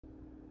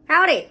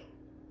Howdy,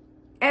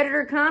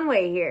 Editor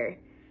Conway here.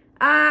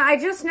 I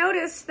just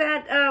noticed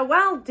that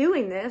while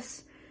doing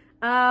this,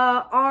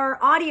 our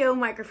audio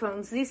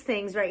microphones, these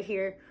things right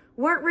here,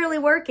 weren't really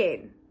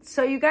working.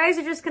 So you guys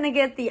are just going to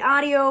get the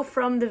audio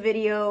from the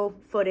video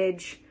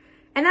footage.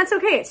 And that's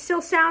okay. It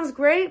still sounds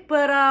great,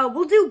 but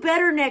we'll do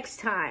better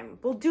next time.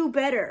 We'll do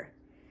better.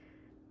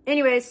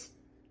 Anyways,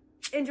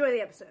 enjoy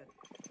the episode.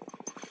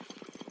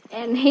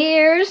 And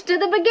here's to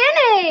the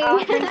beginning.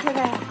 I'll drink to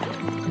that.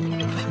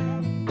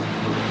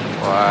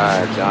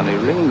 Why, Johnny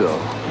Ringo.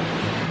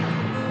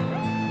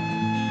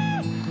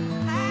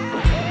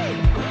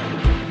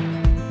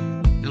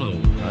 Hello,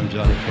 I'm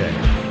Johnny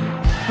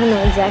Cash. I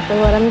know exactly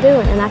what I'm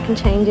doing, and I can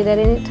change it at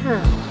any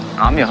time.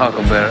 I'm your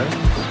huckleberry.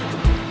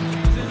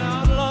 An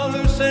outlaw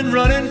loose and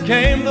running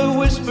came the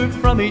whisper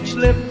from each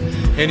lip,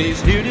 and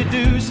he's here to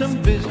do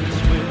some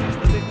business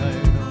with the big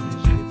iron on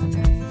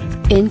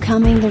his hip.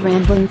 Incoming the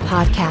Rambling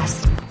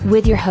Podcast,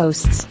 with your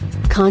hosts,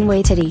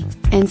 Conway Titty,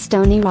 and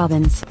Stony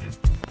Robbins.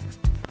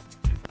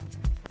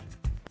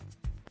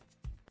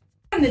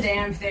 The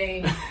damn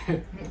thing.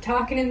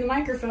 Talking in the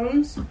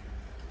microphones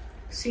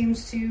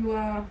seems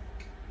to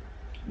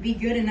be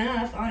good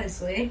enough,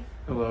 honestly.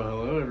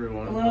 Hello,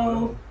 everyone.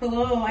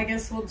 Hello. I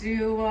guess we'll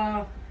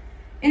do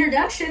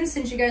introductions,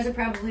 since you guys are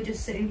probably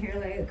just sitting here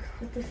like,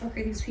 what the fuck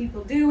are these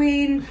people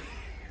doing?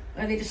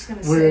 Are they just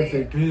gonna Where say,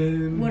 have they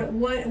been?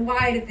 what,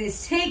 why did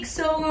this take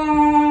so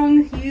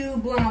long? You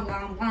blah,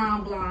 blah, blah,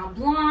 blah,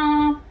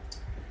 blah.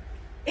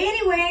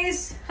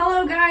 Anyways,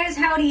 hello guys,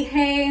 howdy,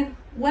 hey,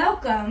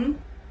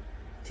 welcome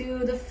to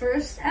the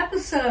first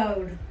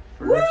episode.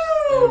 First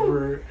Woo!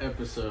 ever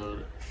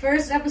episode.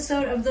 First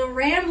episode of the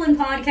Ramblin'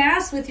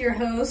 Podcast with your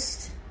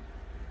host,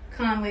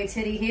 Conway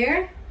Titty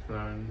here.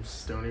 I'm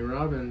Stony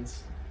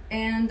Robbins.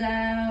 And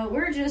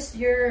we're just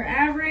your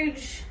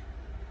average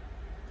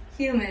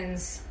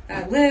humans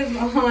that live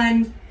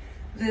on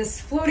this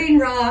floating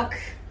rock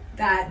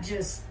that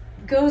just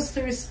goes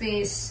through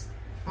space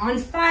on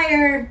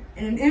fire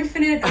in an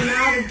infinite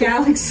amount of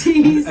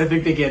galaxies. I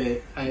think they get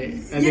it. I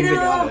think they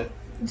got it.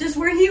 Just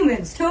we're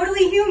humans,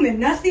 totally human.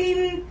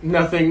 Nothing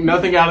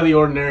out of the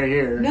ordinary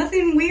here.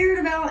 Nothing weird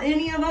about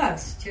any of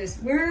us.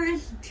 Just we're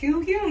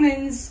two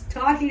humans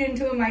talking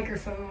into a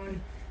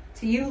microphone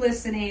to you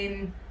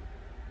listening,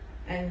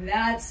 and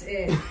that's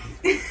it.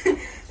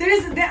 I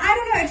don't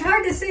know. It's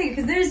hard to say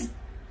because there's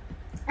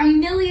a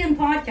million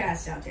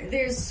podcasts out there.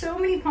 There's so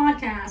many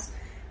podcasts,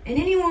 and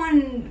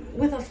anyone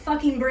with a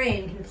fucking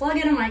brain can plug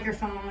in a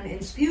microphone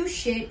and spew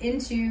shit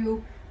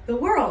into the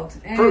world.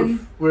 And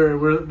Proof.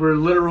 We're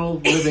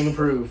literal living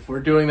proof. We're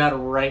doing that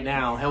right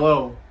now.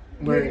 Hello.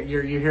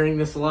 You're hearing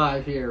this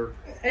live here.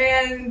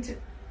 And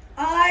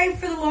I,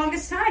 for the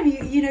longest time,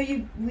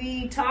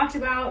 we talked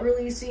about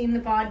releasing the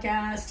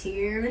podcast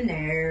here and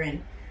there,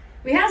 and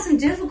we had some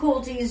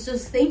difficulties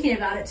just thinking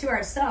about it to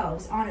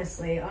ourselves,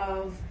 honestly,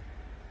 of,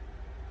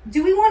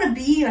 do we want to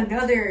be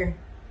another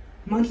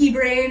monkey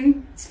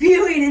brain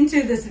spewing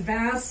into this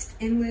vast,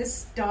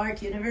 endless,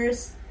 dark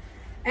universe?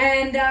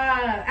 And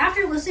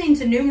after listening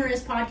to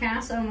numerous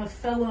podcasts, I'm a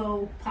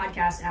fellow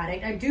podcast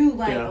addict. I do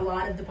like a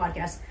lot of the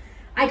podcasts.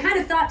 I kind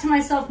of thought to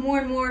myself more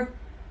and more,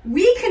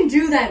 we can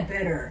do that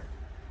better.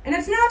 And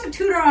it's not to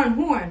toot our own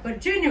horn,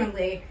 but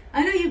genuinely,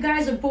 I know you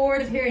guys are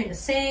bored of hearing the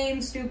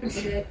same stupid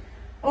shit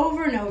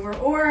over and over,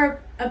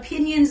 or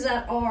opinions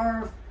that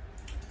are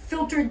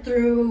filtered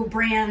through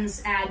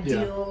brands, ad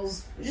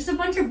deals, just a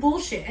bunch of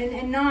bullshit,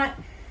 and not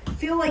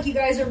feel like you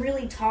guys are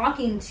really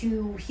talking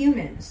to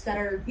humans that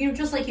are,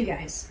 just like you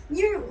guys.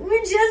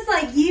 We're just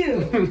like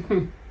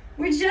you.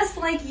 We're just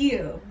like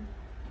you.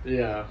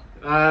 Yeah.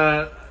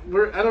 I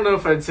don't know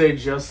if I'd say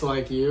just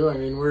like you. I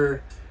mean,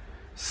 we're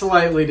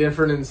slightly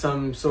different in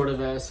some sort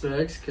of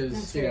aspects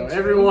because,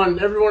 everyone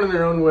in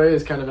their own way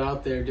is kind of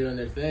out there doing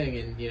their thing,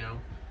 and,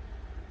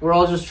 we're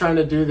all just trying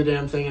to do the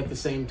damn thing at the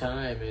same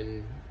time.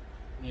 And,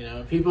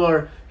 people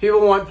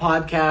want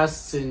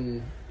podcasts,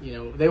 and,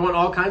 they want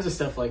all kinds of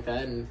stuff like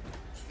that. And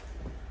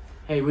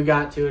hey, we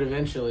got to it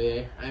eventually.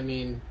 Eh? I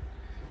mean,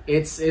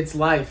 it's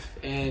life,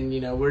 and,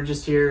 we're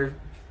just here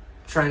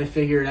trying to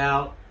figure it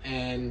out,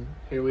 and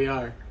here we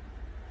are.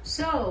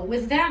 So,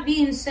 with that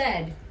being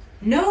said,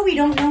 no, we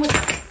don't know what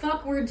the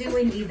fuck we're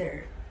doing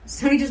either.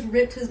 So he just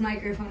ripped his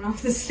microphone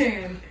off the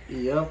stand.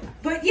 Yep.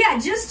 But yeah,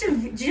 just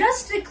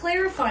to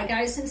clarify,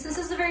 guys, since this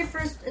is the very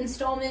first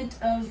installment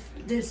of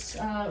this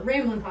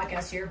Ramblin'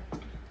 Podcast here,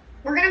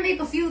 we're gonna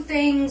make a few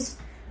things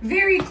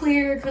very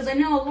clear, because I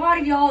know a lot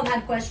of y'all have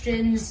had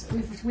questions.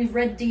 We've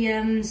read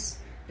DMs,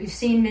 we've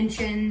seen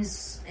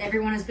mentions,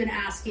 everyone has been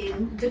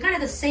asking the kind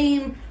of the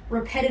same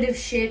repetitive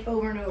shit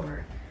over and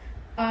over.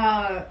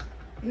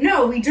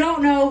 No, we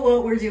don't know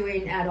what we're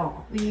doing at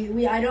all.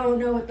 I don't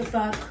know what the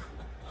fuck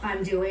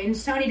I'm doing.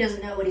 Tony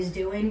doesn't know what he's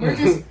doing. We're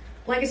just,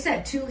 like I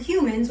said, two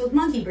humans with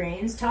monkey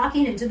brains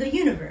talking into the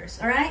universe,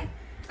 alright?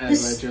 I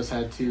just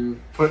had to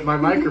put my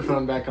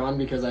microphone back on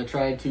because I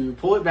tried to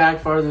pull it back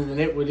farther than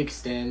it would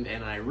extend,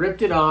 and I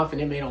ripped it off,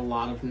 and it made a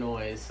lot of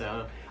noise.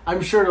 So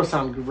I'm sure it'll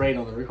sound great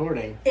on the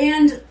recording.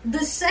 And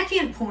the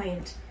second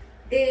point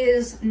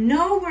is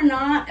no, we're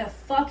not a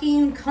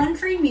fucking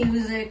country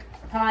music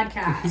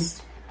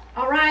podcast.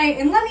 All right,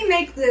 and let me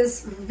make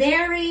this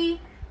very,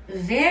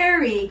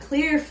 very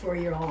clear for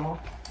you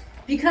all,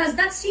 because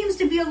that seems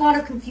to be a lot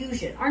of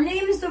confusion. Our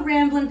name is the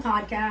Ramblin'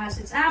 Podcast.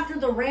 It's after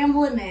the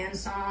Ramblin' Man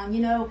song.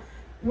 You know,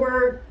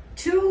 we're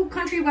two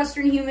country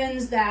western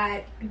humans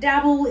that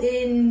dabble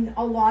in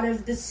a lot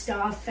of this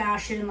stuff,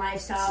 fashion,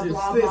 lifestyle,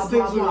 blah, blah,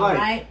 blah, blah,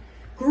 right?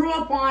 Grew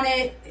up on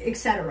it,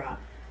 etc.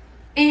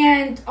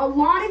 And a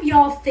lot of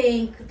y'all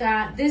think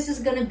that this is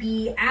going to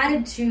be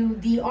added to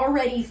the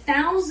already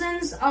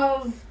thousands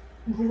of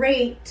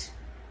great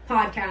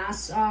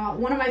podcasts.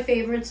 One of my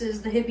favorites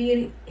is the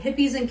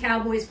Hippies and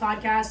Cowboys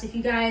podcast. If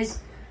you guys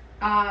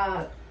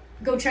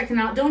go check them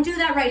out. Don't do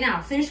that right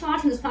now. Finish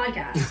watching this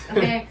podcast,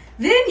 okay?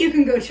 Then you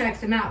can go check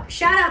them out.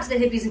 Shout out to the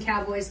Hippies and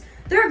Cowboys.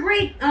 They're a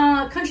great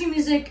country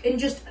music and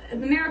just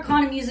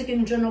Americana music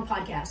in general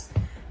podcast.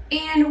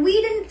 And we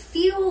didn't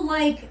feel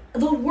like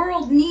the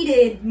world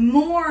needed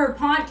more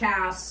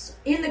podcasts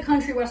in the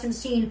country western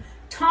scene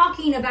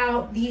talking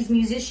about these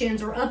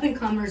musicians or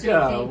up-and-comers or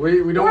anything.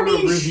 Yeah, we don't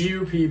want to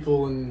review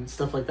people and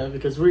stuff like that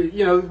because we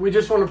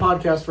just want a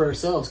podcast for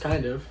ourselves,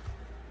 kind of.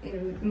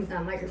 Move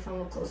that microphone a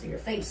little closer to your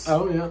face.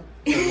 Oh, yeah.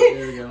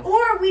 There we go.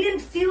 Or we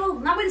didn't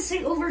feel, I wouldn't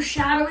say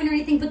overshadowing or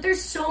anything, but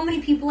there's so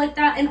many people like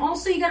that. And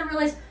also you got to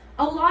realize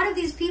a lot of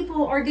these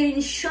people are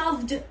getting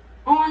shoved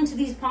onto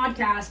these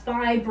podcasts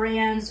by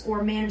brands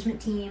or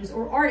management teams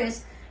or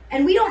artists.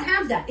 And we don't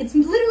have that. It's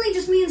literally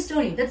just me and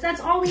Stoney.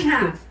 That's all we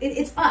have.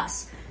 It's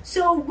us.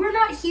 So we're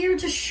not here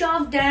to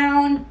shove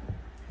down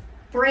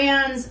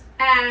brands,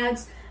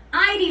 ads,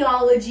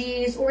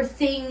 ideologies, or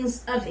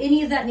things of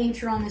any of that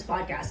nature on this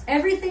podcast.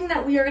 Everything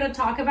that we are going to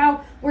talk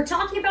about, we're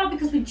talking about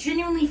because we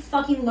genuinely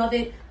fucking love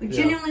it. We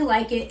genuinely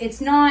like it.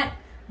 It's not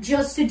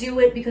just to do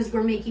it because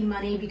we're making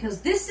money,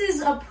 because this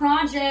is a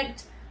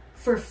project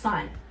for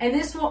fun. And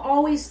this will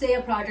always stay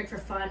a project for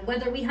fun,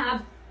 whether we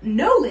have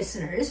no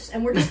listeners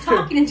and we're just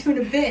talking into an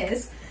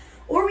abyss,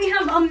 or we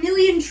have a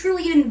million,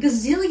 trillion,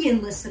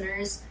 gazillion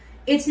listeners.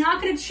 It's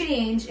not going to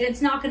change, and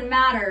it's not going to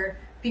matter,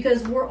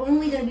 because we're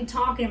only going to be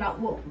talking about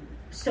what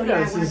Stoney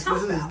and I want to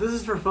talk about. This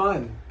is for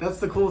fun. That's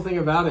the cool thing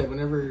about it.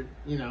 Whenever,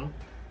 we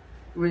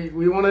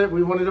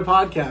wanted a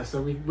podcast,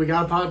 so we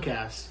got a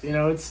podcast.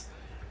 It's,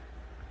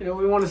 we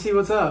want to see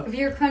what's up. If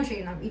you're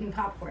country and I'm eating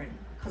popcorn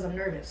because I'm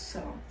nervous,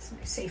 so it's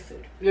my safe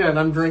food. Yeah, and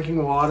I'm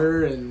drinking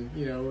water, and,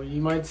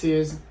 you might see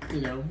us,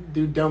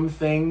 do dumb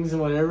things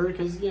and whatever,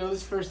 because, this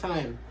is the first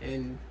time,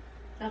 and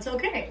that's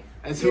okay.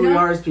 That's who we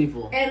are as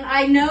people. And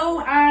I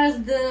know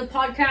as the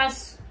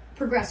podcast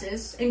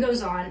progresses and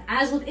goes on,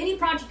 as with any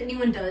project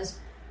anyone does,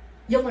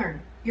 you'll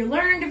learn. You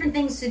learn different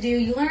things to do.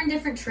 You learn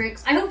different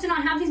tricks. I hope to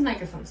not have these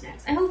microphones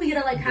next. I hope we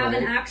get to have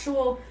an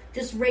actual,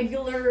 just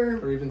regular,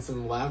 or even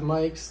some lav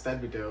mics.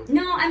 That'd be dope.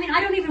 No, I mean,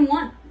 I don't even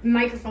want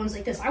microphones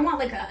like this. I want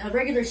like a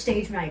regular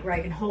stage mic where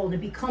I can hold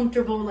and be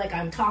comfortable, like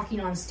I'm talking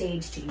on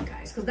stage to you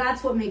guys, because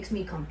that's what makes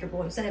me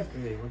comfortable instead of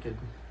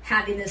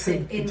having this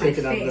in my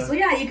face. Well,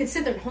 yeah, you could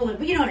sit there and hold it,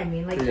 but you know what I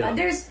mean. Like,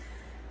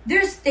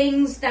 there's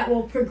things that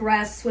will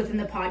progress within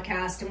the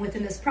podcast and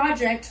within this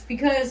project,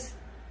 because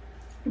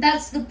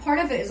that's the part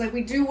of it, is like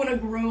we do want to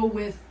grow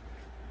with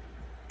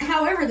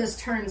however this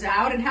turns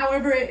out and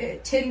however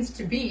it tends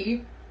to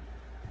be.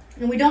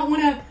 And we don't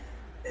want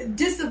to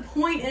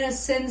disappoint in a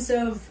sense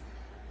of,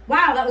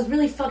 wow, that was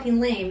really fucking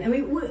lame. And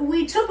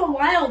we took a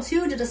while,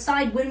 too, to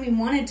decide when we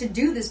wanted to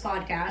do this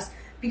podcast,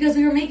 because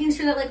we were making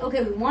sure that, like,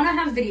 okay, we want to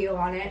have video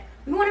on it.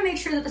 We want to make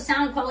sure that the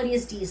sound quality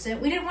is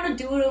decent. We didn't want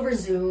to do it over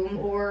Zoom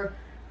or,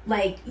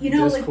 like,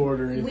 Discord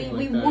or anything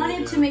we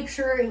wanted to make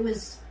sure it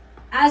was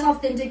as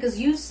authentic as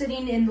you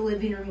sitting in the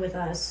living room with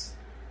us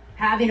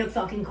having a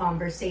fucking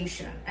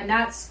conversation. And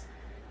that's,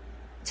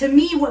 to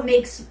me, what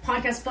makes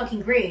podcasts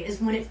fucking great, is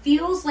when it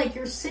feels like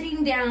you're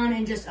sitting down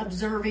and just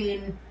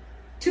observing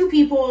two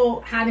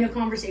people having a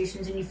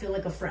conversation and you feel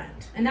like a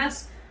friend. And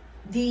that's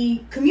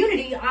the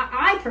community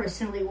I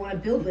personally want to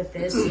build with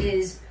this,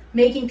 is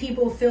making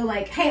people feel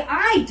like, hey,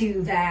 I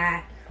do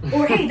that.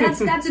 Or, hey,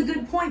 that's a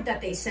good point that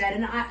they said.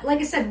 And like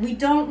I said, we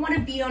don't want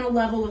to be on a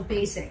level of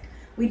basic.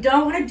 We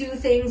don't want to do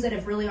things that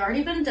have really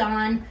already been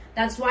done.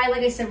 That's why,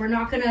 like I said, we're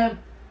not going to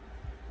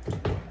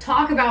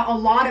talk about a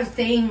lot of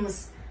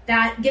things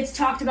that gets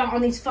talked about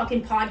on these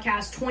fucking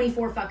podcasts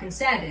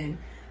 24/7.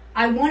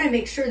 I want to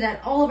make sure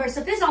that all of our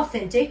stuff is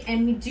authentic,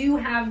 and we do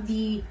have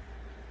the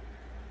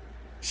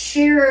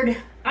shared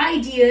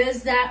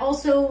ideas that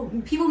also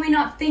people may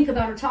not think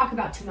about or talk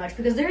about too much,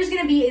 because there's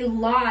going to be a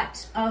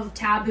lot of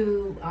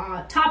taboo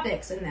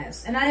topics in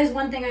this. And that is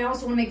one thing I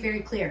also want to make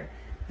very clear.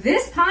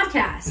 This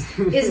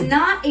podcast is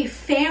not a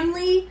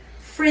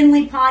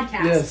family-friendly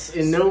podcast. Yes,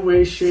 in no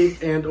way,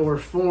 shape, and or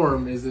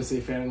form is this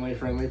a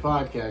family-friendly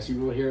podcast.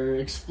 You will hear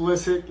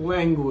explicit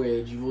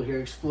language. You will hear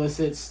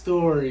explicit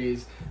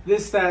stories.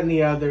 This, that, and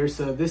the other.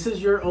 So this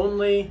is your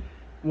only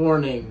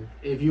warning.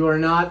 If you are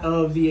not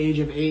of the age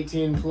of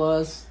 18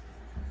 plus,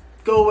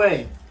 go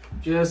away.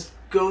 Just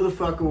go the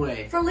fuck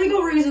away. For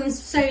legal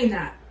reasons, saying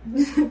that.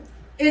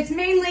 It's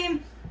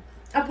mainly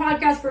a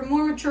podcast for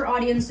more mature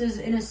audiences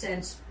in a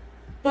sense.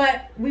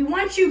 But we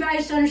want you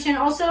guys to understand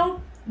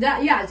also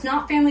that, yeah, it's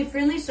not family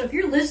friendly. So if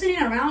you're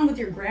listening around with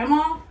your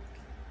grandma,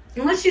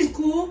 unless she's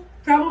cool,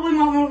 probably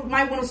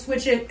might want to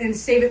switch it and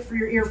save it for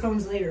your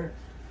earphones later.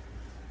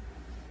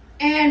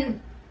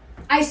 And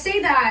I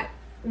say that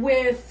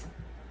with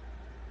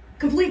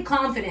complete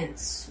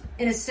confidence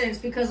in a sense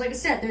because, like I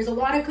said, there's a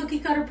lot of cookie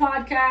cutter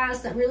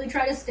podcasts that really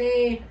try to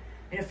stay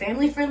in a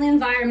family friendly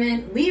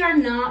environment. We are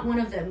not one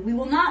of them. We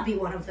will not be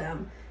one of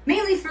them.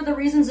 Mainly for the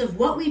reasons of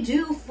what we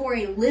do for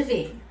a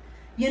living.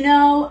 You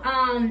know,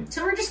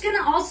 so we're just going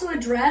to also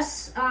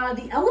address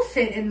the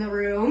elephant in the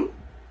room.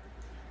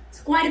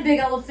 It's quite a big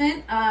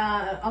elephant.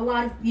 A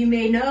lot of you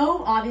may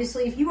know,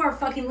 obviously, if you are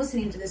fucking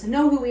listening to this and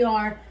know who we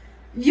are,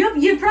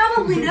 you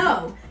probably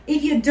know.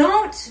 If you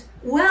don't,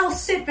 well,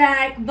 sit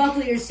back,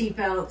 buckle your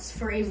seatbelts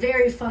for a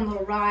very fun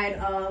little ride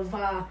of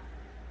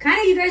kind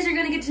of you guys are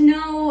going to get to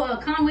know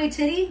Conway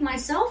Titty,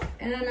 myself,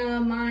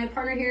 and my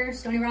partner here,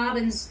 Stony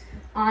Robbins,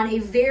 on a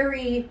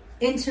very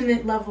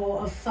intimate level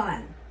of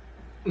fun.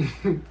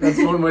 That's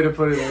one way to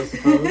put it, I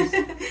suppose.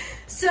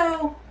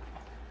 So,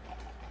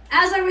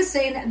 as I was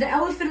saying, the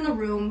elephant in the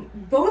room,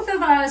 both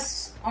of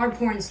us are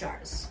porn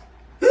stars.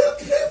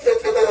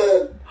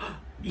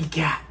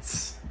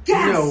 Egats.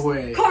 Gas! No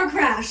way. Car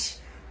crash!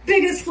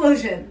 Big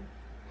explosion!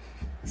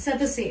 Set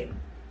the scene.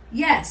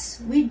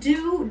 Yes, we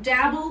do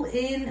dabble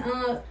in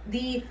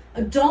the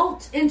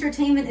adult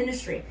entertainment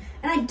industry.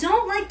 And I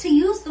don't like to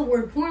use the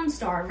word porn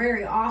star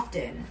very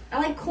often. I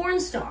like corn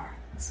star.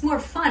 It's more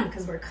fun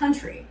because we're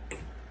country.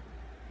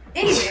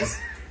 Anyways,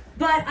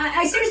 but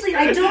I seriously,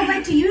 I don't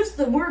like to use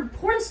the word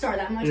porn star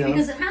that much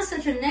because it has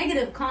such a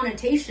negative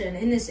connotation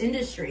in this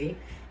industry.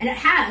 And it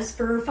has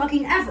for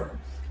fucking ever.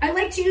 I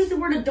like to use the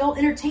word adult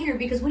entertainer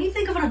because when you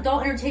think of an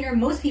adult entertainer,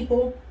 most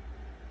people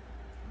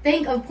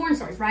think of porn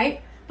stars,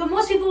 right? But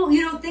most people,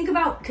 think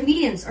about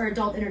comedians are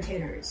adult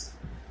entertainers.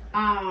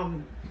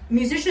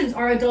 Musicians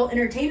are adult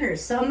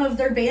entertainers. Some of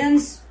their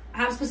bands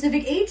have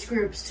specific age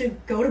groups to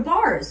go to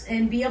bars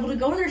and be able to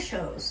go to their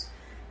shows.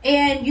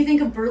 And you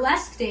think of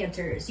burlesque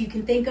dancers. You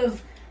can think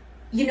of,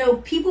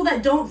 people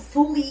that don't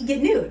fully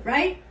get nude,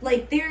 right?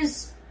 Like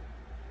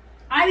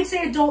I would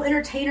say adult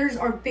entertainers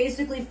are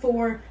basically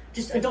for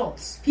just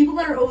adults. People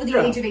that are over the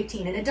age of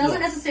 18. And it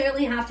doesn't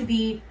necessarily have to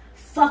be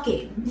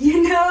fucking,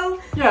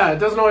 Yeah, it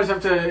doesn't always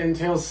have to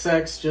entail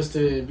sex just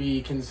to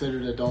be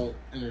considered adult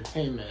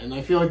entertainment. And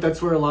I feel like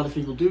that's where a lot of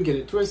people do get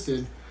it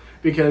twisted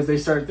because they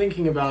start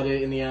thinking about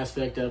it in the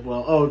aspect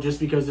of,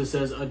 just because it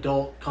says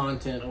adult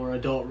content or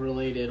adult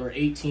related or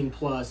 18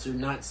 plus or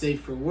not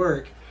safe for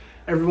work,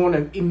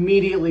 everyone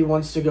immediately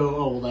wants to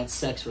go, that's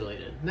sex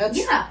related. That's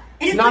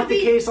not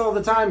the case all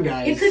the time,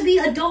 guys. It could be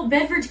adult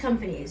beverage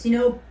companies,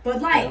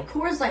 Bud Light,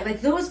 Coors Light,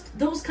 like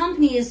those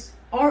companies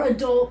are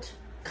adult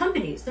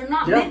companies. They're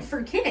not meant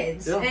for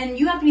kids, and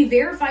you have to be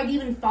verified to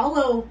even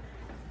follow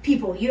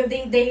people.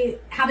 They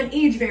have an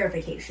age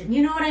verification.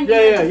 You know what I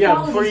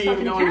mean? Before you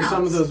even go into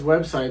some of those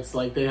websites,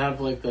 like they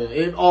have like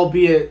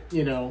albeit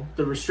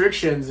the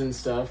restrictions and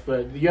stuff,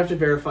 but you have to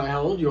verify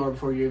how old you are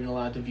before you're even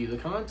allowed to view the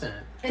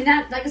content. And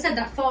that, like I said,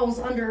 that falls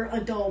under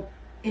adult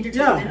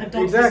entertainment,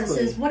 adult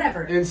businesses,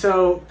 whatever. And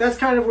so that's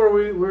kind of where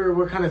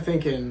we're kind of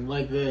thinking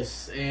like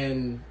this,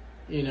 and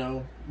we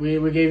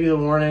gave you the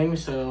warning,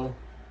 so.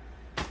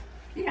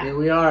 Yeah. Here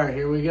we are.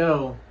 Here we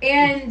go.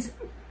 And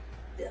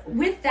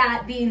with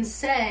that being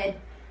said,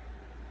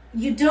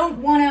 you don't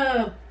want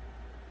to...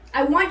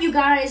 I want you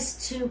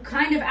guys to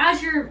kind of,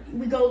 as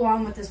we go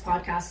along with this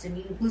podcast and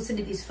you listen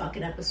to these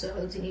fucking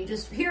episodes and you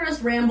just hear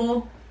us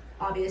ramble,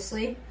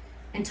 obviously,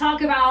 and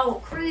talk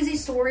about crazy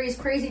stories,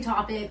 crazy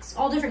topics,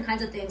 all different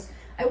kinds of things.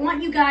 I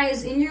want you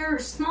guys in your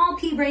small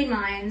pea brain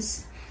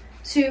minds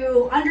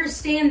to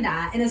understand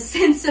that in a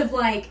sense of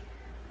like,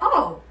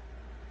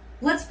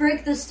 let's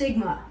break the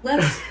stigma.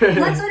 Let's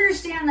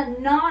understand that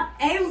not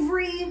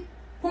every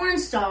porn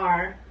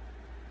star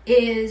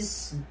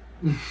is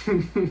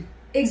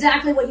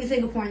exactly what you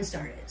think a porn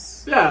star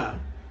is. Yeah.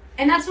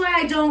 And that's why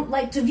I don't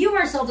like to view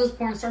ourselves as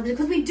porn stars,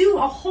 because we do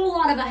a whole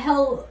lot of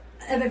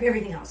of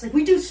everything else. Like,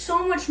 we do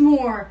so much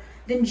more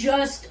than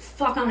just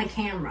fuck on a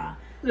camera.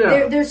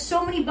 Yeah. There's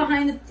so many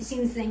behind the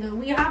scenes things.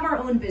 We have our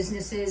own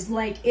businesses.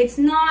 Like, it's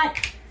not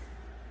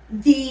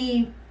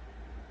the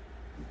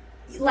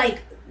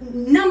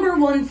number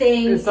one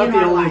thing. It's not in the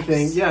our only lives.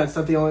 thing. Yeah, it's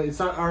not the only. It's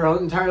not, our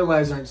entire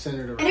lives aren't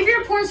centered around. And if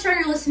you're a porn star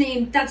and you're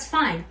listening, that's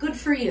fine. Good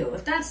for you.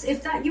 If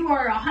that you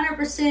are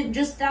 100%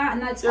 just that,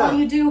 and that's all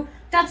you do,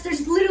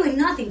 there's literally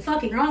nothing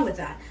fucking wrong with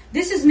that.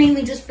 This is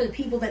mainly just for the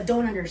people that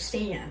don't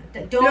understand,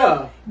 that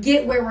don't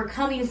get where we're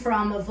coming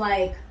from. Of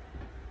like,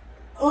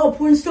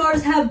 porn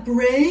stars have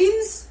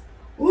brains.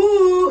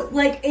 Ooh,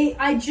 like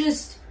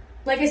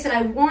I said,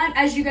 I want,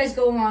 as you guys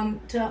go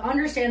along, to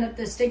understand that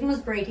the stigma is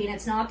breaking.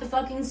 It's not the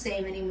fucking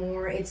same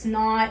anymore. It's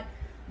not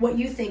what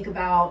you think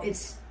about.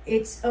 It's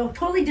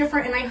totally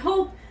different. And I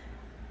hope,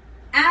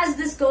 as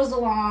this goes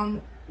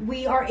along,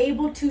 we are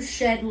able to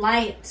shed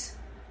light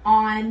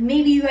on,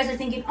 maybe you guys are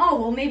thinking,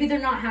 maybe they're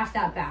not half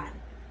that bad.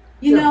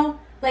 You know?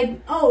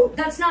 like, oh,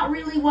 that's not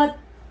really what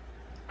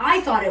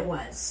I thought it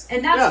was.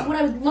 And that's what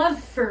I would love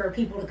for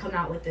people to come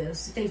out with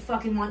this, if they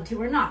fucking want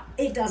to or not.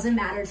 It doesn't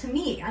matter to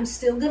me. I'm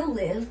still gonna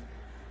live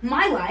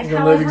my life however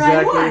I want. Live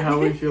exactly how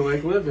we feel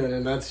like living,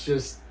 and that's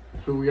just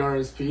who we are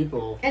as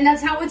people. And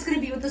that's how it's going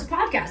to be with this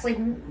podcast. Like,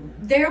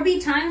 there'll be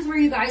times where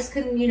you guys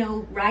can, you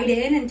know, write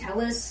in and tell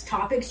us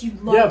topics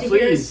you'd love to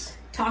hear us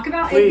talk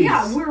about. Please.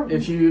 And we're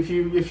if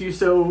you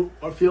so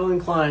feel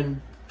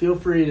inclined, feel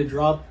free to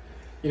drop,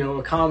 you know,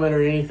 a comment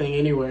or anything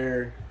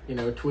anywhere. You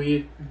know,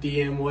 tweet,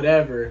 DM,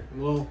 whatever.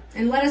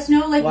 And let us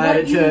know, like, we'll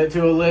add it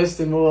to a list,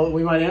 and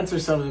we might answer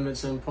some of them at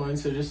some point.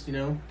 So just, you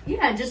know,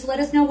 just let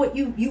us know what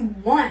you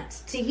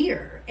want to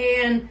hear,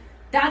 and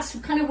that's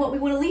kind of what we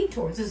want to lean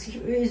towards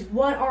is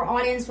what our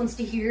audience wants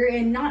to hear.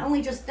 And not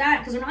only just that,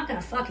 because we're not going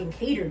to fucking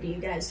cater to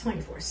you guys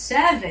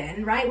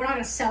 24/7, right? We're not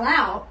going to sell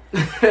out,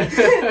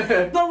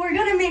 but we're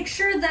going to make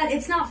sure that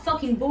it's not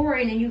fucking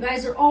boring, and you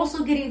guys are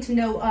also getting to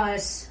know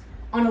us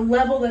on a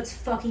level that's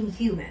fucking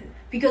human.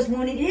 Because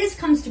when it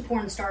comes to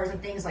porn stars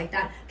and things like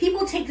that,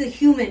 people take the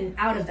human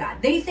out of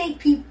that. They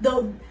think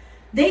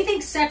they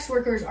think sex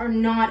workers are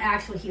not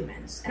actual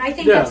humans, and I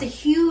think that's a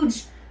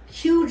huge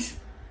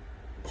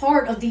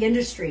part of the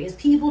industry. Is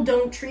people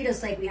don't treat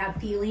us like we have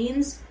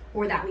feelings,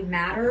 or that we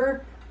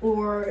matter,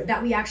 or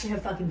that we actually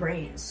have fucking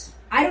brains.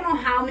 I don't know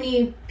how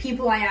many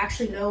people I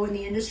actually know in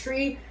the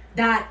industry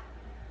that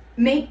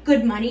make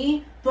good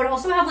money, but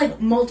also have like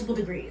multiple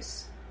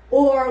degrees.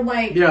 Or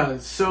like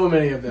so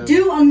many of them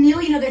do a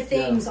million other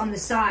things on the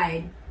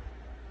side,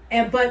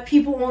 but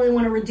people only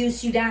want to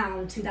reduce you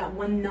down to that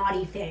one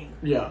naughty thing.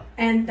 Yeah,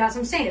 and that's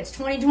what I'm saying. It's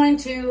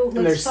 2022.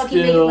 Let's fucking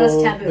make it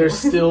less taboo. There's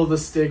still the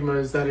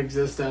stigmas that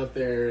exist out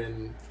there,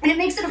 and it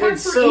makes it hard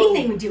for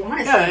anything we do.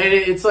 Honestly, yeah, and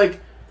it's like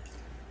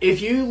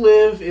if you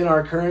live in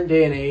our current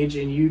day and age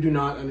and you do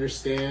not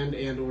understand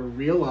and or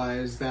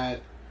realize that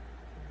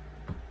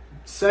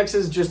sex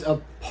is just a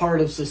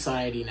part of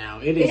society now.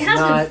 It has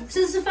not been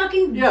since the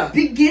fucking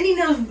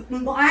beginning of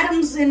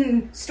atoms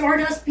and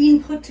stardust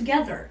being put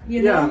together.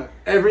 You know? Yeah,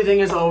 everything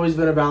has always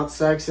been about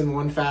sex in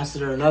one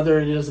facet or another.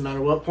 It doesn't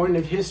matter what point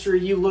of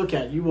history you look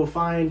at. You will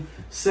find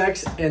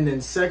sex and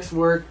then sex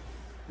work.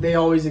 They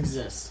always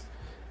exist.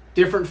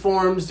 Different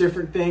forms,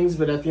 different things,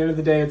 but at the end of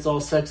the day, it's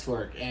all sex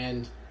work.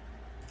 And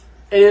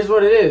it is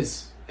what it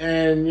is.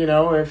 And, you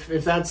know,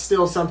 if that's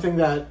still something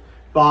that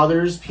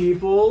bothers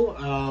people,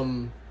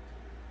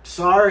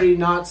 sorry,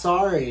 not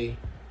sorry.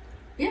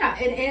 Yeah,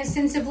 in a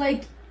sense of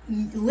like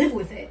live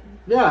with it.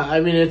 Yeah, I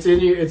mean it's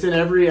in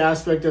every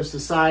aspect of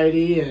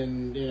society,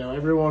 and you know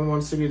everyone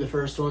wants to be the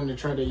first one to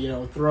try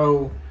to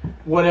throw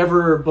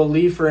whatever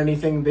belief or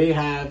anything they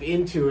have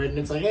into it, and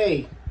it's like,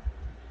 hey,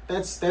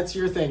 that's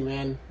your thing,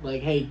 man.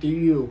 Like, hey, do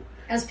you?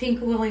 As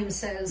Pink Williams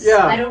says,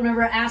 I don't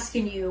remember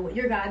asking you what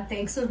your God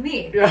thinks of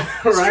me. Yeah,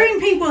 right. Stream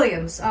Pink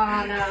Williams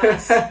on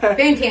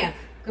Bandcamp.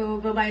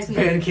 Go buy his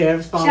music.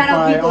 Bandcamp, Spotify, shout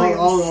out Pink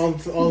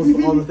Williams. all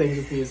the things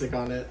with music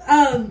on it.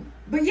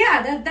 But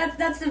yeah,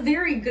 that's a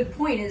very good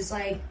point. Is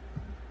like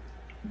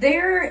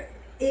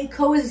it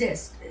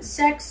coexists.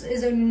 Sex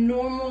is a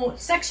normal.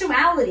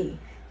 Sexuality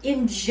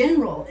in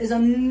general is a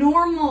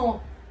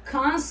normal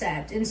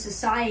concept in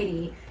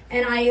society,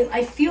 and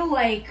I feel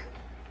like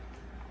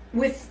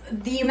with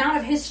the amount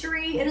of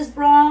history it has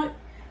brought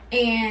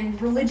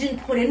and religion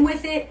put in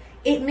with it,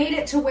 it made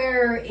it to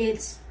where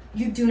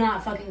you do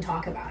not fucking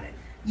talk about it.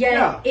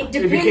 It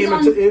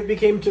depends it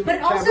became but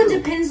it also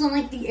depends on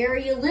like the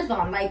area you live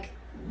on. Like,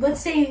 let's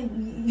say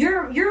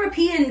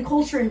European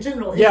culture in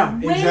general is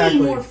way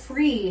more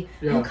free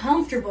and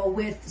comfortable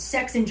with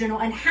sex in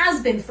general, and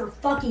has been for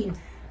fucking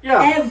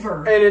ever.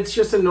 And it's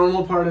just a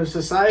normal part of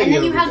society. And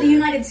then you have the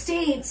United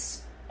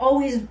States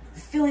always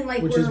feeling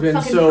like we're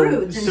fucking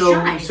prudes and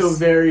shies. So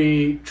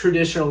very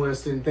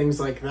traditionalist and things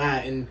like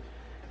that, and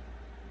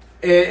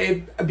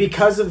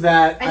because of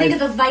that, I think of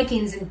the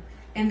Vikings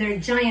and their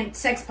giant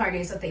sex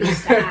parties that they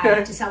used to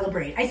have to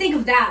celebrate. I think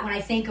of that when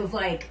I think of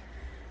like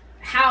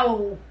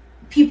how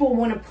people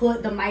want to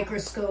put the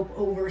microscope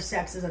over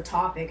sex as a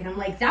topic, and I'm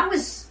like, that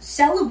was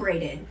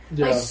celebrated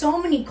by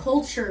so many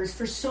cultures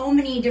for so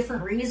many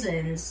different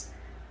reasons.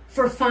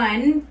 For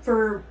fun,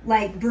 for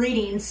like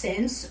breeding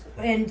sense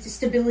and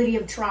stability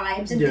of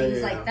tribes and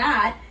things like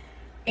that.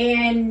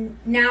 And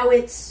now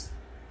it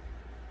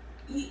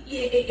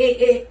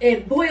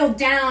boiled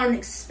down,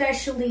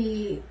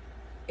 especially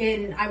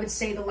in, I would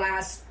say, the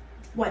last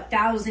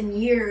 1,000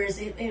 years.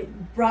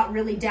 It brought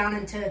really down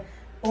into,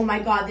 oh my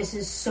God, this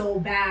is so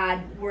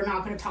bad. We're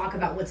not going to talk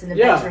about what's in the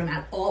bedroom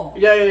at all.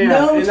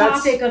 No and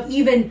topic of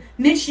even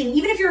mentioning,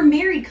 even if you're a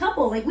married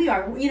couple like we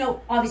are.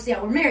 Obviously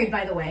we're married,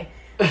 by the way.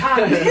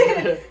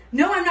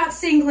 No, I'm not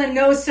single, and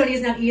no,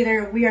 Sony's not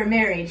either. We are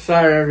married.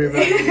 Sorry,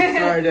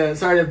 everybody.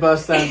 sorry to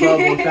bust that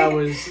bubble if that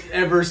was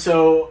ever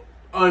so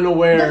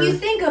unaware. But you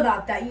think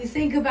about that. You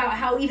think about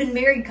how even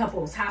married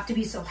couples have to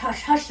be so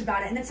hush-hushed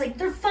about it, and it's like,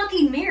 they're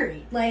fucking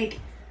married. Like,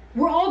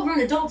 we're all grown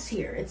adults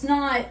here. It's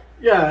not...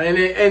 Yeah,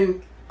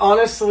 and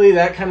honestly,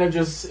 that kind of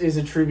just is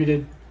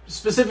attributed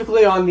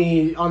specifically on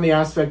the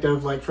aspect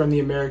of, like, from the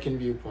American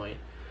viewpoint.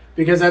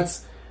 Because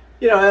that's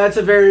that's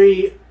a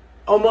very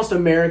almost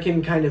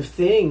American kind of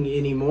thing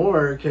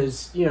anymore,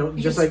 because you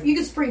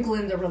could sprinkle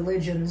in the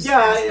religions.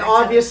 Yeah,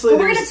 obviously.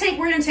 We're gonna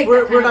take.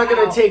 We're not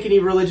going to take any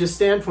religious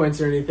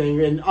standpoints or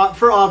anything, and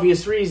for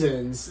obvious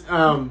reasons.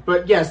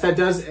 But yes, that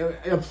does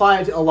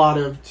apply a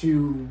lot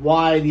to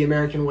why the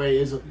American way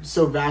is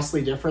so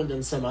vastly different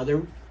than some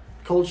other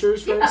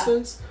cultures, for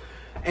instance.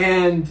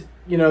 And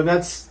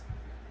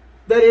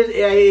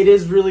it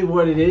is really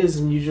what it is,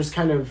 and you just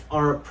kind of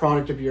are a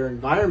product of your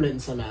environment in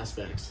some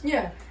aspects.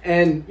 Yeah.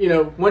 And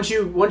once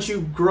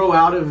you grow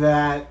out of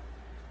that,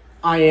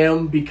 I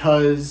am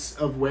because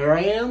of where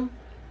I am,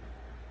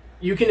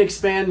 you can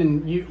expand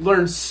and you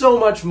learn so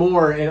much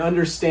more and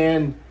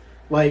understand,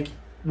 like,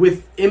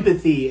 with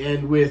empathy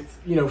and with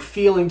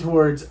feeling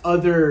towards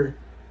other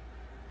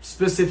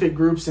specific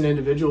groups and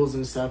individuals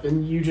and stuff,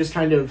 and you just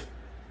kind of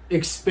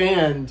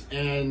expand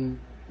and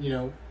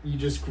you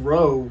just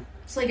grow.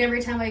 It's like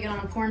every time I get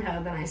on Pornhub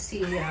and I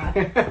see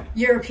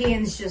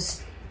Europeans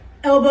just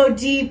elbow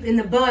deep in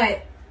the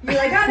butt, you're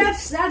like, oh,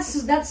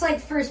 that's like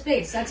first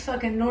base. That's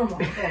fucking normal,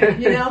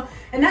 thing,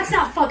 And that's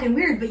not fucking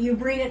weird, but you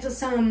bring it to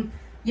some,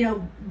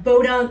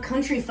 bodunk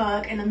country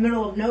fuck in the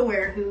middle of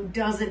nowhere who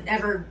doesn't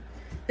ever,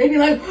 they'd be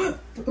like,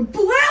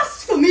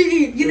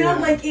 blasphemy!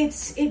 Like, it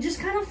just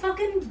kind of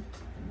fucking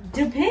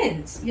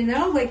depends,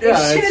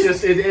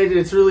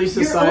 it's really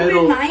societal.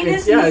 You're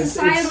open-minded and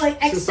societal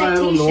expectations.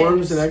 Societal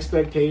norms and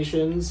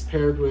expectations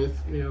paired with,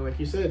 like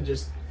you said,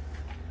 just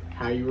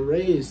how you were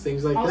raised,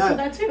 things like also that.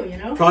 Also that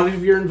too, Product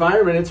of your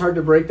environment. It's hard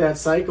to break that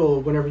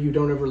cycle whenever you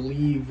don't ever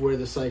leave where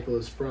the cycle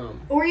is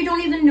from. Or you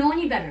don't even know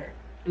any better.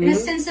 In a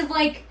sense of,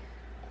 like,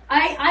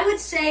 I would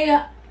say,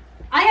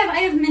 I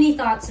have many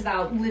thoughts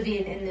about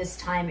living in this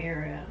time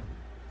era.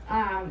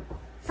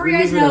 For you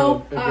guys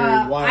know,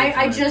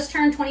 I just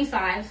turned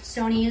 25.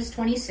 Stoney is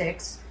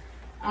 26.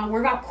 We're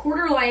about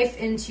quarter life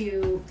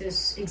into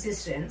this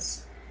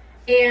existence,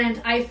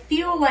 and I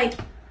feel like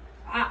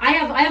I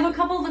have a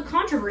couple of the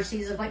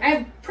controversies of, like, I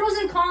have pros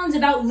and cons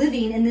about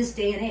living in this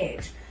day and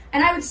age.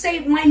 And I would say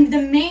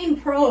the main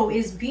pro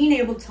is being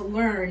able to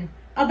learn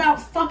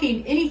about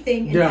fucking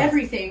anything and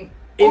everything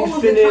all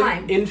of the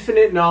time.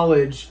 Infinite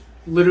knowledge,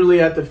 literally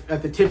at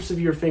the tips of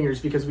your fingers,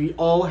 because we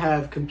all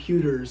have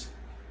computers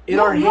in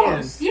our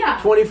hands,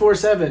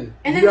 24/7.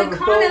 And then the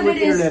con of it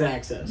is internet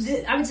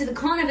access. I would say the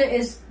con of it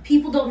is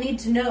people don't need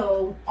to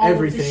know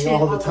everything of the shit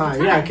all the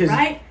time. Yeah, because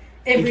right,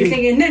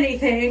 everything and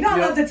anything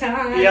all of the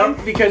time.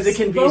 Yep, because it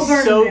can be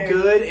so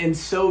good and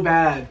so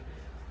bad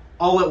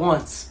all at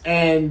once,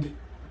 and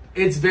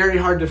it's very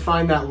hard to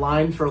find that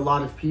line for a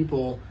lot of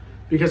people.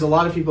 Because a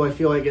lot of people, I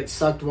feel like, get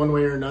sucked one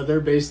way or another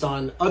based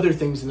on other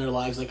things in their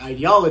lives, like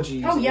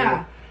ideologies,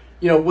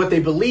 or, what they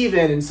believe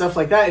in and stuff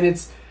like that. And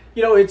it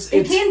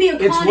can be a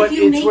con if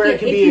you make it. It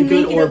can be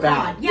a good or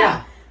bad.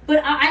 Yeah.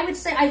 But I would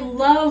say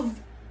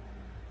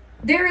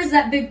there is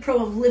that big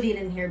pro of living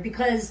in here,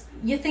 because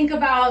you think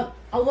about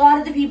a lot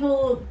of the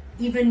people,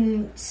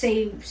 even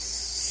say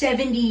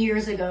 70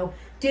 years ago,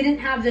 didn't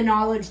have the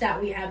knowledge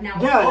that we have now,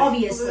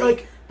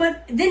 obviously.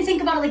 But then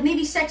think about it, like,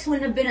 maybe sex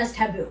wouldn't have been as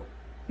taboo.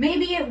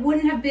 Maybe it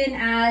wouldn't have been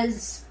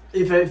as...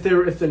 If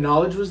the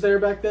knowledge was there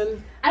back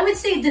then? I would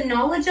say the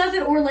knowledge of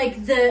it, or,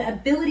 like, the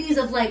abilities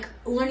of, like,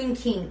 learning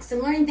kinks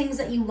and learning things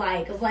that you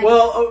like. Of, like, my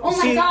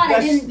God,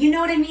 I didn't... You know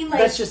what I mean? Like,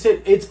 that's just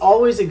it. It's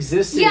always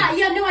existed. Yeah,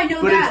 no, I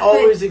know but that. It's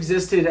always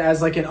existed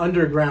as, like, an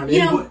underground.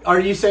 Are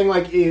you saying,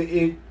 like,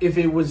 if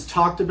it was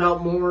talked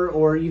about more,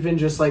 or even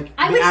just, like,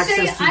 I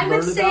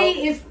would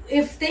say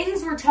if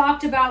things were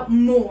talked about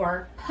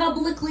more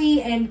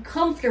publicly and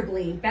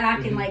comfortably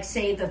back in, like,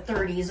 say, the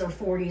 30s or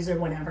 40s or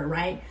whatever,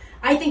 right?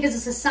 I think as a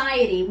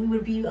society, we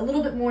would be a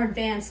little bit more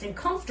advanced and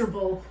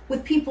comfortable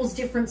with people's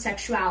different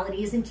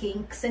sexualities and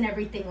kinks and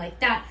everything like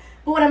that.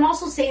 But what I'm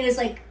also saying is,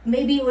 like,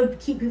 maybe it would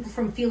keep people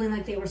from feeling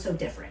like they were so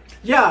different.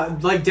 Yeah,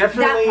 like,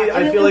 definitely,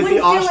 I feel like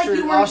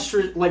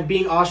like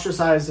being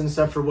ostracized and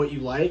stuff for what you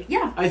like.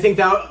 Yeah. I think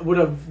that would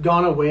have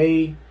gone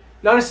away,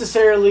 not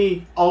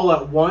necessarily all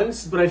at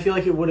once, but I feel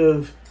like it would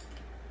have,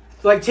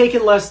 like,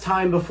 taken less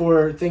time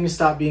before things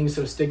stopped being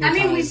so stigmatized.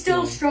 I mean, we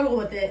still struggle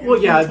with it.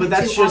 Well, yeah, but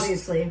that's just...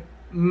 Obviously.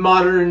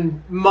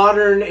 Modern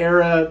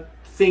era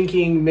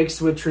thinking mixed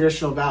with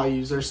traditional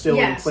values are still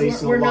in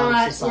place in a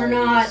lot of societies. We're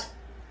not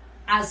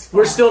as far.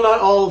 We're still not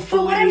all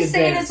fully advanced. But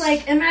what I'm saying is,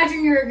 like,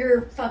 imagine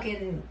you're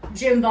fucking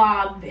Jim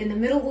Bob in the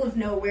middle of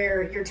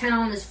nowhere. Your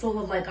town is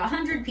full of, like,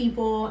 100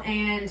 people,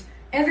 and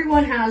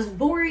everyone has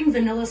boring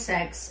vanilla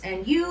sex,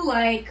 and you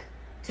like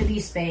to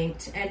be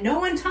spanked, and no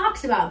one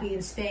talks about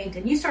being spanked,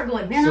 and you start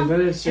going, man, am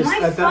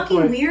I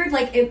fucking weird?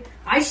 Like,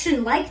 I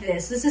shouldn't like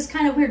this. This is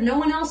kind of weird. No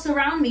one else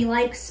around me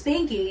likes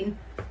spanking.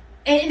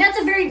 And that's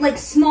a very, like,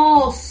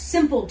 small,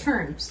 simple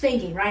term,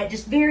 spanking, right?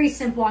 Just very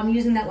simple. I'm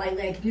using that, like,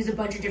 I could use a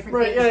bunch of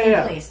different things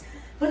in place.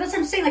 But that's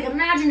what I'm saying. Like,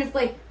 imagine if,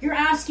 like, you're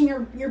asking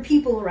your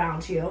people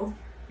around you,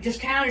 just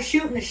kind of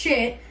shooting the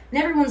shit,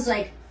 and everyone's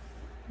like,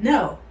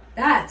 no.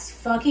 That's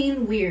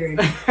fucking weird.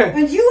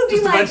 And you would be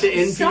like, something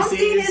is, you'd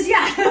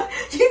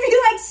be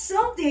like,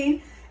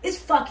 something is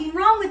fucking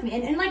wrong with me?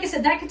 And like I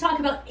said, that could talk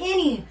about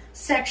any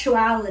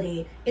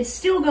sexuality. It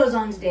still goes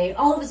on today.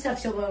 All of the stuff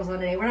still goes on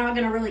today. We're not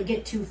going to really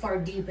get too far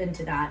deep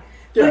into that.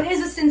 Yeah. But it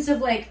is a sense of,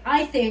 like,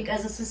 I think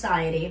as a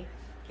society,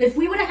 if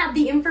we would have had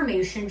the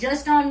information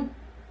just on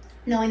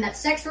knowing that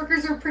sex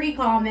workers are pretty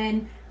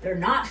common, they're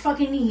not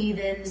fucking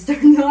heathens,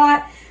 they're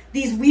not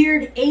these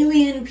weird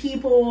alien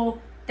people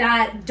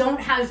that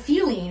don't have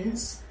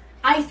feelings,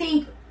 I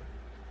think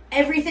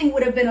everything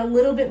would have been a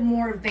little bit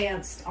more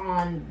advanced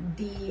on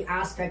the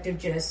aspect of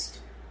just,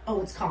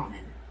 oh, it's common.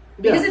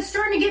 Because it's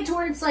starting to get to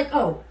where it's like,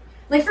 oh,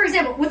 like, for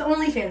example, with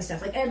OnlyFans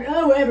stuff, like,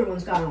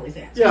 everyone's got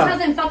OnlyFans. Yeah. There's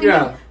nothing fucking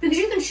wrong, because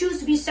you can choose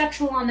to be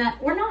sexual on that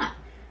or not.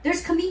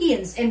 There's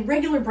comedians and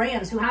regular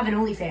brands who have an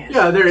OnlyFans.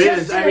 Yeah, there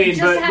is. To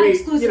have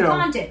exclusive you know,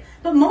 content.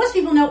 But most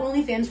people know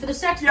OnlyFans for the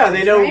sex. Yeah,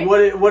 they know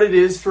right? what it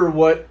is for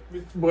what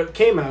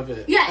came out of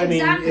it. Yeah, I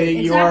mean, exactly.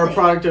 you are a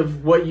product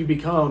of what you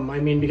become. I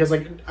mean, because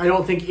like I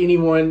don't think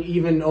anyone,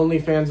 even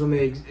OnlyFans when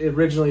they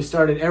originally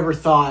started, ever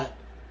thought,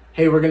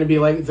 "Hey, we're going to be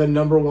like the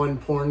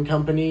 #1 porn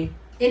company."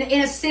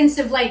 In a sense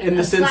of like in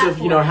the sense platform. of,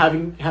 you know,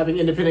 having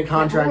independent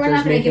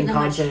contractors making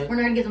content. We're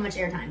not going to give them much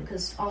airtime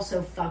because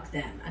also fuck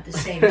them at the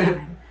same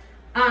time.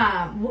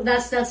 Well,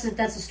 that's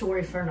a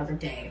story for another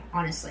day,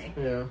 honestly.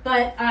 Yeah.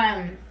 But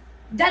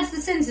that's the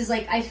sense, is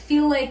like I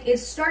feel like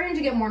it's starting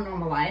to get more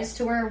normalized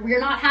to where we're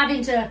not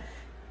having to.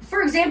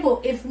 For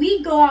example, if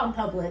we go out in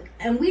public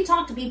and we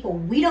talk to people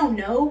we don't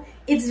know,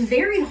 it's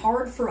very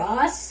hard for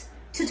us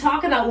to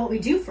talk about what we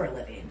do for a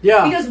living.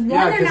 Yeah. Because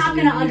they're not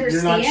going to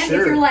understand if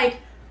you're like,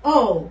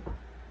 oh,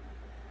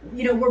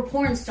 you know, we're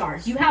porn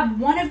stars. You have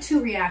one of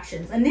two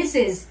reactions, and this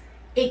is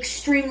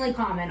extremely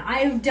common.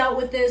 I've dealt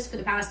with this for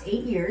the past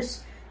 8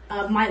 years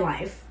of my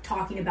life,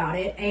 talking about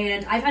it,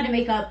 and I've had to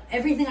make up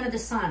everything under the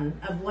sun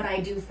of what I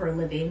do for a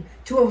living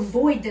to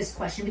avoid this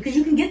question, because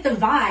you can get the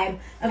vibe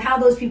of how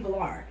those people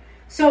are.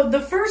 So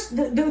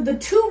the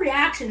two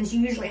reactions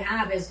you usually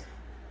have is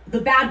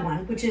the bad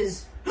one, which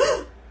is,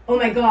 oh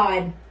my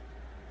god,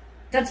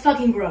 that's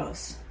fucking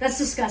gross. That's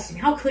disgusting.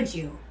 How could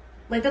you?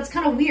 Like, that's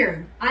kind of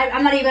weird.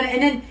 I'm not even...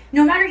 And then,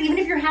 no matter... Even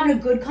if you're having a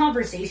good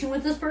conversation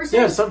with this person...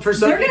 for some they're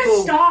people... They're going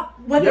to stop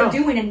what they're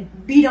doing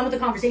and be done with the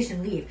conversation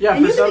and leave. Yeah,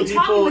 and for some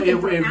people,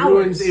 it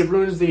hours.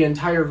 ruins the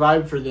entire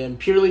vibe for them,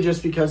 purely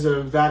just because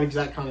of that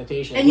exact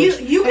connotation. And you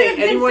could have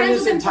been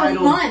friends with them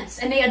for months,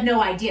 and they had no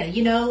idea,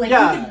 you know? Like,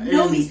 you could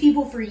know these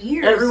people for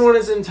years. Everyone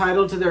is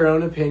entitled to their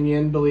own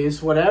opinion,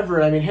 beliefs,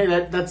 whatever. I mean, hey,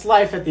 that's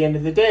life at the end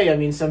of the day. I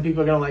mean, some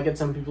people are going to like it,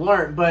 some people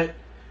aren't, but...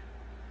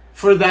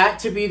 For that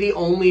to be the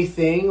only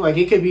thing, like,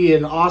 it could be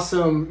an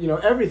awesome, you know,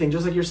 everything,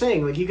 just like you're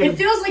saying. Like, you could. It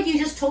feels like you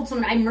just told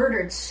someone, I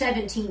murdered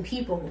 17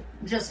 people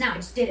just now. I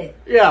just did it.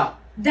 Yeah.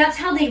 That's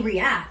how they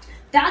react.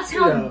 That's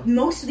how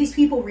most of these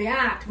people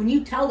react when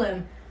you tell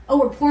them, oh,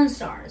 we're porn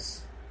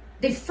stars.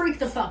 They freak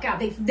the fuck out.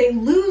 They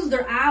lose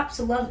their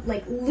absolute,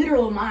 like,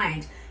 literal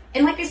mind.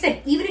 And like I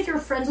said, even if you're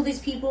friends with these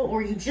people,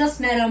 or you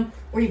just met them,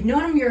 or you've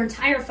known them your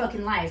entire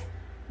fucking life,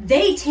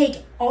 they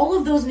take all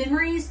of those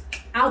memories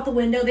out the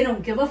window. They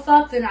don't give a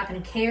fuck. They're not going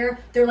to care.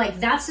 They're like,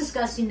 that's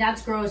disgusting.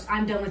 That's gross.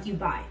 I'm done with you.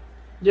 Bye.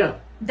 Yeah.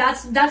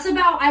 That's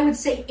about, I would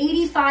say,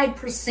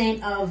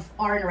 85% of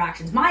our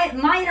interactions. My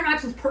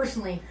interactions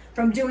personally,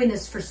 from doing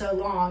this for so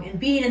long and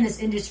being in this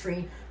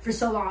industry for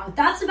so long,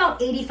 that's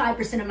about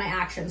 85% of my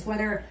actions,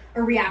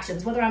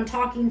 reactions, whether I'm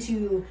talking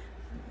to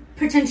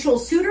potential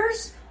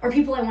suitors or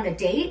people I want to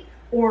date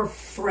or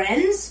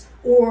friends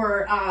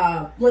or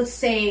let's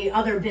say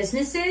other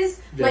businesses.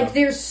 Like,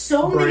 there's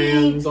so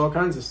brands, all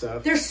kinds of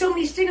stuff. There's so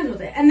many stigmas with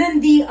it. And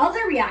then the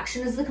other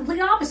reaction is the complete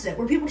opposite,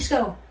 where people just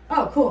go,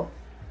 oh, cool.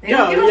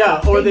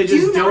 Or they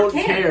just don't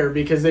care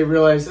because they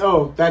realize,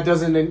 oh, that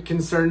doesn't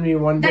concern me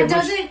one bit.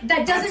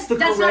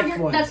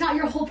 That's not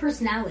your whole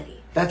personality.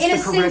 That's in the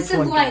a correct sense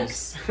one, of,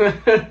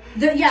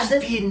 like,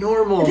 just be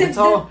normal.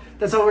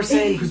 That's all we're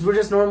saying, because we're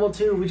just normal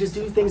too. We just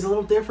do things a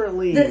little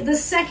differently. The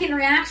second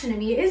reaction to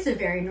me is a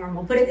very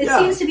normal, but it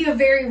seems to be a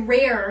very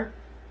rare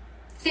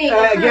thing.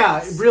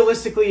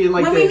 Realistically,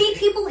 like when we meet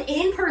people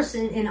in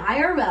person in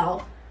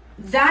IRL,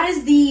 that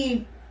is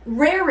the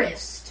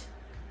rarest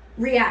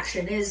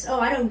reaction. Is, oh,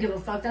 I don't give a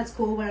fuck. That's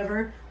cool,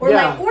 whatever. Or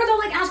they'll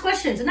like ask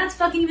questions, and that's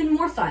fucking even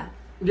more fun.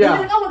 Yeah.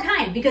 Like, oh, what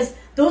kind? Because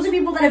those are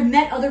people that have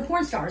met other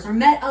porn stars, or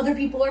met other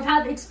people, or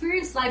have had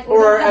experienced life,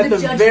 or at the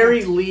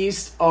very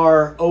least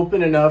are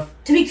open enough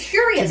to be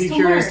curious,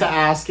 to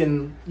ask,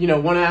 and, you know,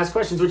 want to ask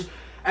questions. Which,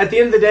 at the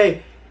end of the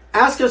day,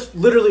 ask us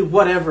literally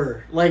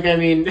whatever. Like, I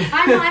mean,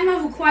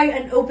 I'm quite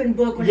an open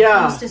book when it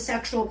comes to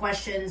sexual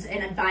questions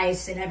and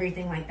advice and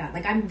everything like that.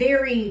 Like,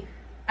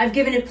 I've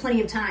given it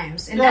plenty of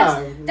times, and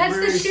that's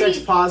the shitty, sex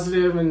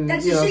positive and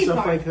stuff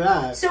part. Like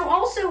that. So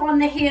also on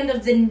the hand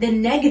of the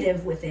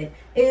negative with it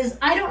is,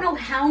 I don't know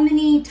how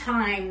many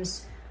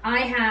times I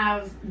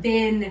have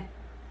been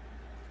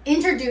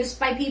introduced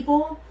by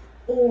people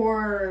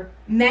or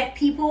met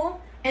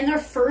people, and their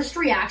first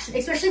reaction,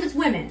 especially if it's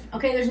women,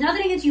 okay? There's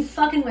nothing against you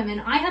fucking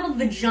women. I have a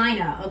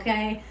vagina,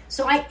 okay?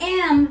 So I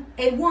am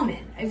a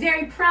woman, a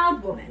very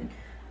proud woman.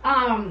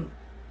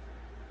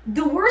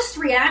 The worst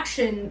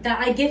reaction that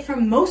I get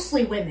from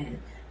mostly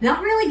women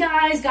Not really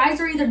guys. Guys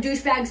are either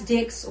douchebags,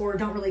 dicks, or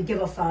don't really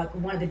give a fuck,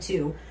 one of the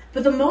two.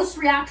 But the most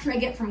reaction I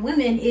get from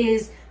women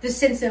is the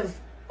sense of,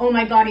 oh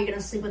my god, are you going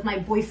to sleep with my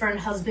boyfriend,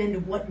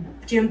 husband, what,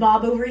 Jim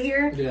Bob over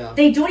here? Yeah.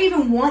 They don't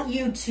even want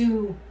you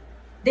to,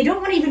 they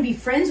don't want to even be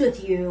friends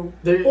with you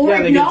They're- or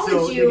yeah,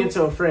 acknowledge you. They get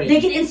so afraid. They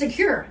get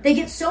insecure. They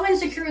get so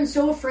insecure and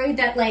so afraid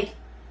that, like,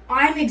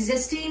 I'm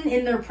existing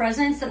in their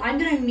presence that I'm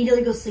going to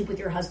immediately go sleep with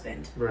your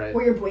husband. Right.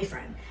 Or your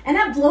boyfriend. And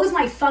that blows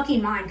my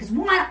fucking mind. Because,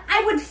 one,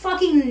 I would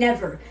fucking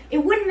never. It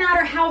wouldn't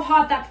matter how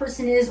hot that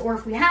person is or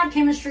if we had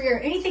chemistry or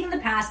anything in the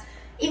past.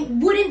 It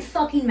wouldn't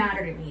fucking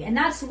matter to me. And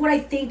that's what I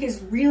think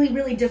is really,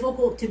 really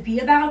difficult to be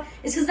about.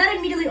 Is because that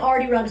immediately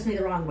already rubs me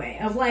the wrong way.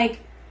 Of like,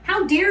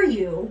 how dare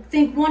you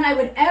think, one, I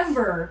would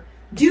ever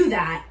do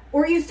that.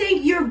 Or you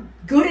think you're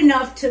good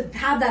enough to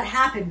have that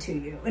happen to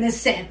you, in a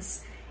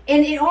sense.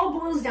 And it all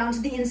boils down to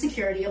the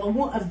insecurity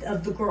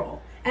of the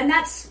girl. And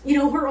that's, you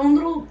know, her own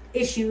little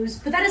issues.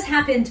 But that has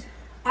happened.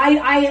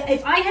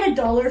 If I had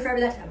 $1 if ever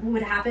that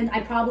would happen, I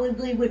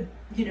probably would,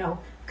 you know,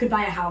 could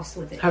buy a house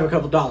with it. Have a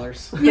couple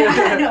dollars. Yeah,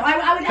 no,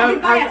 I would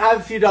have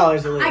a few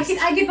dollars at least.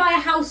 I could buy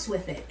a house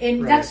with it.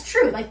 And Right. that's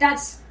true. Like,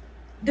 that's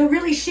the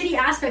really shitty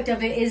aspect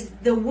of it is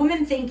the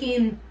woman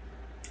thinking,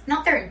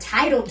 not they're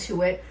entitled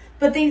to it,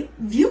 but they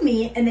view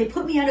me and they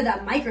put me under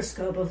that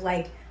microscope of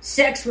like,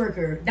 sex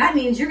worker. That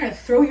means you're gonna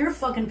throw your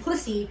fucking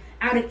pussy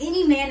out at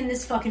any man in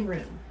this fucking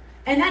room.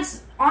 And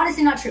that's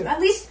honestly not true.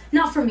 At least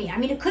not for me. I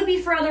mean, it could be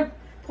for other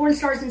porn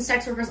stars and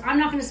sex workers. I'm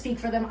not going to speak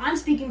for them. I'm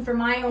speaking for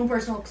my own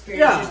personal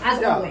experiences,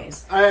 as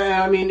always.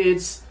 I mean,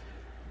 it's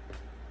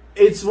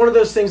one of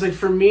those things. Like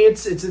for me,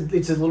 it's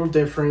a little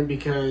different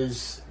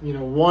because, you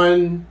know,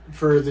 one,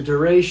 for the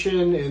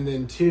duration, and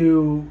then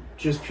two,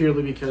 just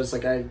purely because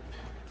like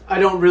I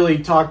don't really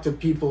talk to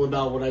people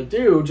about what I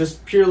do,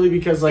 just purely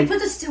because like It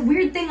puts this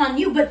weird thing on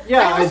you, but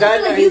Yeah, I also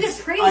that- feel like you it's-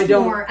 get I praised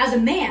don't- more as a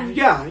man.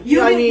 Yeah,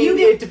 You I get- mean, you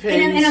get- it depends.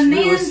 In a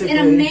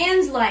realistically.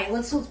 man's light,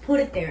 let's put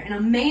it there. In a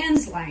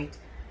man's light,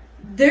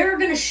 they're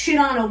gonna shit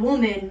on a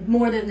woman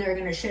more than they're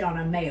gonna shit on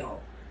a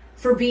male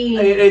for being.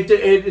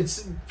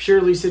 It's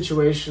purely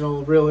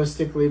situational,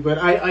 realistically, but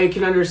I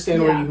can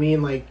understand what Yeah. you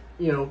mean. Like,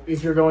 you know,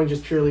 if you're going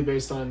just purely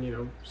based on, you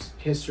know,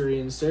 history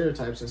and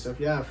stereotypes and stuff,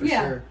 yeah, for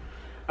Yeah.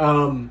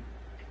 sure.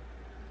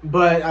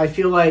 But I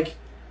feel like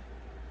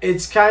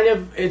it's kind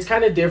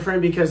of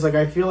different because like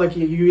I feel like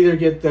you either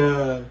get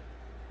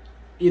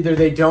either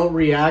they don't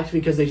react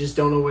because they just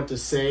don't know what to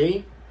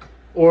say,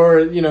 or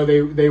you know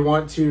they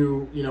want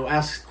to, you know,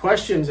 ask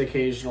questions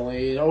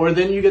occasionally, or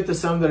then you get the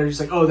some that are just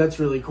like, oh, that's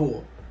really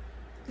cool.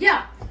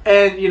 Yeah.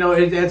 And, you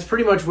know, that's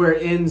pretty much where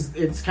it ends.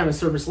 It's kind of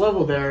surface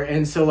level there.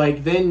 And so,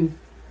 like, then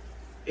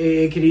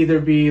it could either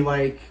be,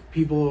 like,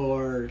 people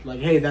are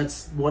like, hey,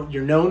 that's what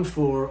you're known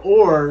for,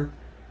 or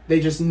they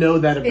just know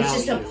that about you.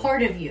 It's just a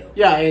part of you.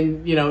 Yeah,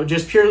 and, you know,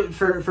 just purely,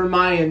 for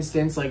my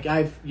instance, like,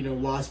 I've, you know,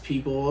 lost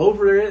people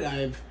over it.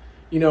 I've,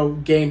 you know,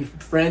 gained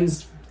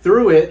friends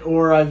through it,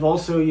 or I've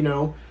also, you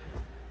know,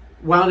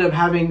 wound up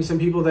having some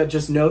people that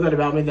just know that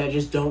about me that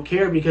just don't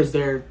care because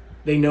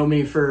they know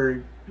me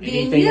for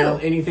anything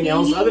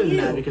else other than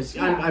that, because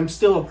Yeah. I'm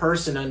still a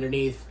person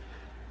underneath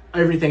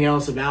everything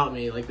else about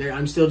me. Like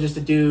I'm still just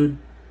a dude,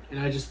 and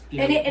I just And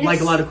like a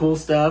it's- lot of cool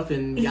stuff,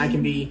 and I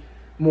can be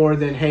more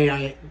than, hey,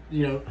 I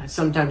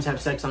sometimes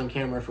have sex on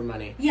camera for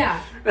money.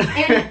 Yeah,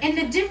 and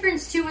the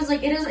difference too is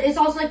like it's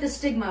also like the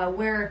stigma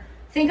where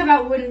think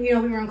about when we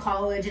were in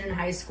college and in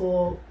high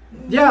school.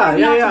 Yeah, Not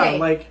yeah. today,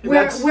 Like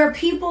where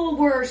people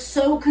were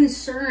so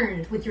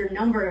concerned with your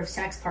number of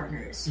sex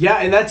partners. yeah,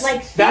 and that's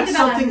Like, think that's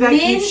about something it. that Men-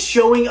 keeps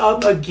showing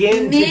up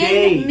again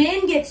today.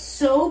 Men get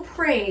so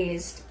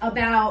praised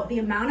about the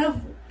amount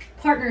of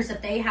partners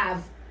that they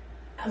have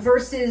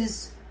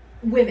versus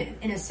women,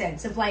 in a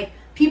sense of like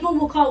people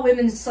will call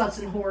women sluts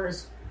and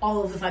whores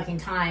all of the fucking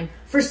time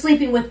for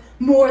sleeping with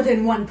more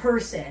than one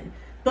person.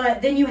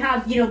 But then you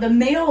have, the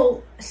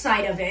male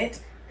side of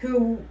it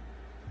who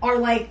are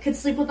like, could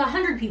sleep with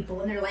 100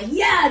 people and they're like,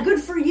 yeah,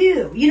 good for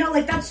you.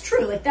 Like that's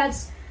true. Like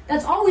that's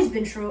always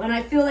been true. And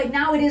I feel like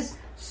now it is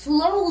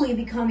slowly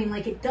becoming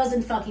like it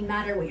doesn't fucking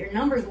matter what your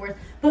number's worth.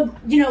 But,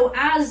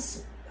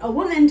 as a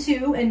woman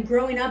too, and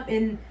growing up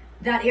in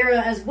that era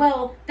as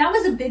well, that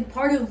was a big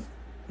part of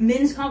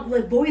men's,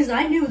 boys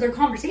I knew, their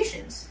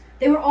conversations.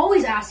 They were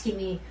always asking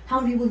me, how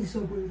many people have you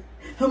slept with?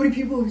 How many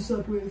people have you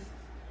slept with?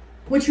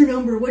 What's your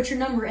number? What's your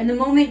number? And the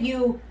moment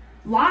you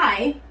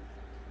lie,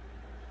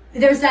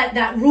 there's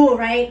that rule,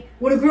 right?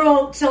 When a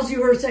girl tells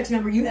you her sex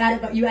number, you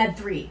add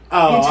 3.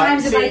 Oh, and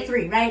times it by see,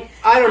 3, right?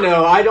 I don't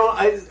know. I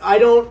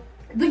don't.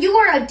 But you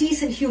are a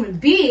decent human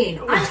being.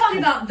 I'm talking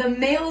about the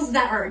males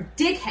that are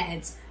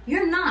dickheads.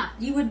 You're not.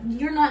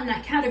 You're not in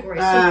that category.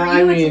 So for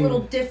you, it's a little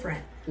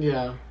different.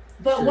 Yeah.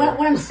 But sure. what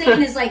I'm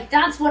saying is like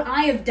that's what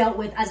I have dealt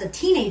with as a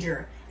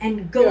teenager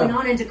and going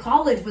on into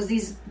college was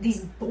these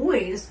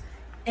boys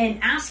and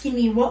asking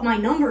me what my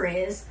number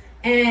is.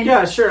 And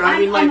yeah, sure.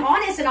 I'm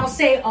honest, and I'll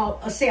say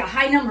a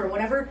high number,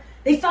 whatever.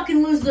 They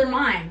fucking lose their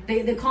mind.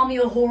 They call me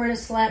a whore and a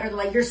slut, or they're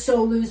like, you're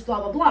so loose,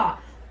 blah blah blah.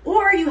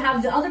 Or you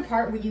have the other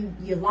part where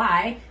you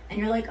lie and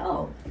you're like,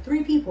 oh,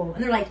 3 people.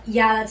 And they're like,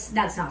 yeah,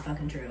 that's not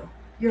fucking true.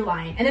 You're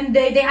lying. And then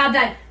they have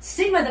that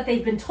stigma that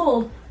they've been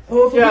told,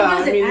 oh, if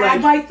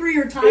add by 3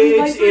 or times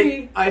by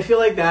 3. I feel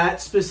like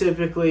that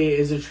specifically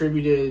is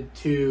attributed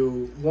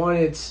to, one,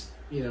 it's,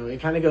 you know,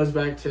 it kind of goes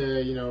back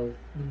to, you know,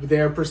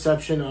 their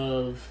perception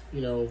of,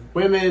 you know,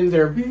 women,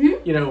 their,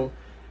 you know,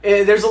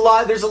 there's a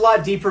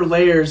lot deeper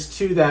layers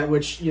to that,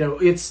 which, you know,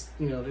 it's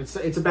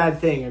a bad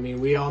thing. I mean,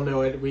 we all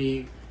know it.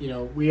 We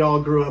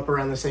all grew up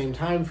around the same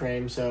time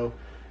frame. So,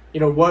 you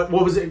know, what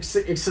was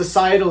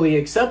societally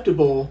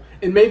acceptable,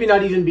 and maybe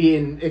not even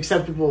being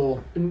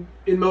acceptable in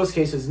most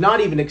cases, not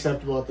even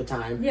acceptable at the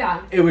time.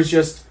 Yeah. It was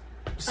just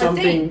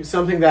something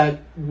that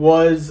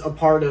was a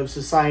part of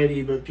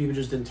society, but people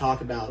just didn't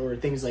talk about, or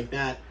things like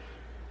that.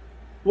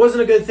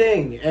 Wasn't a good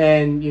thing.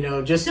 And, you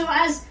know, just so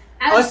as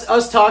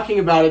us talking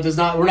about it does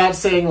not, we're not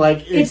saying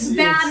like it's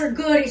bad or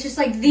good. It's just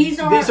like these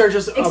are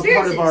just a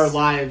part of our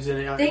lives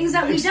and things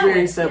that we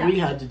experience that we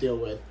had to deal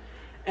with.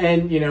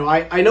 And, you know,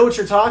 I know what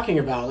you're talking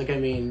about. Like, I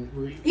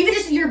mean, even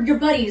just your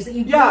buddies that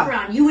you grew up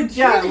around, you would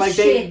hear this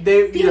shit.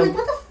 They you know, like,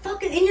 what the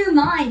fuck in your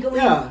mind going?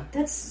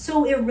 That's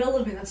so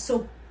irrelevant. That's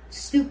so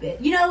stupid.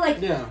 You know,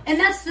 like, and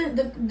that's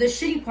the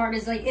shitty part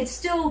is like it's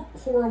still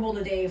horrible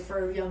today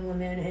for young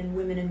women and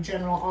women in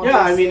general.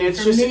 I mean,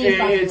 it's just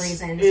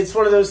reasons. It's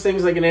one of those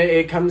things. Like, and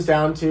it comes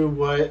down to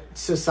what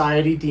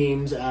society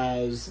deems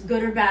as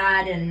good or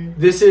bad, and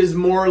this is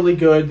morally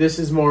good, this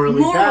is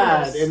morally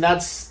bad, and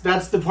that's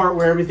the part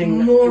where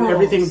everything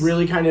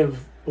really kind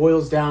of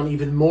boils down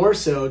even more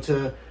so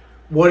to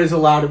what is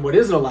allowed and what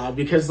isn't allowed,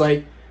 because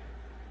like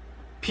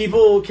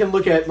people can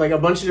look at like a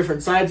bunch of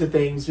different sides of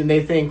things and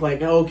they think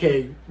like,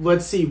 okay,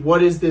 let's see,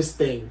 what is this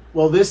thing?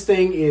 Well, this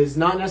thing is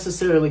not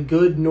necessarily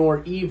good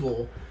nor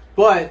evil,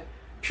 but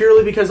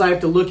purely because I have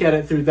to look at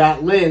it through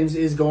that lens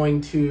is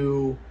going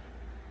to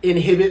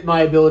inhibit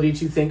my ability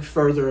to think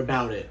further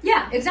about it.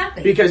 Yeah,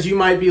 exactly. Because you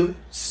might be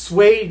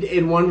swayed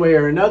in one way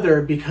or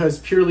another because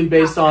purely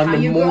based on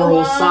the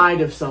moral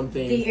side of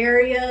something. The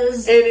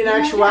areas. And in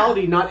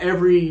actuality, not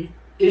every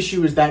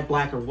issue is that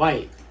black or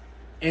white.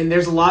 And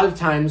there's a lot of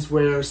times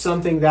where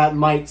something that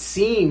might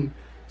seem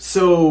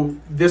so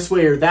this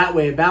way or that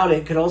way about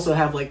it could also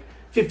have like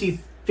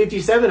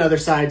 57 other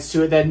sides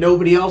to it that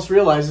nobody else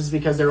realizes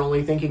because they're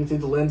only thinking through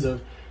the lens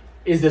of,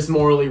 is this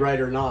morally right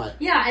or not?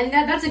 Yeah, and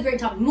that's a great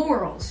topic.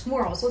 Morals.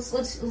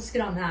 Let's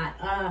get on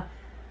that.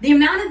 The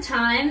amount of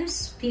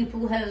times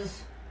people have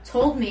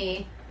told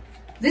me,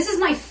 this is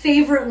my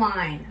favorite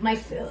line, my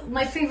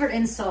favorite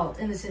insult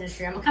in this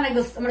industry. I'm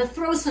gonna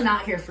throw some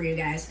out here for you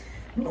guys.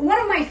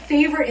 One of my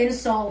favorite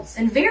insults,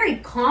 and very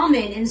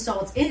common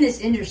insults in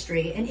this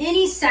industry, in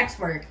any sex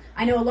work,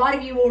 I know a lot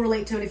of you will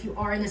relate to it if you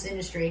are in this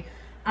industry,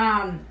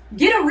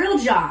 get a real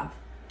job.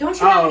 Don't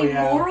you have any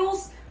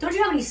morals? Don't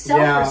you have any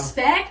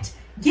self-respect?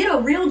 Get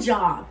a real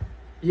job.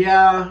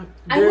 Yeah.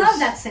 I love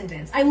that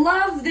sentence. I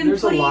love them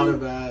There's a lot of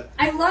that.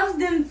 I love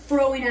them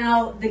throwing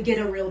out the get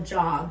a real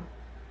job.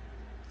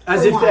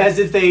 As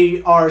if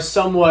they are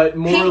somewhat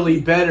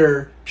morally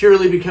better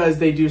purely because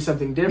they do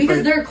something different.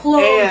 Because they're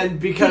clothed and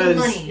because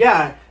money.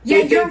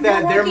 They think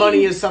that their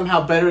money is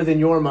somehow better than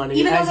your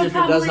money, as if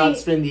it does not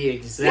spin the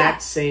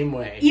exact same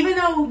way. Even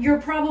though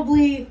you're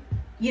probably,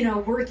 you know,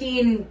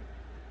 working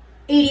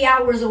 80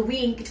 hours a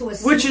week to a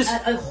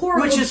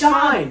horrible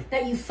job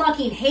that you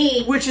fucking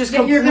hate, which is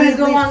completely you're gonna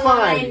go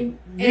online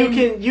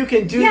fine. You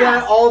can do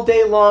that all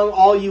day long,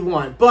 all you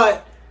want,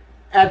 but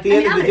at the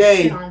end of the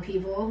day,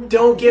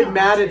 don't get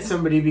mad at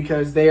somebody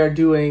because they are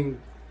doing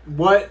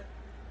what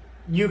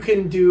you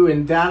can do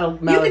in that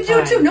amount of time. You can do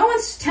it too. No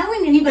one's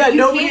telling anybody.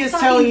 Yeah, nobody is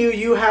telling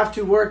you have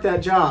to work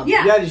that job.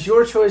 Yeah, that is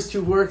your choice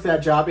to work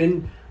that job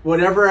in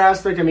whatever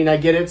aspect. I mean, I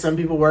get it. Some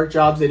people work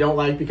jobs they don't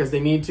like because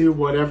they need to.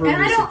 Whatever.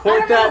 And I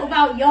don't know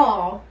about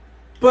y'all.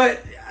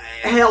 But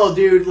hell,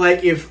 dude,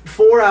 like if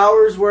 4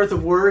 hours worth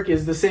of work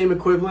is the same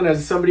equivalent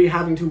as somebody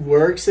having to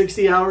work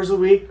 60 hours a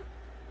week,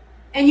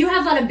 and you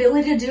have that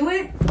ability to do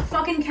it,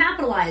 fucking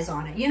capitalize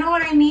on it. You know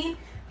what I mean?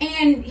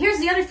 And here's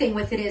the other thing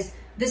with it is,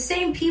 the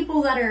same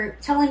people that are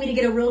telling me to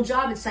get a real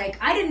job, it's like,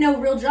 I didn't know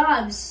real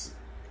jobs.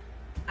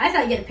 I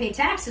thought you had to pay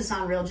taxes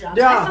on real jobs.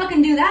 Yeah. I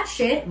fucking do that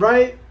shit.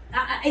 Right.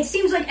 It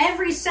seems like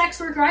every sex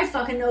worker I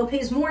fucking know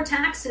pays more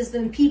taxes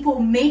than people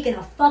make in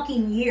a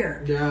fucking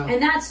year. Yeah.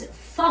 And that's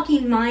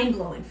fucking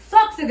mind-blowing.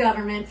 Fuck the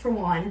government, for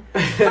one.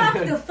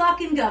 Fuck the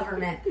fucking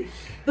government.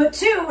 But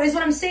two, is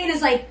what I'm saying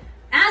is like,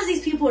 as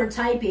these people are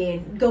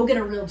typing, go get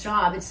a real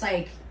job, it's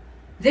like,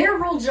 their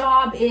real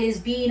job is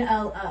being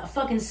a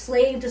fucking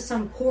slave to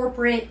some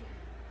corporate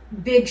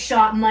big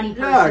shot money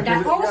person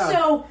that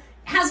also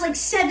has like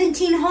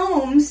 17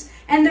 homes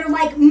and they're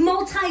like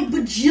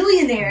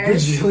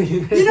multi-bajillionaires.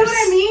 You know what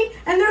I mean?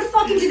 And they're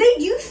fucking, do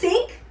you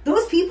think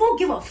those people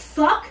give a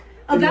fuck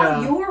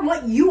about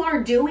what you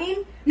are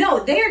doing?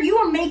 No, you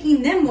are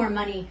making them more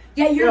money.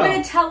 Yet you're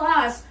going to tell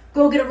us,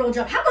 go get a real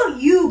job. How about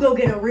you go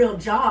get a real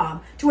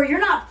job to where you're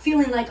not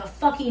feeling like a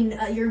fucking,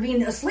 you're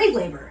being a slave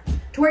labor?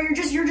 to where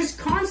you're just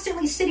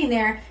constantly sitting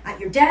there at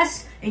your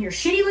desk in your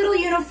shitty little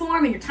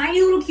uniform in your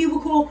tiny little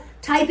cubicle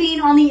typing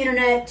on the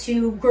internet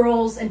to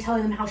girls and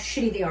telling them how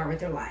shitty they are with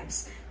their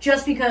lives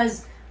just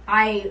because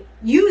I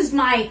used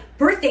my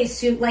birthday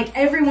suit like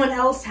everyone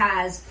else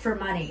has for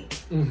money.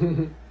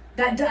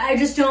 That I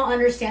just don't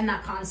understand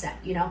that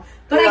concept, you know.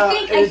 But yeah,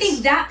 I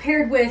think that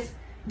paired with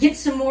get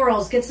some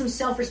morals, get some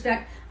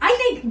self-respect. I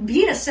think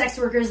being a sex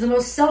worker is the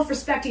most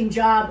self-respecting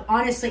job,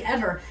 honestly,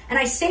 ever. And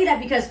I say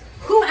that because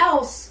who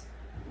else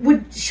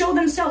would show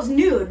themselves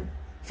nude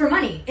for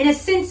money? In a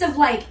sense of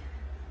like,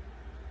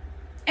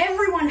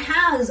 everyone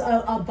has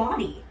a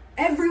body.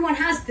 Everyone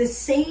has the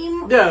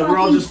same. Yeah, we're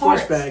all just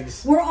parts. flesh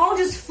bags. We're all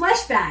just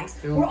flesh bags.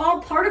 Yeah. We're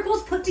all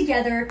particles put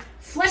together.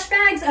 Flesh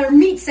bags are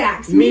meat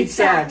sacks. Meat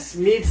sacks.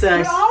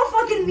 We're all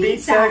fucking meat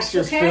sacks.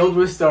 Just okay? filled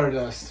with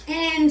stardust.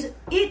 And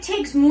it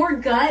takes more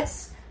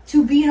guts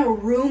to be in a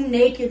room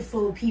naked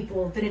full of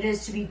people than it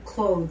is to be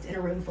clothed in a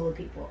room full of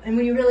people. And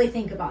when you really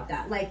think about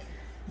that, like,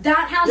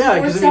 that has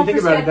more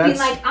self-respect, being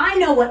like, I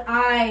know what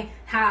I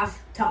have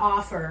to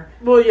offer.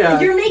 Well, yeah.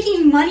 You're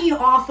making money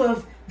off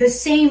of the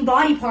same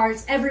body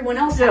parts everyone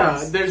else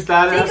has. Yeah, there's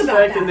that Think aspect,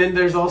 about that. and then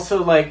there's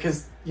also, like,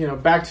 because, you know,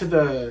 back to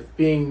the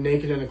being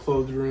naked in a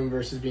clothed room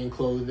versus being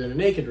clothed in a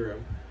naked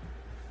room.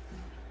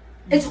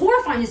 It's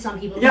horrifying to some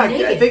people. Yeah,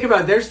 naked. think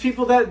about it. There's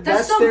people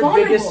that's so their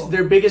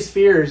vulnerable. biggest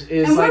fears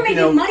is, and we're like, you making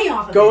know, money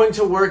off of going it.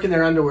 to work in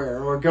their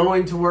underwear or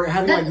going to work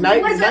having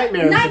like What is that?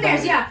 nightmares.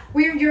 Nightmares, about yeah.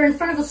 Where you're in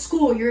front of a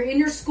school, you're in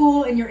your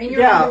school, and you're in your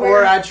yeah,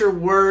 underwear. or at your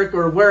work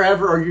or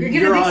wherever, or you're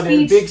giving a on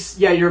big a speech.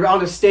 you're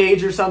on a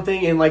stage or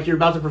something, and like you're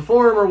about to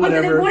perform or But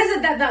then whatever. what is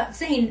it that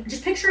saying?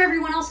 Just picture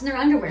everyone else in their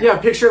underwear. Yeah,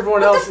 picture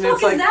everyone What else, the and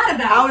it's fuck like, is that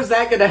about? how is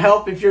that going to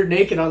help if you're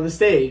naked on the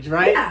stage,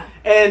 right? Yeah.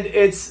 And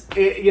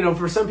you know,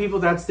 for some people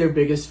that's their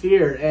biggest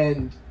fear,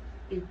 and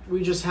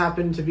we just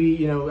happen to be,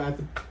 you know,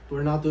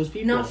 we're not those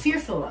people. Not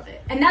fearful of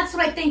it. And that's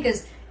what I think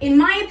is, in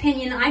my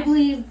opinion, I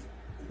believe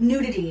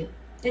nudity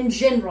in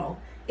general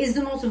is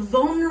the most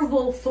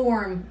vulnerable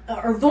form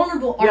or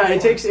vulnerable art Yeah,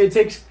 form.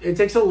 it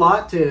takes a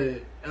lot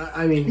to.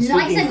 I mean, Like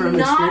I speaking said, from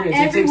not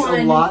experience, it takes a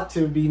everyone- lot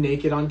to be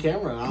naked on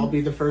camera. I'll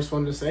be the first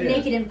one to say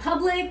naked it. in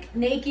public,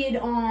 naked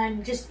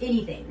on just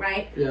anything,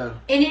 right? Yeah.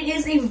 And it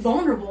is a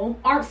vulnerable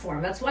art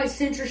form. That's why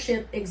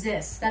censorship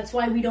exists. That's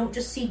why we don't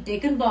just see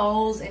dick and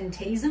balls and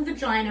titties and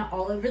vagina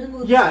all over the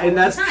movie. Yeah, and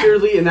that's time.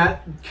 purely, and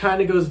that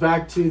kind of goes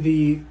back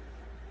to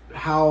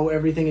how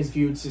everything is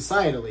viewed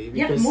societally.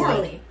 Yep, Because,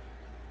 morally. like,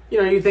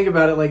 you know, you think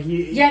about it, like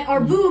Yet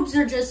our boobs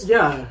are just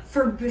yeah,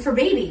 for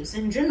babies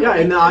in general. yeah,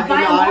 in the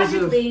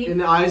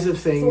biologically eyes of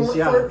things, for,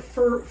 yeah.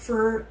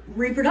 for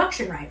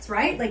reproduction rights,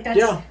 right? Like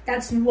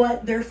that's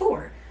what they're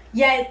for.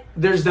 Yet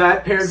There's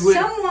that paired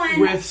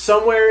with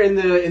somewhere in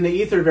the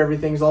ether of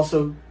everything's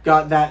also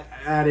got that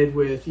added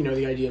with, you know,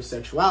 the idea of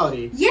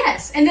sexuality.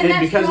 yes, and then And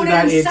that's because thrown of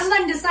that, in.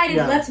 Someone decided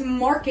yeah. let's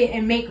market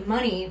and make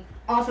money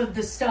off of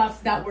the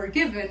stuff that we're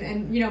given,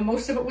 and you know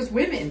most of it was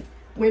women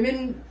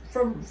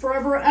from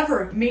forever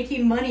ever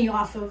making money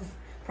off of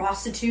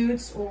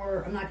prostitutes,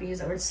 or I'm not going to use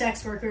that word,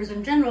 sex workers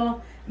in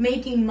general,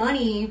 making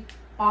money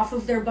off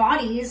of their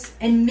bodies,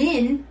 and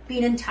men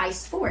being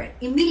enticed for it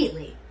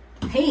immediately,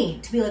 paying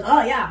to be like,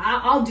 oh yeah,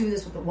 I'll do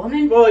this with a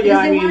woman. Well,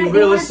 yeah, because I mean,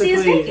 they wanna see us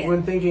realistically, naked.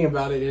 when thinking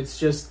about it, it's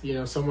just, you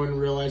know, someone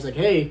realized, like,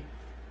 hey,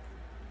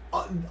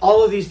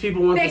 all of these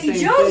people want Becky the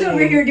same Jo's thing.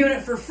 over here doing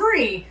it for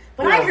free,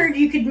 but I Yeah. heard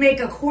you could make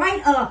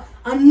quite a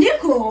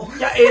nickel.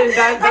 Yeah, and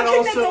that I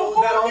could make a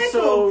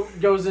also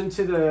goes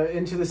into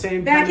the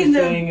same back kind in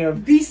of the thing of,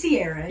 BC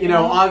era. you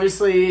know,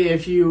 obviously,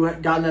 if you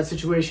got in that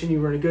situation,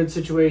 you were in a good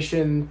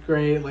situation,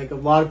 great. Like, a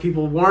lot of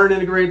people weren't in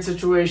a great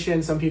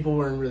situation. Some people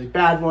were in really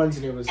bad ones,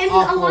 and it was and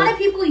awful. a lot of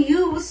people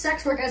use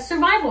sex work as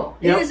survival.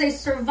 Yep. It is a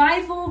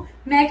survival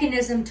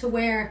mechanism to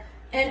where,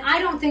 and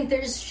I don't think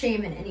there's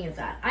shame in any of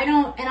that. I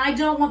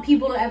don't want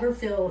people to ever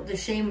feel the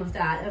shame of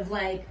that, of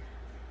like,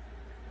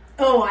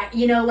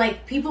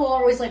 like people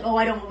are always like, oh,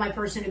 I don't want my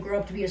person to grow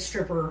up to be a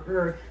stripper,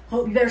 or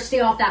oh, you better stay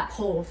off that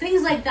pole.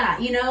 Things like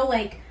that, you know,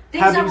 like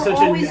things that were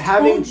always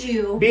told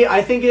you.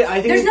 I think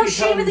There's no it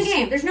shame in the becomes-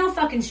 game. There's no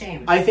fucking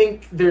shame. I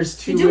think there's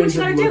two You do what ways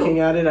you of gotta do. looking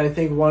at it. I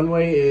think one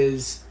way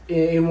is,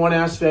 in one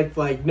aspect,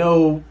 like,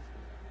 no,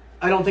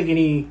 I don't think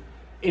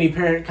any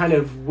parent kind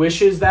of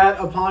wishes that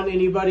upon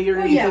anybody or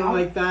anything yeah.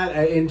 like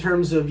that, in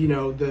terms of, you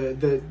know,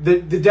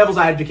 the devil's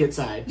advocate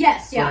side.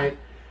 Yes, yeah. Right?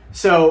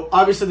 So,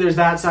 obviously, there's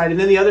that side. And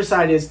then the other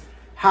side is,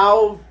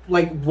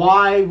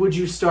 why would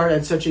you start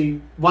at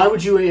why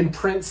would you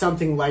imprint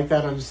something like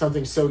that onto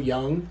something so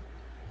young?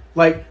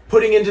 Like,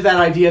 putting into that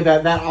idea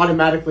that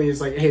automatically is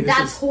like, hey,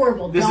 That's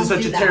horrible. This Don't is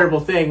such do a that. terrible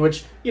thing,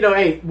 which, you know,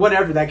 hey,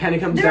 whatever. That kind of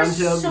comes There's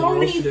down to so morals,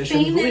 many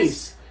traditions, famous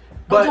beliefs.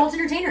 But, adult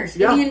entertainers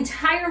yeah. in the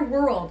entire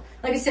world.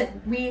 Like I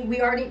said, we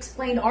already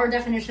explained our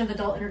definition of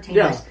adult entertainers.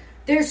 Yeah.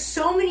 There's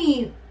so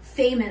many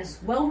famous,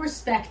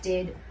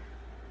 well-respected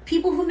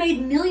people who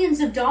made millions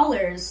of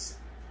dollars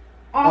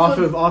off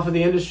of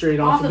the industry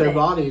and off of their it.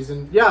 bodies.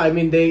 And yeah, I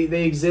mean,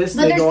 they exist,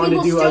 But they there's go on to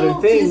people do still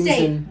other things. to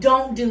say, And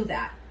don't do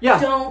that. yeah,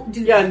 Don't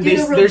do yeah, that. and Do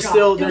the real there's job.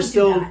 still Don't there's do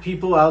still that.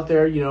 people out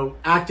there, you know,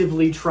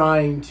 actively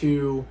trying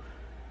to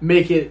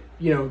make it,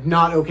 you know,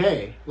 not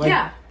okay. Like,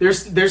 Yeah.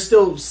 there's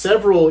still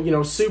several, you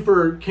know,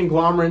 super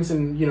conglomerates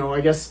and, you know,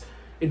 I guess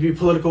it'd be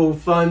political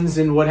funds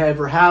and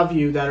whatever have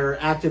you that are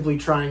actively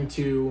trying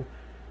to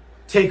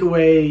take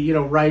away, you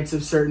know, rights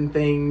of certain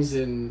things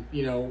and,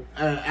 you know,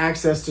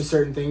 access to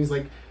certain things,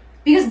 like,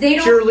 because they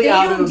don't purely they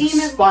out don't of deem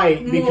it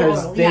spite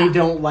because moral, they yeah.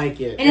 don't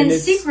like it. And in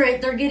it's,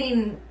 secret, they're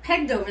getting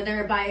pegged over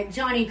there by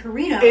Johnny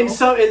Carino. in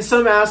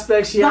some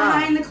aspects, yeah.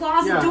 Behind the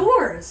closet Yeah.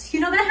 doors. You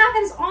know, that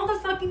happens all the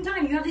fucking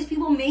time. You have these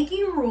people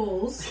making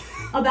rules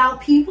about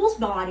people's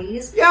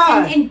bodies.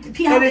 Yeah. And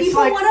how And it's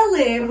people like, want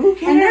to live. who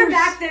And they're cares?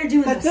 back there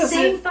doing That the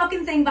same doesn't-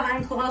 fucking thing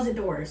behind closet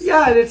doors.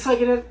 Yeah, and it's like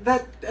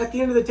that. At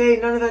the end of the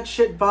day, none of that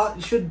shit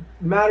should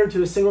matter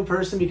to a single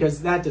person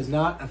because that does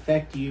not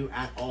affect you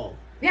at all.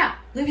 Yeah.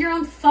 Live your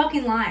own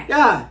fucking life.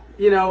 Yeah,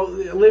 you know,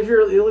 live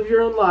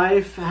your own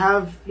life.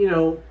 Have, you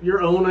know,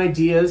 your own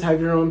ideas.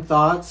 Have your own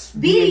thoughts.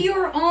 Be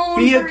your own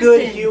Be a person.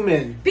 good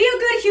human. Be a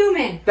good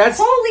human. That's-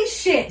 Holy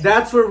shit.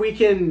 That's where we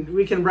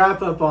can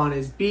wrap up on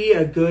is be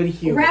a good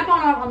human. Wrap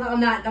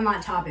on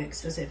that topic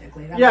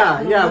specifically.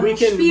 Yeah,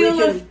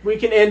 we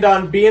can end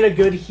on being a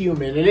good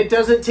human, and it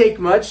doesn't take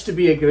much to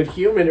be a good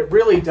human. It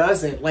really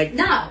doesn't. Like,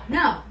 No.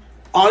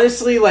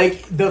 honestly,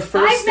 like the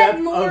first step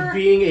of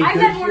being a I've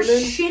good met more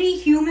human. shitty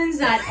humans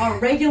that are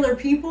regular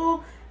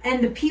people,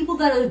 and the people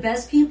that are the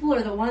best people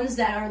are the ones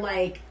that are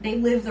like, they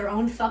live their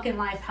own fucking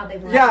life how they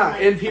want. Yeah,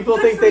 Like, and people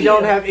good think for they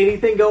don't you. have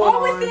anything going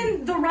all on.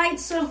 within the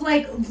rights of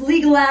like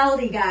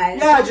legality, guys.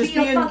 Yeah, Don't just be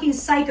a being- fucking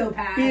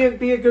psychopath.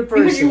 Be a good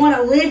person. because you want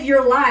to live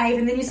your life,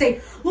 and then you say,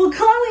 "Well,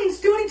 Colleen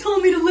Stoney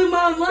told me to live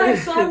my own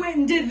life, so I went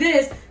and did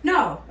this."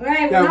 No,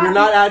 right? Yeah, we're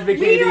not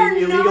advocating we are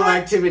illegal not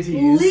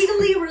activities.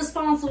 Legally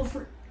responsible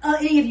for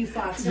any of you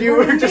fucks. And Viewer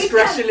we're gonna make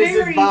discretion that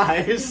is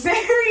advised.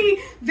 Very,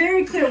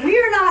 very clear. We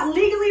are not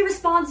legally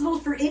responsible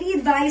for any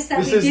advice that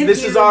we give you.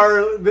 This is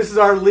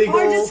our legal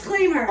Our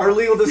disclaimer. Our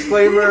legal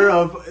disclaimer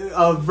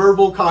of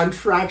verbal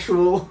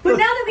contractual. But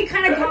now that we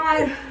kind of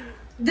got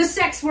the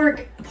sex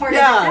work part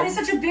Yeah. of it, that is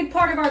such a big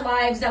part of our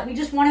lives that we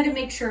just wanted to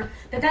make sure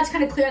that that's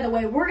kind of clear the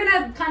way. We're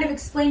gonna kind of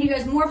explain to you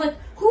guys more of like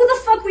who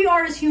the fuck we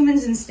are as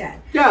humans instead.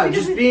 Yeah,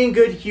 Because just being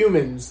good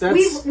humans.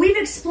 That's We've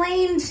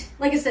explained,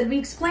 like I said, we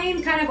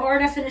explained kind of our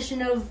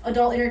definition of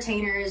adult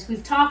entertainers.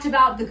 We've talked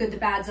about the good, the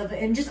bads of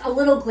it, and just a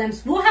little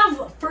glimpse. We'll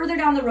have further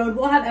down the road,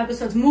 we'll have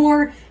episodes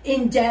more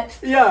in depth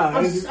Yeah.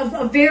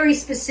 of very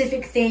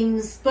specific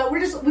things. But we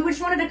just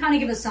wanted to kind of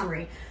give a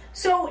summary.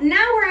 So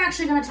now we're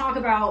actually going to talk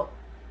about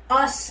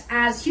us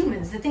as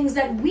humans, the things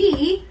that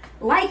we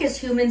like as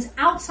humans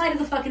outside of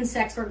the fucking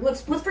sex work.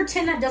 Let's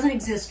pretend that doesn't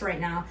exist right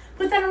now.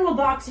 Put that in a little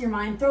box in your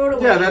mind. Throw it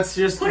away. yeah, that's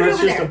just Put it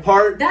over a there.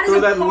 part. That is throw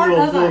a that in a part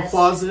of little us.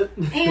 closet.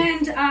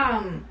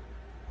 And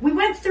we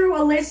went through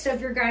a list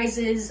of your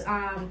guys'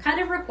 kind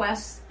of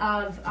requests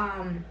of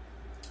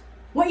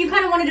what you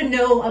kind of wanted to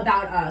know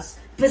about us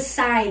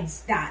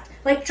besides that.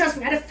 Like, trust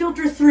me, I had to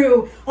filter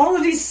through all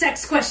of these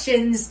sex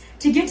questions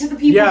to get to the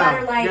people that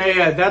are like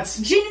That's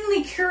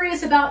genuinely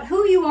curious about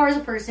who you are as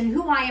a person,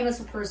 who I am as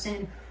a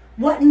person,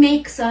 what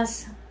makes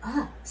us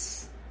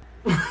us.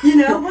 You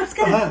know, what's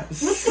gonna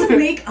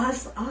make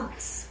us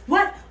us?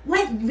 What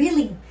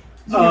really?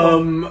 You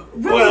know,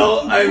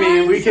 well, I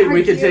mean, we grinds our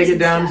could take gears it and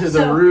down stuff. to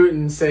the So, root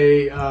and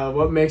say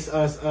what makes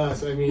us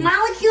us. I mean,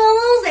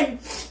 molecules and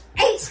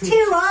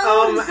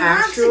H2O and some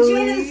actually-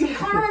 oxygen and some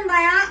carbon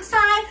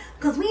dioxide,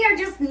 because we are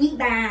just meat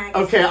bags.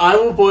 okay, I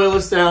will boil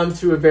us down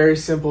to a very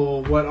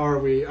simple. What are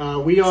we?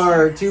 We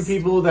are two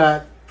people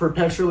that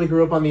perpetually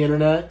grew up on the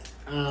internet.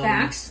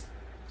 Facts.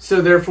 So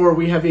therefore,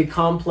 we have a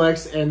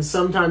complex and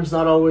sometimes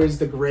not always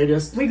the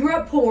greatest We grew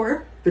up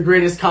poor.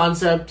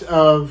 concept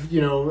of,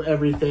 you know,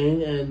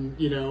 everything, and,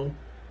 you know,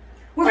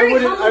 We're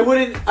very I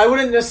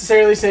wouldn't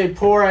necessarily say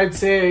poor. I'd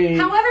say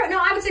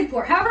I would say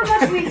poor. However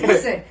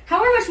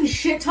much we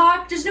shit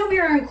talk, just know we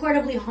are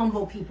incredibly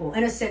humble people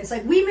in a sense.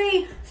 Like, we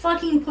may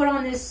fucking put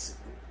on this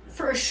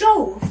for a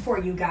show for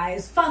you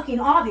guys. Fucking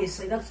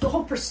obviously, that's the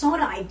whole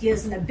persona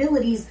ideas and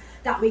abilities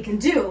that we can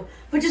do.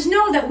 But just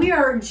know that we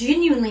are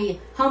genuinely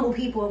humble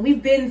people, and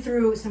we've been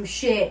through some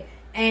shit,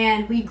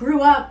 and we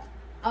grew up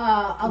a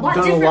lot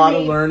done differently a lot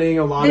of learning,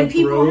 a lot than of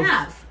people growth,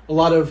 have.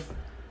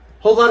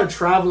 whole lot of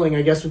traveling.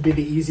 I guess would be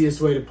the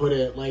easiest way to put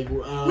it. Like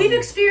We've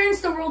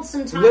experienced the world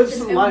sometimes. lived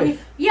some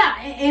life.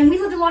 And we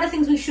lived a lot of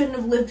things we shouldn't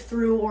have lived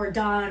through or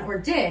done or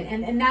did.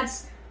 And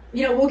that's,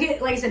 you know, we'll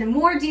get, like I said, in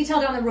more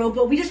detail down the road,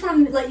 but we just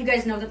want to let you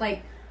guys know that,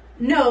 like,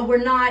 no, we're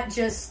not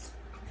just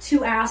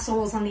two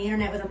assholes on the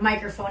internet with a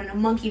microphone and a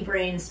monkey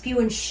brain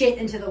spewing shit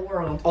into the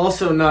world.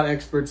 Also not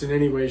experts in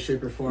any way,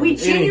 shape, or form. We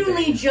genuinely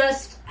Anything.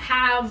 just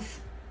have,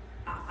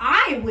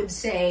 I would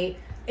say,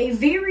 a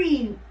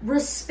very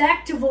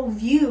respectable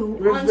view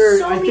on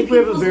so I many think we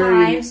have people's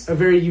lives. a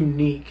very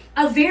unique.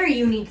 A very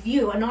unique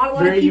view, and not a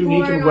lot Very of people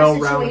unique are in and our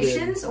well-rounded.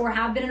 situations or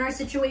have been in our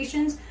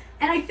situations.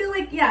 And I feel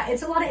like, yeah,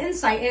 it's a lot of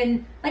insight.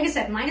 And like I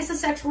said, minus the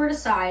sex word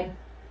aside,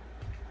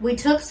 we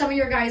took some of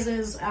your guys'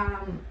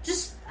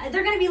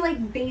 they're going to be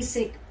like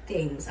basic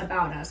things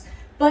about us.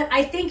 But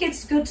I think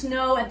it's good to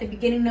know at the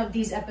beginning of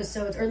these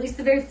episodes, or at least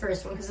the very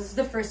first one, because this is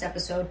the first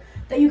episode,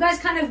 that you guys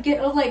kind of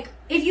get, like,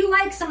 if you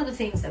like some of the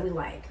things that we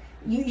like,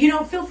 you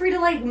know, feel free to,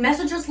 like,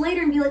 message us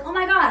later and be like, oh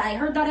my god, I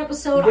heard that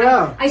episode.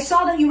 Yeah. I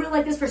saw that you really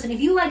like this person.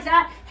 If you like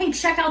that, hey,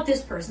 check out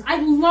this person.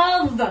 I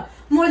love,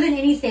 more than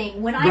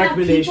anything, when I have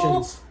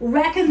people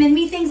recommend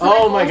me things that I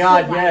oh my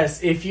god, like.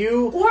 yes. If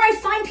you... Or I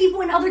find people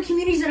in other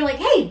communities that are like,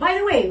 hey, by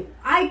the way,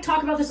 I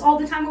talk about this all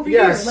the time over here.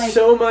 Yes, Like,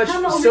 so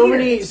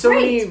many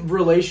great.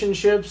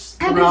 relationships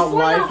Have been throughout formed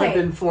life that way. have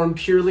been formed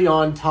purely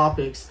on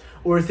topics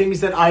or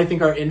things that I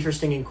think are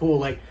interesting and cool.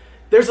 Like,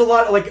 there's a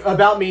lot, like,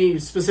 about me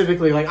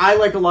specifically, like, I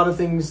like a lot of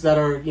things that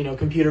are, you know,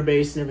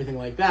 computer-based and everything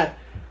like that.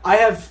 I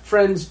have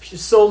friends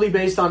solely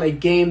based on a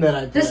game that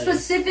I play. The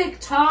specific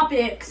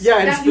topics. Yeah,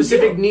 and that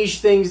specific you do. niche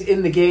things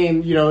in the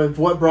game, you know, of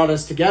what brought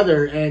us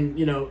together. And,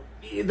 you know,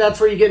 that's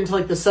where you get into,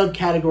 like, the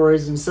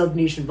subcategories and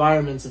sub-niche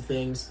environments of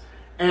things.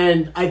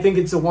 And I think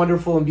it's a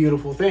wonderful and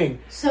beautiful thing.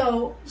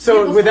 So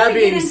with that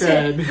being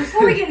said...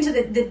 Before we get into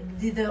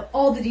the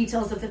all the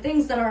details of the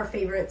things that are our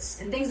favorites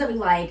and things that we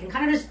like, and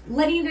kind of just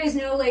letting you guys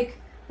know, like,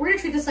 we're going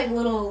to treat this like a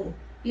little...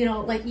 You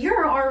know, like,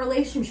 you're our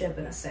relationship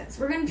in a sense.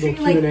 We're going to treat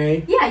you like...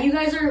 Q&A. Yeah,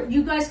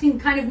 you guys can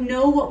kind of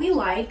know what we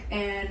like,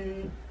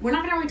 and we're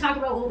not going to really talk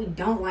about what we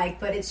don't like,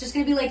 but it's just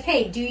going to be like,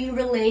 hey, do you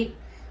relate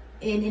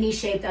in any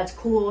shape? That's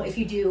cool. If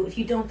you do. If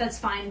you don't, that's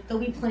fine.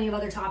 There'll be plenty of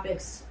other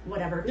topics,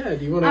 whatever. Yeah,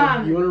 do you want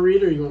to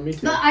read or you want me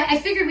to? But I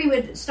figured we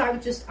would start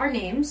with just our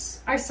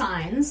names, our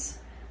signs,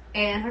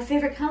 and our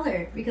favorite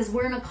color, because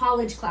we're in a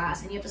college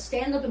class and you have to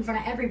stand up in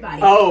front of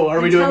everybody. Oh, are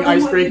we and doing tell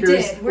them what you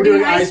icebreakers? did. We're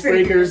doing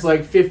icebreakers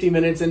like 50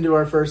 minutes into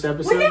our first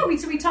episode? Well, yeah,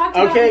 so we talked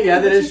about okay, it, yeah,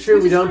 that which is true.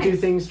 which We is don't nice. do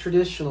things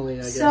traditionally,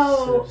 I guess.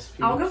 So, to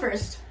speak. I'll go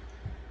first.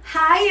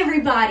 Hi,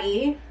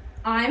 everybody.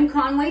 I'm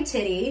Conway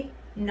Titty,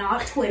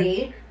 not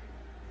Twitty.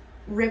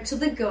 Rip to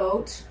the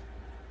Goat.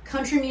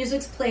 Country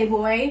Music's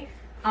Playboy.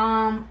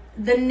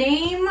 The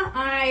name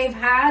I've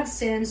had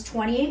since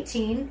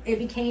 2018. It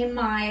became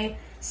my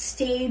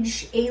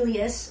stage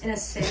alias, in a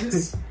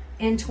sense,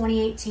 in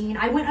 2018.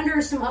 I went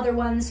under some other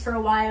ones for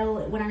a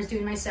while when I was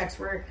doing my sex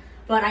work,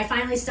 but I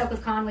finally stuck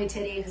with Conway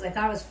Titty because I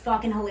thought it was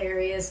fucking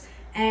hilarious,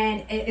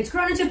 and it's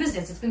grown into a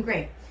business. It's been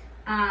great.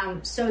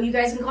 So you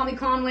guys can call me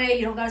Conway.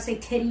 You don't gotta say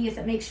Titty if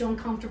it makes you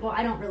uncomfortable.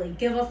 I don't really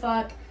give a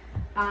fuck.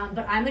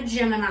 But I'm a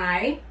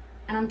Gemini,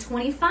 and I'm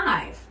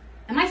 25,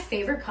 and my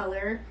favorite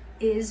color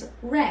is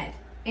red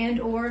and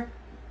or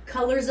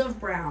colors of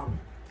brown.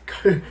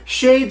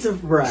 Shades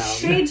of brown.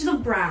 Shades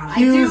of brown.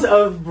 Hues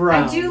of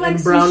brown. I do like and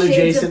some brown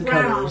shades adjacent of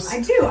brown. colors.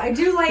 I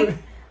do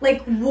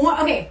like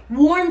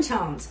warm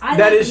tones. That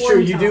like is warm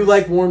true. You do tones.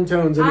 like warm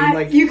tones. I mean,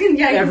 like you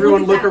can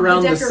everyone look at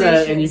around the set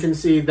and decorations. you can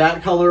see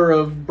that color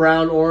of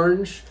brown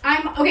orange.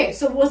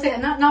 So we'll say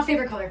that not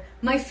favorite color.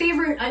 My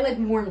favorite. I like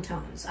warm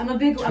tones. I'm a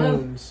big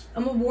Tones.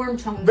 I'm a warm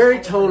tone. Very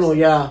type of tonal, person.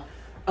 yeah.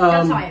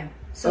 That's how I am.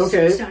 So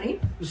okay.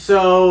 Stoney.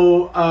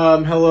 So,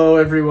 hello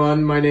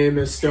everyone. My name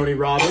is Stoney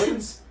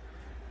Robbins.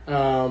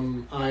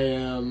 I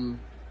am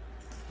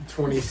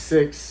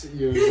 26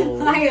 years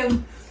old. I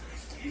am.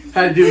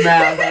 Had to do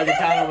math. I had to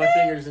count on my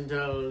fingers and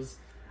toes.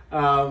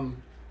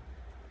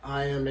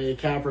 I am a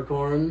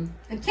Capricorn.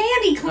 A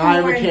candy corn.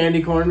 I'm a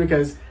candy corn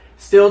because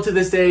still to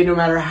this day, no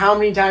matter how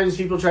many times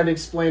people try to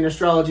explain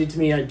astrology to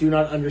me, I do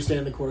not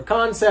understand the core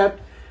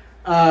concept.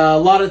 A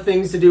lot of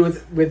things to do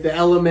with the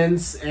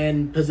elements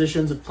and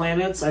positions of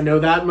planets. I know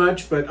that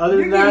much, but other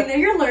than that,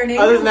 you're learning.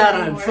 other You're than that,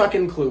 learning I'm more.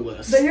 fucking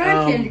clueless. But you're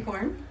a candy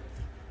corn.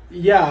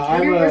 Yeah,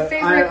 Your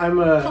favorite I'm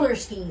a color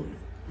scheme.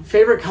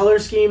 favorite color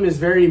scheme is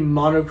very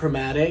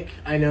monochromatic.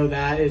 I know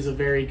that is a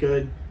very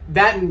good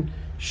that and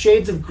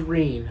shades of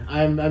green.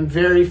 I'm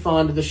very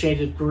fond of the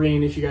shade of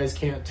green. If you guys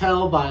can't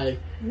tell by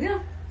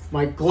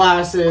my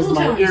glasses, Cool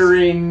my tones.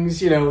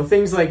 earrings, you know,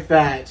 things like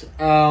that.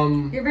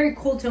 You're a very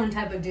cool tone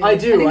type of dude. I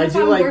do. think I that's do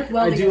why we like. work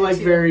well I do together, like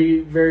too. very,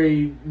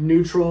 very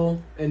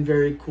neutral and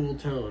very cool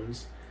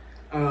tones.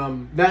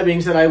 That being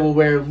said, I will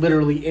wear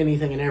literally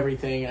anything and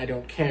everything. I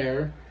don't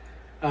care.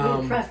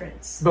 Your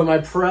preference. But my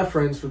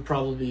preference would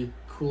probably be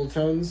cool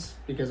tones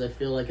because I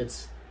feel like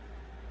it's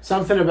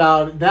something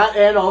about that,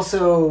 and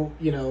also,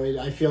 you know,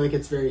 I feel like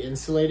it's very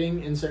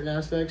insulating in certain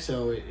aspects,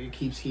 so it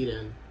keeps heat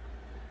in.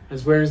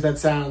 As weird as that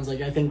sounds,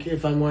 like I think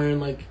if I'm wearing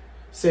like,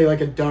 say,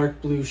 like a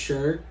dark blue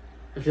shirt,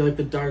 I feel like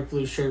the dark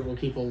blue shirt will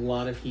keep a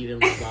lot of heat in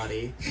my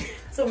body.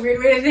 It's a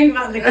weird way to think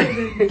about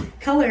the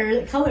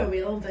color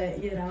wheel,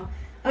 but you know.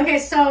 Okay,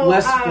 so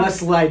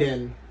less light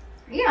in.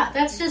 Yeah,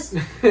 that's just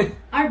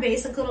our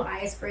basic little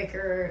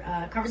icebreaker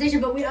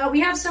conversation. But we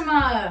have some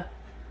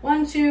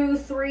 1, 2,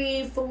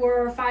 3,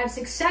 4, 5,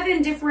 6,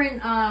 7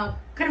 different kind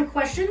of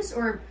questions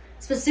or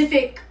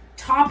specific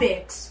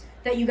topics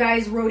that you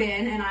guys wrote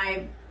in, and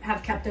I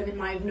have kept them in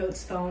my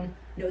notes phone.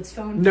 Notes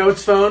phone?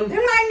 In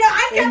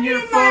I've kept In your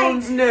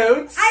phone's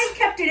notes? I've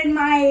kept it in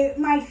my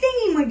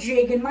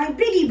thingy-majig in my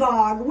biggy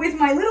bog with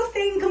my little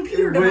thing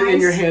computer device.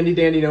 In your handy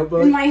dandy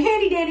notebook? In my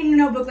handy dandy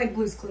notebook like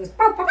Blue's Clues.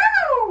 Bow, bow,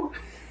 bow.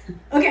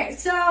 Okay,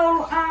 so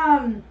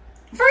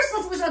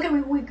first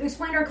we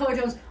explained our color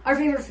tones, our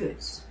favorite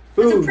foods.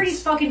 It's a Foods. pretty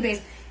fucking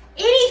base.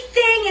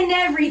 Anything and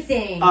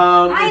everything. It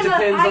I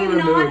depends on am the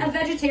not mood. a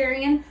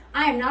vegetarian.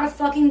 I am not a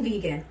fucking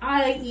vegan.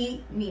 I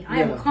eat meat.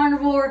 I am a Yeah.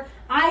 carnivore.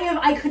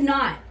 I could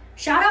not.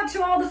 Shout out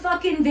to all the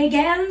fucking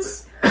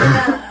vegans,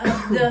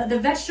 the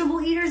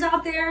vegetable eaters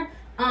out there.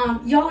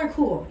 Y'all are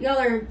cool. Y'all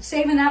are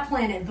saving that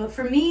planet. But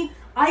for me,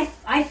 I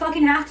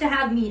fucking have to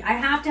have meat. I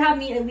have to have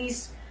meat at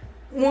least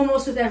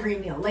almost with every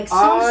meal. Like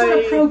some sort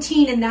of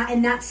protein in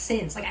that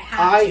sense. Like I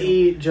have I to.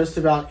 eat just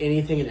about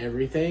anything and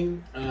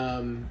everything.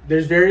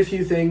 There's very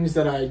few things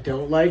that I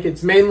don't like.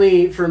 It's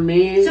mainly for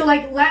me. So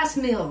like last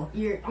meal,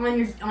 you're on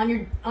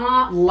your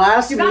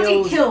last you're about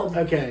meal. to get killed.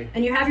 Okay.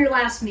 And you have your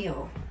last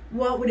meal.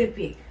 What would it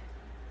be?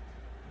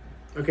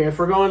 Okay, if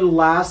we're going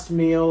last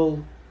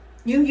meal,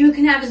 You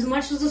can have as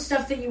much as the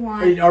stuff that you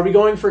want. are we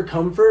going for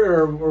comfort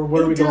or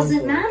what are we It going for?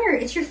 doesn't matter.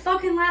 It's your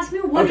fucking last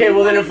meal. What do Okay, you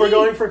well then wanna if we're eat?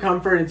 going for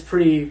comfort, it's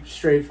pretty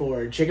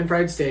straightforward. Chicken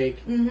fried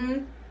steak,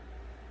 Mm-hmm.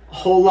 a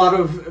whole lot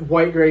of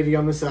white gravy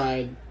on the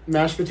side,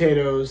 mashed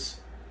potatoes,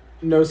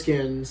 no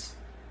skins.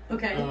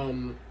 Okay.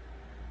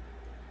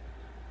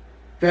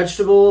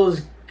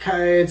 Vegetables,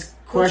 it's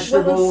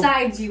questionable. What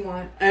sides do you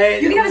want? Eh,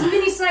 You can have as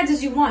many sides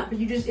as you want, but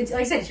it's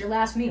like I said, it's your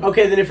last meal.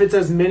 Okay, then if it's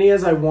as many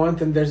as I want,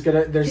 then there's You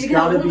gotta can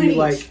have a little be bit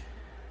like, each.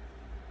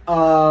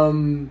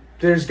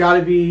 there's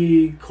gotta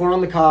be corn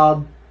on the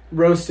cob,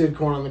 roasted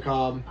corn on the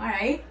cob. All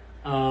right.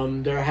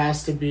 There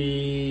has to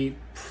be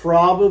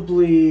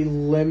probably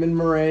lemon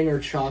meringue or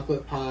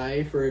chocolate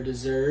pie for a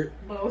dessert.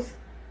 Both.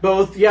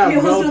 Both, yeah,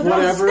 Yeah, both, los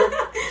dos.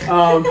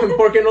 whatever.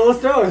 Porque no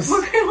los dos.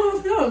 Okay,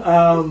 let's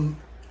go.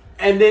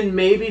 And then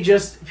maybe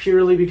just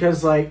purely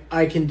because like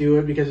I can do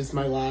it because it's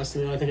my last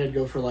meal, I think I'd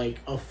go for like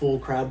a full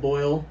crab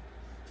boil.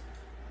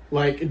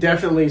 Like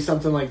definitely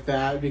something like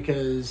that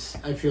because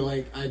I feel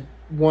like I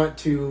want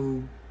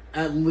to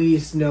at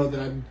least know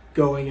that I'm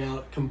going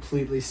out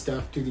completely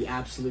stuffed to the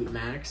absolute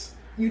max.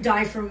 You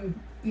die from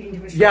eating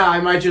too much. Yeah,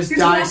 I might just Your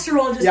die.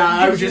 cholesterol just Yeah,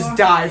 I would gives you just a-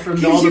 die from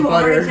gives all the you a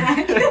heart butter.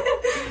 attack.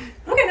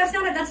 Okay,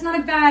 that's not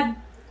a bad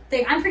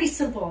thing. I'm pretty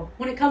simple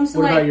when it comes to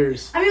What like. about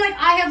yours? I mean, like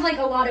I have like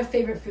a lot of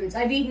favorite foods.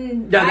 I've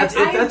eaten. Yeah,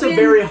 that's a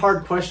very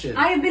hard question.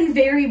 I have been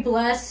very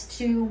blessed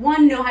to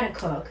know how to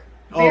cook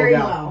very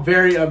well.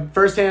 Very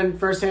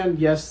firsthand.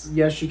 Yes,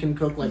 she can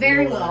cook like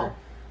Very no well.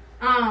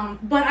 other.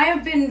 But I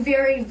have been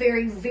very,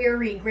 very,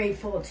 very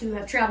grateful to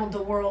have traveled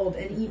the world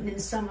and eaten in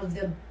some of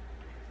the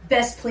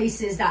best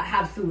places that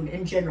have food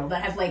in general,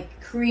 that have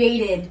like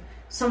created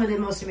some of the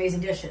most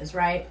amazing dishes,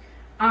 right?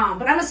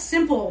 But I'm a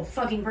simple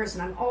fucking person.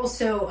 I'm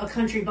also a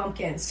country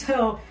bumpkin.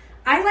 So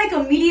I like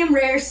a medium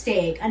rare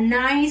steak, a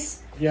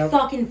nice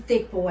fucking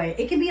thick boy.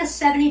 It could be a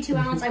 72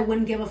 ounce. I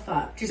wouldn't give a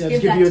fuck. Just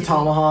give that you a to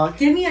tomahawk. Me.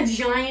 Give me a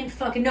giant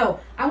fucking no.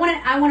 I want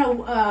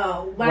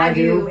a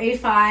Wagyu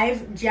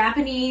A5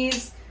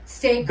 Japanese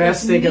steak,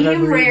 Best steak I've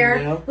medium ever eaten,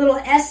 rare, yep. little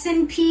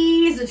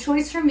S&P is a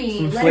choice for me.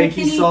 Some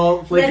flaky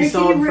salt,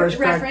 fresh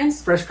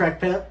reference. crack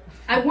pep.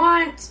 I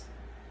want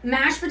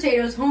mashed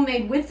potatoes,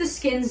 homemade with the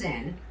skins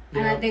in.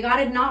 Yeah. And they got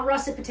it not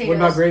russet potatoes. What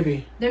about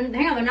gravy? They're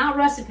not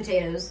russet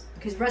potatoes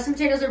because russet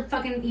potatoes are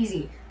fucking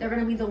easy. They're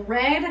gonna be the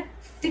red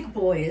thick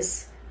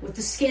boys with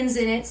the skins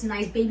in it, some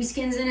nice baby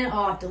skins in it.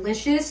 Oh,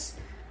 delicious.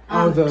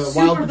 The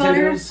super wild butter.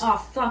 potatoes? Oh,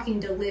 fucking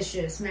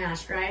delicious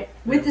mashed, right?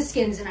 With the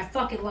skins in. I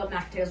fucking love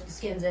mashed potatoes with the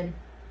skins in.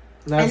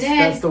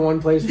 That's the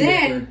one place.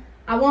 Then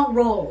I want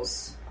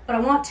rolls, but I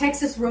want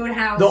Texas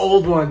Roadhouse. The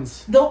old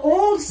ones. The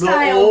old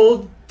style. The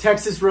old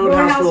Texas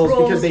Roadhouse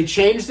rolls because they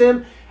changed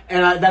them.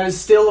 And that is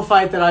still a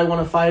fight that I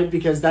want to fight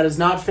because that is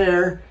not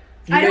fair.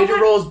 You made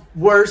your rolls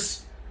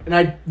worse, and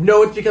I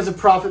know it's because of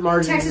profit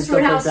margins Texas and stuff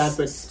Roadhouse like that,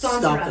 but sponsor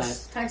stop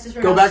us. that. Texas Go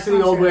Roadhouse back to the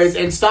old sponsor ways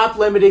us. and stop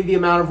limiting the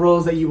amount of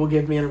rolls that you will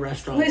give me in a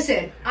restaurant.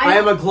 Listen, I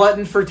am a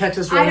glutton for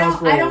Texas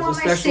Roadhouse I don't rolls,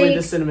 want my especially steak,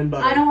 the cinnamon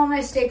butter. I don't want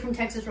my steak from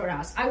Texas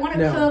Roadhouse. I want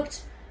it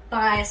cooked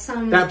by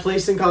some... That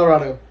place in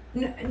Colorado.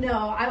 No,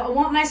 I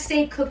want my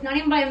steak cooked not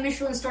even by a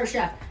Michelin star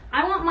chef.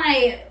 I want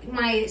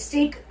my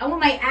steak... I want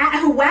my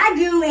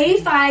Wagyu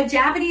A5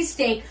 Japanese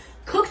steak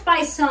cooked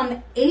by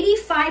some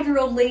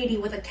 85-year-old lady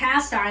with a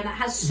cast iron that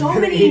has so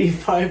many...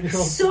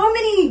 85-year-old. So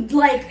many,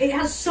 like, it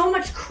has so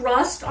much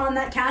crust on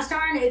that cast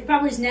iron, it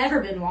probably has never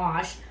been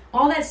washed.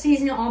 All that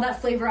seasoning, all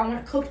that flavor, I want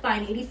it cooked by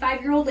an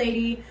 85-year-old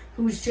lady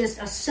who's just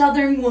a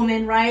southern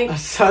woman, right? A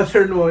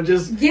southern one,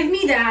 just... Give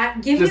me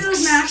that. Give me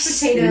those mashed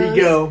potatoes. Here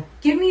you go.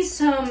 Give me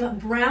some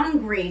brown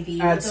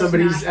gravy. At with those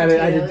somebody's... mashed At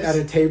potatoes.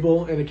 a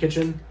table in a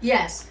kitchen.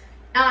 Yes.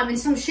 In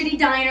some shitty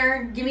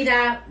diner, give me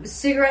that with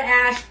cigarette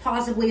ash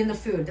possibly in the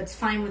food. That's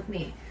fine with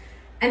me.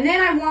 And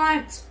then I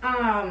want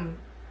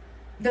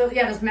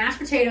those mashed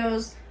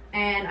potatoes,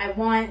 and I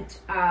want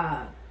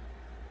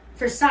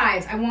for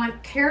sides, I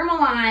want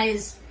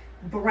caramelized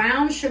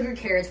brown sugar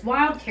carrots,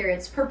 wild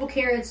carrots, purple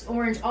carrots,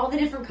 orange, all the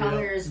different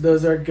colors. Yeah,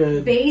 those are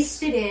good.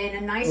 Basted in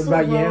a nice What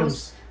little about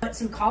roast. yams? Put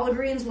some collard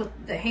greens with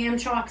the ham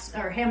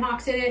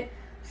hocks in it.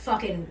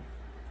 Fucking,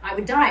 I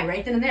would die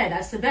right then and there.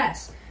 That's the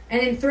best.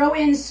 And then throw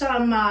in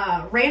some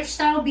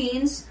ranch-style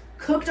beans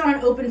cooked on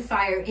an open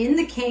fire in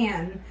the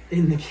can.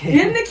 In the can.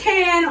 In the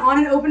can on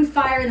an open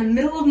fire in the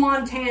middle of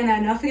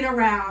Montana, nothing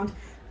around.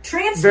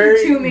 transferred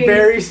to me.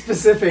 Very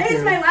specific.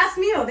 It's my last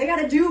meal. They got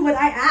to do what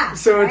I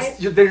asked. So right?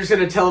 they're just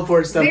going to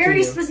teleport stuff to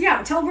you.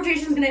 Yeah,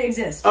 teleportation is going to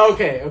exist.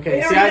 Okay.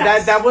 See,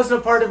 that wasn't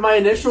a part of my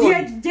initial. You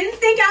didn't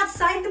think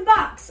outside the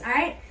box, all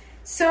right?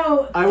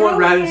 So I want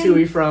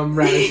Ratatouille from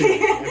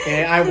Ratatouille.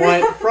 Okay, I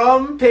want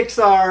from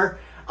Pixar.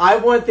 I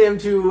want them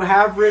to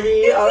have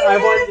Remy.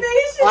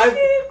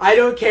 I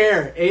don't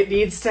care. It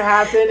needs to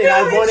happen, and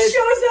I want it.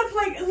 Shows up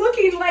like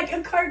looking like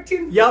a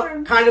cartoon. Yep,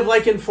 form. kind of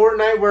like in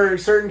Fortnite where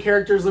certain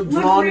characters look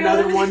drawn and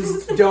other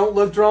ones don't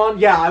look drawn.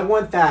 Yeah, I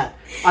want that.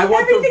 I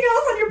want everything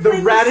else on your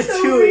plate Ratatouille, is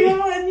so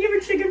real, and you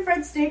have a chicken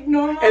fried steak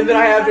normal. And then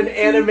I have an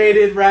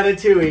animated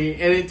Ratatouille,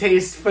 and it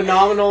tastes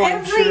phenomenal.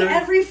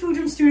 Every food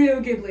from Studio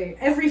Ghibli,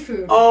 every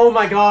food. Oh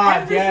my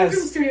god, every food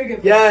from Studio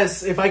Ghibli.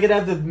 Yes, if I could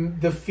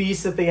have the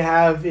feast that they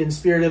have in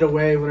Spirited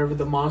Away, whenever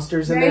the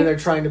monsters in there, they're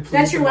trying to please.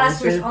 That's your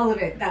last monster. wish. All of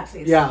it. That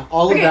please. Yeah,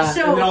 all of that,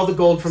 so and then all the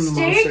gold from the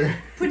steak, monster.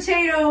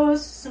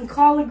 Potatoes, some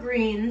collard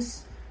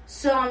greens,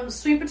 some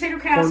sweet potato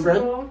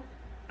casserole.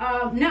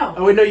 No.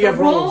 Oh wait, no, you have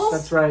rolls.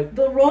 That's right.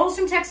 The rolls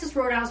from Texas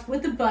Roadhouse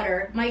with the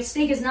butter. My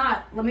steak is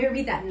not. Let me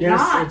repeat that. Yes,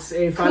 not it's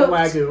a fine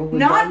wagyu.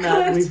 Not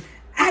cooked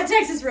at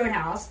Texas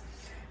Roadhouse.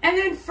 And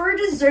then for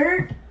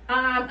dessert,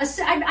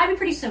 I'd be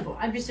pretty simple.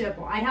 I'd be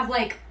simple. I'd have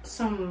like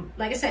some,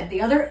 like I said, the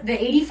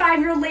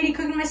 85-year-old lady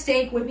cooking my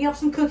steak. Whip me up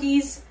some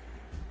cookies.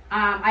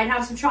 I'd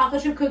have some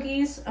chocolate chip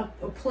cookies, a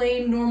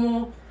plain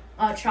normal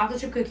chocolate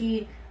chip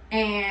cookie,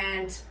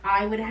 and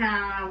I would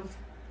have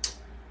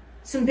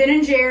some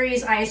Ben &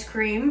 Jerry's ice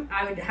cream.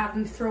 I would have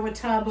them throw a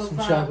tub of some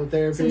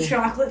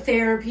chocolate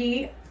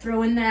therapy.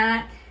 Throw in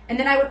that. And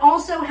then I would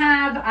also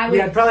have...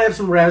 I'd probably have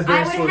some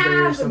raspberry sorbet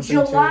or something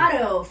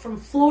gelato from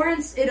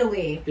Florence,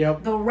 Italy.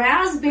 Yep. The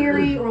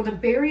raspberry or the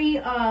berry...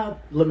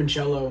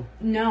 limoncello.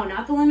 No,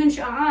 not the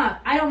limoncello.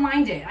 I don't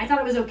mind it. I thought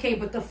it was okay.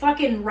 But the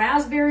fucking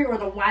raspberry or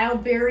the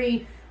wild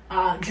berry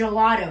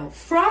gelato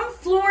from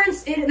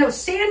Florence...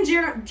 San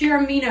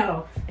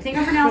Geronimo. I think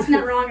I'm pronouncing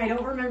that wrong. I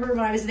don't remember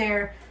when I was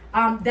there.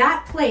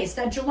 That place,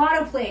 that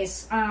gelato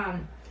place...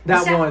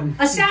 one.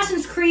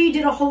 Assassin's Creed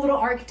did a whole little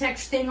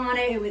architecture thing on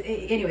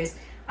it. Anyways...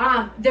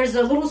 there's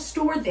a little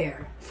store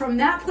there from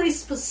that place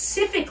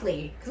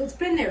specifically because it's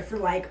been there for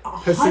like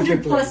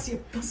 100 plus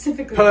years.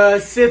 Specifically,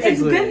 it's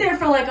been there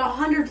for like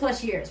 100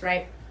 plus years,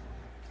 right?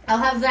 I'll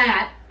have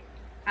that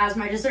as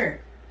my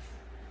dessert,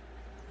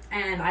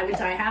 and I would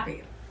die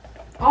happy.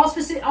 All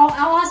has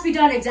to be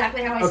done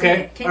exactly how I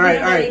say it. Can't be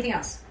done anything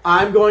else.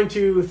 I'm going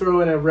to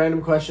throw in a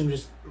random question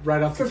just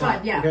right off the top. For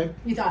fun, yeah. Okay?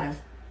 You thought of.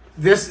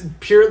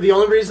 The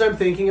only reason I'm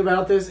thinking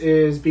about this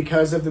is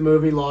because of the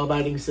movie Law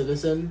Abiding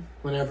Citizen.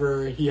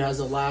 Whenever he has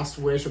a last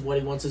wish of what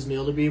he wants his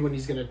meal to be, when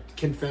he's going to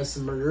confess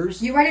some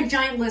murders. You write a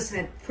giant list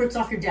and it puts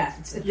off your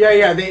death.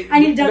 I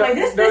need to done by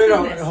this.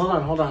 This.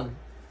 Hold on.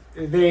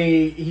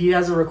 He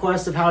has a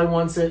request of how he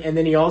wants it, and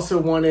then he also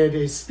wanted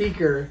his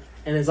speaker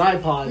and his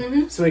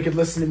iPod so he could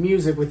listen to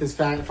music with his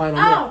final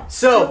meal.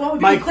 So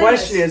my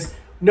question is,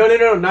 no,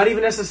 not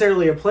even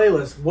necessarily a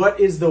playlist. What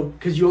is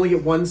because you only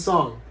get one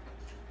song.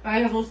 I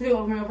have to listen to it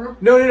over and over?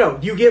 No.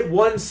 You get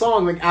one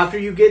song, like, after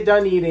you get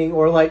done eating,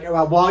 or, like,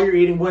 while you're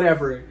eating,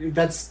 whatever.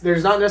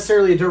 There's not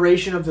necessarily a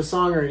duration of the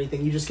song or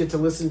anything. You just get to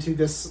listen to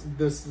this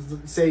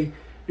say,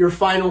 your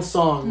final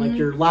song, like,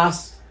 your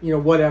last,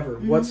 whatever.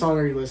 What song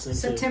are you listening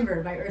to?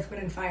 September by Earth,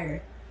 Wind &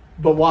 Fire.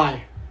 But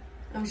why?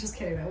 I was just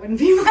kidding. That wouldn't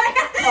be my...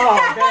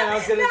 Oh, man, I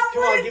was going to...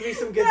 Come on, give me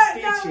some good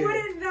speech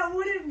here. That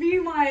wouldn't be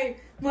my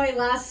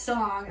last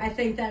song. I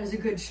think that was a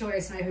good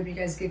choice, and I hope you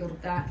guys giggled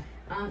at that.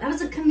 That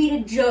was a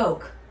comedic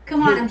joke.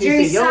 Come on, I'm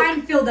Jerry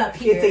Seinfeld up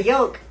here. It's a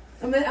yoke.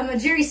 I'm a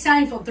Jerry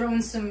Seinfeld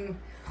throwing some...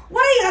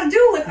 What are you going to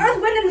do with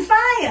Earth, Wind &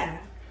 Fire?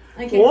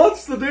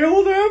 What's the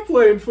deal with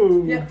airplane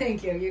food? Yep,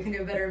 thank you. You can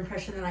do a better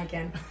impression than I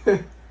can.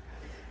 The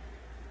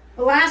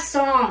last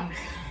song.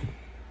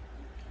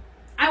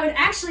 I would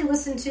actually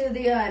listen to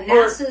the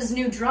NASA's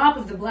new drop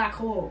of the black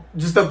hole.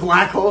 Just a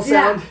black hole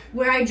sound? Yeah,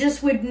 where I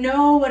just would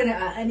know what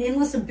an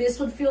endless abyss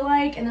would feel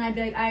like, and then I'd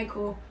be like, alright,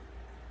 cool.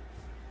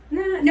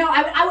 No,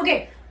 I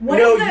okay.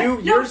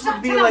 Yours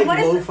would be like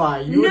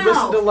lo-fi. You would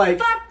listen to like...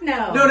 Fuck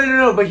no.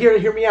 No, but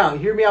hear me out.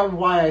 Hear me out on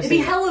why I say it'd be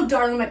Hello,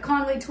 Darling by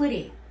Conway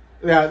Twitty.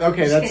 Yeah,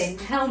 okay, Just kidding.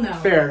 Hell no.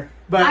 Fair.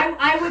 But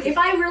I would, if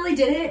I really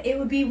did it, it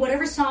would be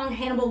whatever song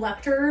Hannibal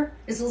Lecter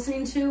is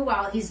listening to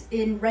while he's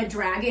in Red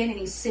Dragon and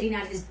he's sitting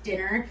at his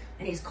dinner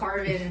and he's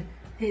carving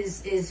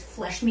his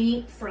flesh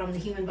meat from the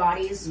human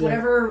bodies. Yeah.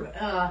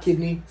 Whatever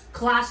kidney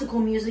classical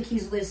music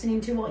he's listening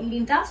to while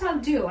eating. That's what I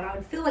would do, and I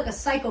would feel like a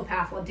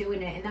psychopath while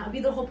doing it, and that would be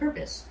the whole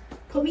purpose.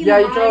 Put me in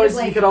the mind of,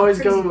 like, you could always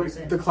go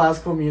person. The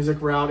classical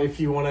music route if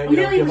you want to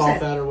give off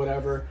that or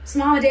whatever.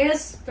 Some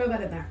Amadeus, throw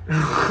that in there.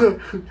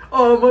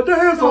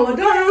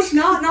 Amadeus,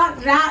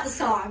 not that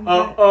song.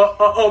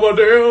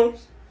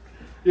 Amadeus.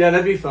 Yeah,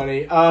 that'd be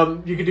funny.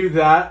 You could do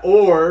that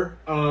or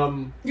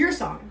your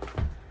song.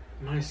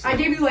 My song. I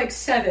gave you like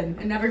 7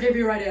 and never gave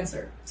you a right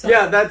answer. So.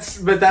 Yeah,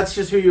 that's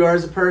just who you are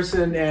as a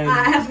person, and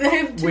I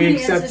have we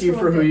accept you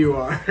for who you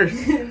are.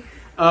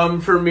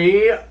 For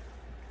me,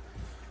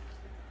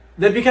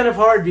 That'd be kind of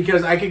hard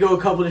because I could go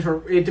a couple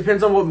different... It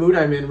depends on what mood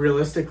I'm in,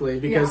 realistically.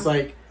 Because,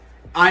 like,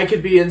 I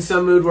could be in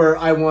some mood where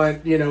I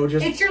want,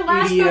 just It's your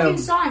last EDM. fucking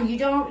song. You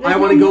don't... I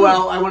want to go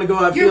out. I want to go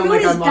out Your feeling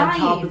mood like is I'm on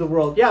dying. top of the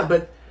world. Yeah,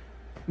 but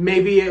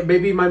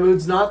maybe my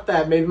mood's not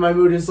that. Maybe my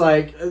mood is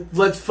like,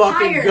 let's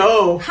fucking Higher.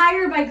 go.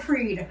 Higher by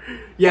Creed.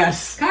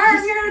 Yes.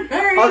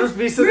 I'll I'll just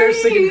be sitting there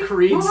singing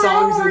Creed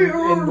songs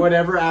in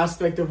whatever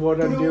aspect of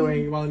what I'm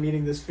doing while I'm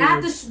eating this food.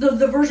 At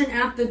the version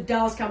at the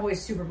Dallas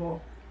Cowboys Super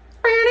Bowl.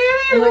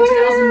 In like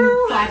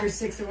 2005 or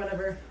 6 or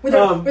whatever. Where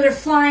they're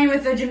flying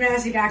with the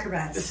gymnastic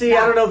acrobats. See,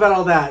 I don't know about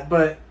all that,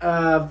 but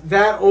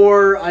that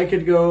or I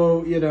could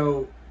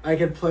go, I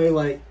could play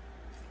like,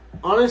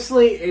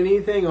 honestly,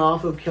 anything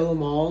off of Kill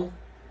 'Em All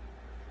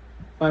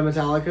by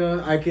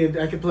Metallica. I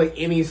could play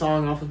any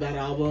song off of that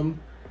album.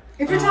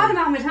 If you're talking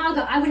about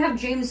Metallica, I would have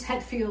James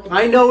Hetfield.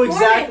 I know perform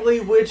exactly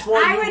it. which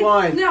one I you would-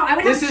 want. no, I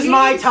would This have is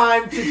my James-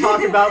 time to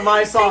talk about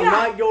my song, Hang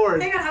on. not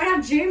yours. Hang on, I would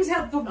have James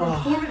Hetfield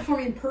perform it for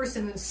me in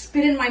person and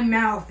spit in my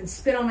mouth and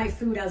spit on my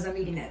food as I'm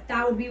eating it.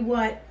 That would be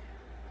what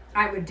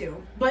I would do.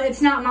 But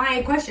it's not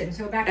my question,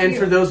 so back to And you.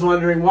 for those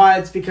wondering why,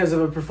 it's because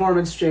of a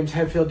performance James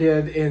Hetfield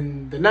did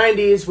in the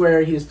 90s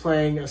where he is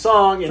playing a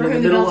song, and For in the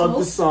Whom the middle Bell of the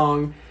Tolls?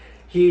 song,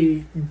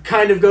 he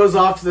kind of goes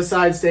off to the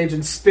side stage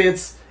and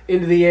spits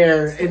into the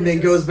air and then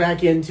delicious. goes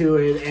back into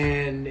it,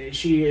 and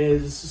she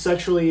is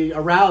sexually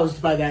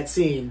aroused by that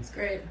scene. It's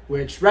great.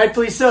 Which,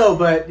 rightfully so,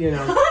 but, here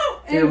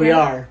we Anyway.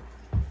 are.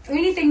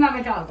 Anything about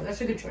Metallica,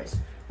 that's a good choice.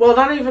 Well,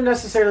 not even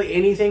necessarily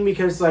anything,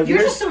 because, like... You're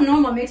there's- just so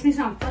normal, it makes me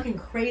sound fucking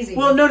crazy.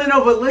 Well, no,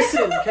 but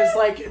listen, because,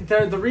 like,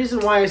 the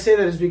reason why I say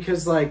that is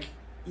because, like,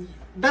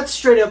 that's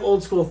straight up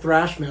old school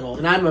thrash metal,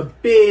 and I'm a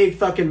big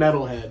fucking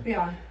metalhead.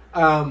 Yeah.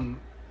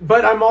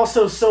 But I'm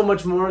also so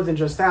much more than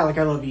just that. Like,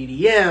 I love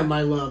EDM,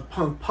 I love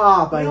punk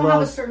pop, We I don't have a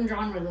love... certain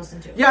genre to listen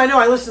to. Yeah, I know,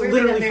 I listen to We're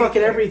literally very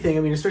fucking clear. everything. I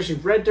mean, especially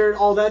Red Dirt,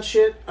 all that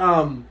shit,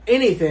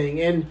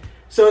 anything. And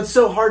so it's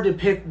so hard to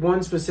pick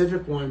one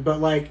specific one, but,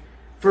 like,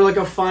 for, like,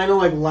 a final,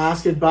 like,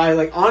 last goodbye,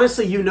 like,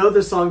 honestly,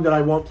 the song that I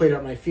want played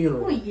at my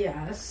funeral. Well,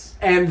 yes.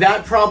 And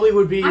that probably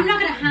would be I'm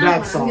not gonna have that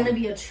one. song. I'm gonna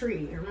be a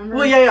tree. Remember?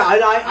 Well, yeah.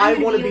 I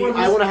I'm want gonna to one be. of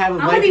I those- want to have a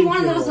I'm Viking gonna be one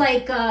funeral. of those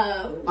like.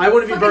 I want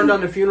to be fucking- burned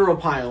on the funeral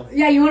pile.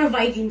 Yeah, you want a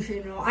Viking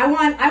funeral. I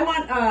want.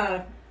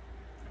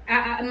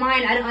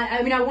 Mine.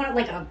 I mean, I want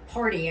like a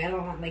party. I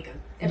don't want like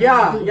a.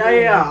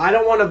 Yeah. I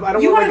don't want to. I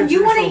don't You want want like a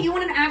you want traditional- you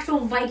want an actual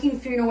Viking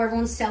funeral where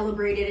everyone's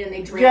celebrated and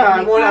they drink. Yeah,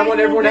 and I they want fight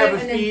everyone to have a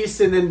little bit, and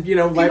feast and then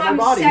then light you my have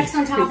body. sex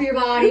on top of your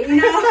body. You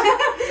know.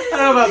 I don't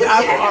know about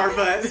that far,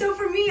 but So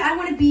for me, I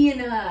want to be in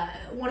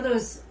one of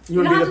those. You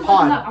wanna don't be have the to look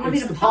them pod. up. I want to be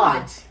It's the the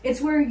pod. pod.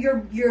 It's where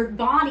your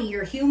body,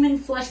 your human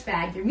flesh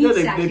bag, your meat no,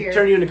 sack they here,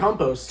 turn you into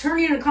compost. turn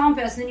you into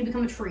compost, and then you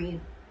become a tree.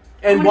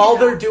 And wanna while do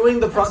that. they're doing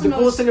the That's the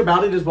coolest most- thing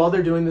about it is while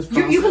they're doing this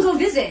process, You can go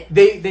visit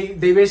they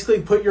basically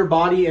put your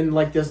body in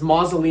like this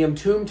mausoleum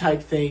tomb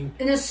type thing.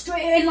 in a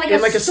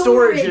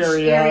storage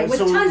area, with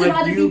so, tons like, of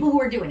other you- people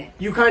who are doing it.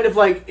 You kind of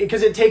like,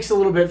 because it takes a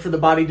little bit for the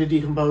body to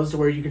decompose to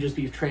where you can just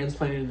be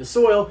transplanted into the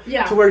soil,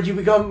 Yeah. to where you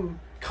become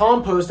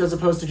compost as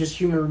opposed to just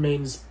human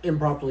remains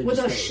improperly With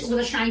disposed.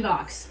 a shiny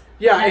box.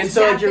 Yeah, That's and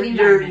so like exactly the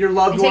your environment.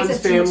 loved It takes ones,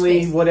 up too much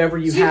family, space. whatever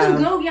you So you have,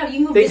 can go, you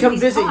can go they visit come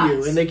these visit pods.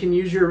 you, and they can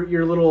use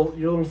your little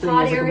thing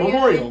pod as like a area.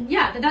 memorial. And,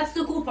 yeah, that's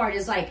the cool part.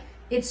 Is like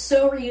it's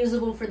so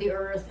reusable for the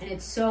earth, and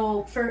it's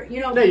so for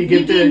No, me you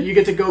get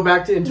being- to go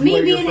back to into me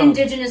where you're being from.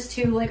 indigenous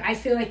too. Like I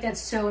feel like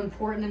that's so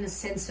important in the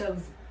sense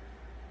of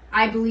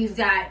I believe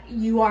that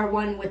you are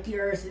one with the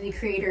earth, and the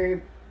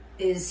creator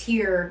is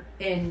here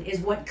and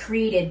is what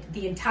created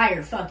the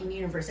entire fucking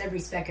universe, every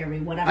speck, every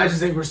whatever. I just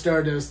think we're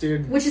Stardust,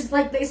 dude. Which is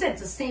like they said,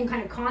 it's the same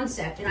kind of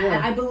concept, and Yeah.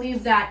 I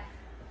believe that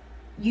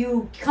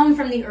you come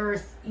from the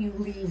earth, you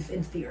leave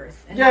into the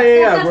earth. And Yeah.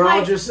 that's We're my-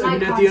 all just. I my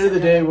mean, at the end of the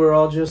concept day, it. we're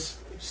all just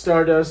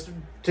Stardust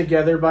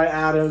together by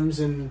atoms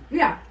and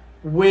Yeah.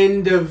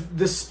 wind of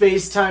the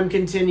space-time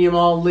continuum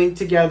all linked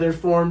together,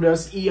 formed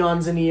us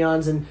eons and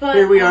eons, and But,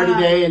 here we are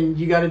today, and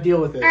you got to deal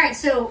with it. All right,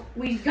 so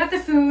we got the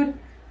food.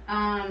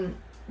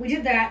 We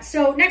did that.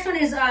 So next one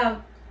is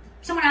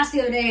someone asked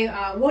the other day,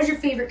 what was your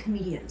favorite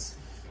comedians?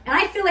 And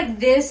I feel like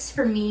this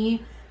for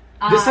me.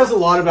 This says a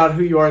lot about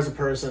who you are as a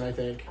person, I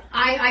think.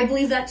 I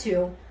believe that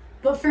too.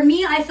 But for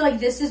me, I feel like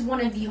this is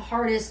one of the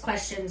hardest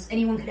questions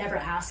anyone could ever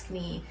ask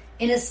me.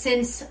 In a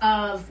sense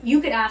of,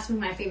 you could ask me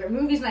my favorite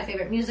movies, my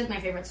favorite music, my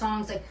favorite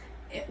songs, like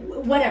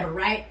whatever,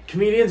 right?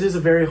 Comedians is a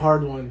very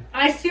hard one.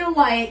 I feel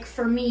like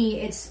for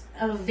me, it's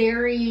a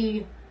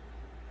very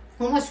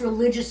almost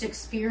religious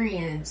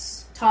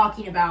experience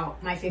talking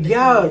about my favorite.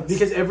 Yeah, comedians.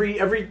 because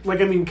every like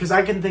I mean, because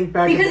I can think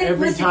back because at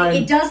every listen, time.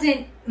 it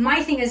doesn't.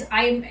 My thing is,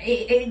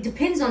 it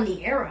depends on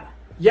the era.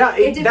 Yeah,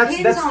 it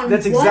depends that's on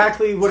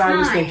exactly what I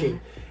was time.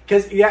 thinking.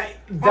 Because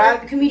What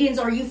that comedians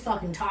are you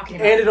fucking talking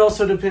about? and it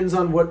also depends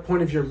on what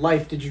point of your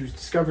life did you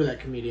discover that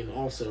comedian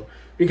also.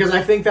 Because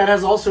I think that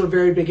has also a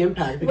very big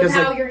impact. Because with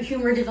how like, your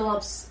humor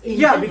develops. In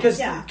yeah, general. because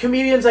yeah.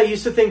 comedians I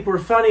used to think were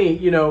funny,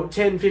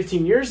 10,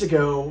 15 years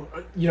ago,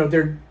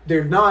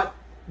 they're not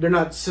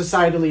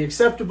societally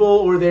acceptable,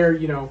 or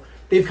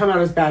they've come out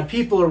as bad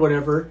people or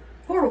whatever.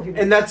 Horrible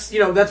people. And that's,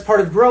 that's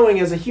part of growing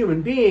as a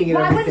human being and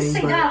Well, I everything.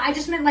 wouldn't say that. I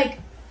just meant like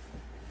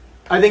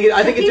I think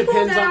it people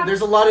depends that- on.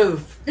 There's a lot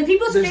of the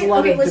people. There's a lot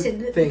Okay, of listen.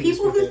 The things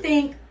people with who it.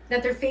 think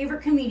that their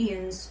favorite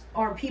comedians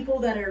are people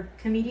that are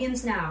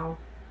comedians now.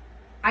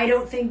 I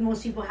don't think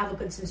most people have a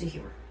good sense of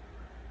humor.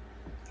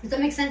 Does that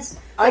make sense?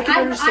 I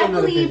can understand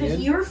I that believe opinion.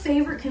 if your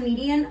favorite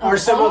comedian Are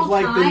some all of,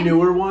 like, the time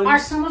newer ones? are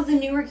some of the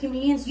newer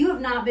comedians, you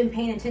have not been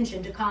paying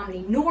attention to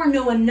comedy, nor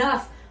know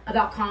enough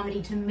about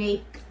comedy to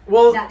make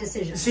that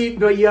decision. See,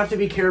 but you have to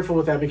be careful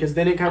with that because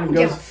then it kind I of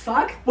don't goes. give a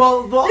fuck.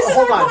 Well, This is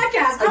hold our on.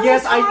 podcast. I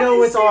Yes, will I talk know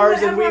and it's say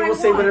ours, and we whatever will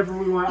I say want. whatever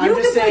we want. You I'm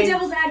can just play saying.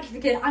 devil's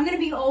advocate. I'm going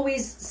to be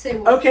always say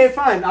what. Okay,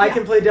 fine. I Yeah.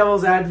 can play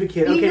devil's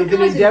advocate. You Okay, can then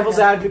always in do devil's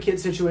that. advocate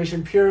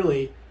situation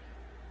purely,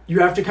 you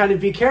have to kind of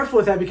be careful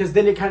with that because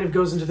then it kind of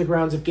goes into the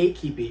grounds of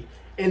gatekeeping.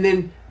 And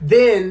then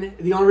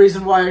the only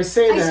reason why I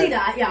say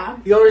that, yeah.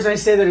 the only reason I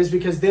say that is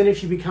because then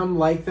if you become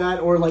like that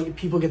or like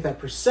people get that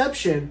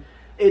perception,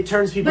 it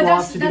turns people But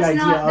off to the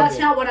idea of that's it.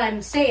 not what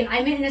I'm saying.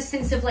 I meant in a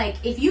sense of like,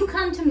 if you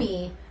come to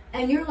me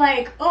and you're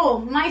like, oh,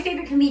 my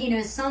favorite comedian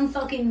is some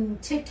fucking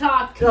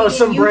TikTok comedian,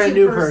 some YouTube brand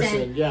new person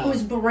person, yeah.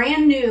 who's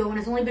brand new and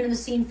has only been in the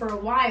scene for a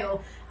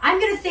while, I'm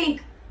gonna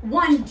think,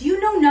 one, do you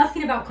know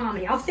nothing about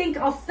comedy? That's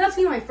gonna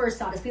be my first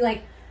thought. Is be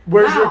like,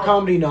 Where's wow. your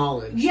comedy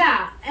knowledge?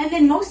 Yeah, and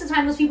then most of the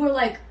time those people are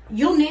like,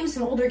 you'll name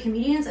some older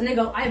comedians, and they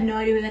go, I have no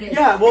idea who that is.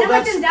 Yeah, well, and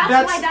I'm like,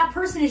 that's why that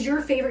person is your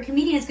favorite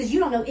comedian, is because you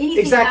don't know anything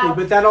exactly. about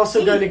But that also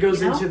kind of anything,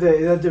 goes you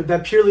know? into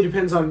that purely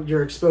depends on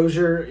your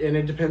exposure, and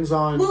it depends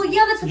on Well,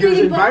 yeah, that's the your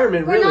thing,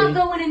 environment. but we're Really,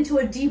 not going into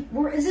a deep.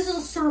 This is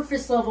a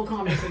surface level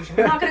conversation.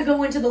 We're not going to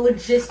go into the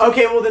logistics.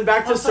 okay, well then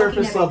back to of fucking surface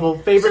everything. level.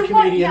 Favorite So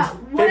what- comedians. yeah,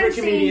 what favorite I'm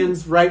saying-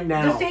 comedians right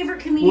now. The favorite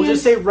comedians. We'll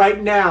just say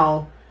right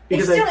now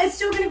because it's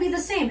still going to be the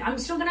same. I'm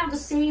still going to have the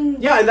same.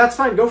 yeah, and that's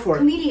fine. Go for it.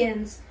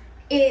 Comedians.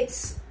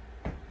 It's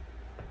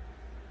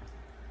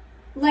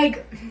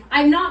like,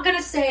 I'm not going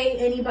to say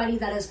anybody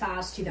that is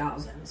past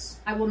 2000s.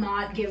 I will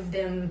not give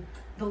them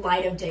the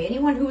light of day.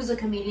 Anyone who is a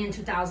comedian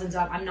 2000s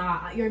up, I'm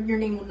not. Your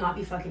name will not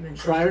be fucking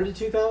mentioned. Prior to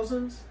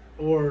 2000s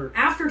or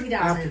After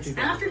 2000s.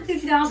 After the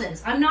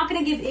 2000s. I'm not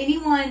going to give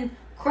anyone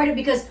credit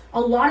because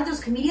a lot of those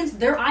comedians,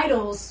 their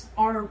idols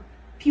are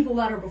people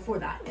that are before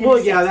that. And well,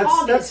 it's yeah, that's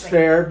obviously.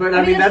 fair, but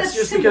I mean that's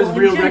just simple because in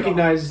real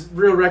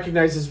general.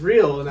 recognizes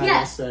real in that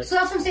Yes. aspect. So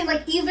that's what I'm saying.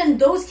 Like, even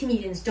those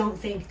comedians don't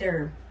think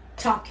they're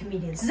top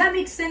comedians. Does that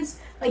make sense?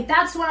 Like,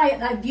 that's what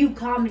I view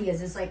comedy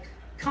as. It's like,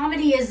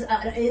 comedy is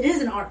it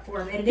is an art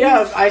form. And it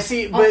Yeah, is I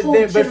see, a but whole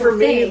but for general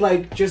me, thing.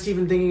 like just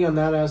even thinking on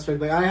that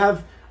aspect, like I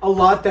have a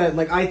lot that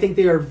like I think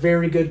they are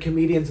very good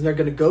comedians and they're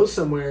going to go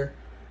somewhere,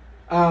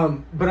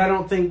 but I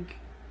don't think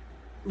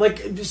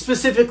like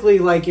specifically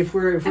like if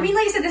we're I mean,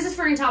 like I said, this is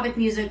for topic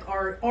music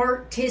or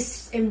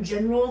artists in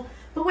general.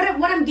 But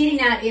what I'm getting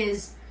at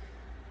is,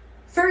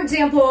 for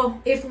example,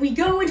 if we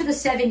go into the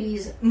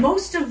 70s,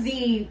 most of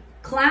the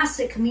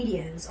classic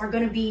comedians are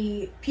going to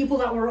be people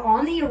that were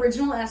on the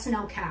original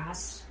SNL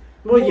cast.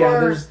 well, yeah,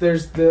 or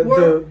there's the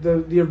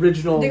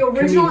original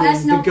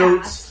comedians, SNL the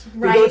goats, cast,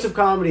 right? the goats of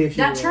comedy, if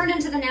you that will. turned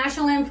into the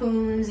National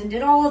Lampoons and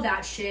did all of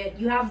that shit.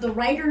 You have the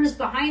writers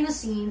behind the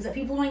scenes that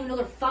people don't even know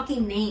their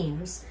fucking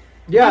names.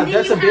 Yeah, And then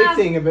that's you a big have-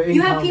 thing about in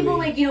you have comedy. people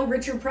like,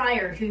 Richard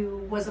Pryor, who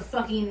was a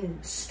fucking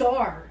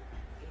star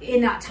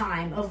in that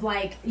time of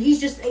like, he's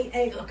just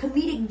a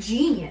comedic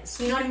genius,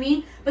 you know what I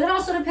mean? But it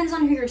also depends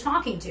on who you're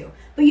talking to.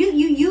 But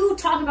you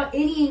talk about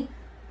any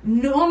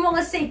normal,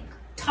 let's say,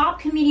 top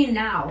comedian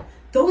now,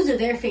 those are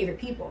their favorite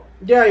people.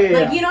 Yeah.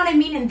 Like, you know what I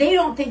mean? And they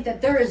don't think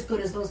that they're as good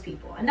as those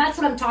people. And that's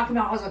what I'm talking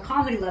about as a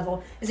comedy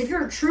level, is if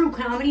you're a true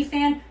comedy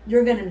fan,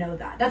 you're going to know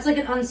that. That's like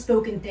an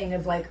unspoken thing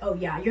of like, oh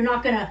yeah, you're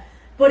not going to...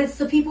 But it's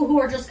the people who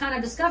are just kind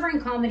of discovering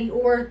comedy,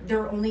 or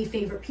their only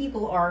favorite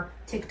people are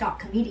TikTok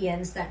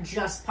comedians that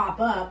just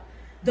pop up.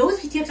 Those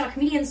TikTok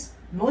comedians,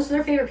 most of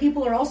their favorite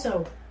people are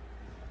also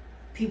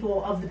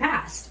people of the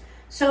past.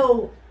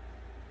 So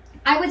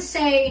I would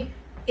say,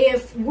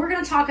 if we're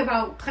going to talk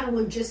about kind of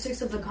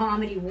logistics of the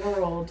comedy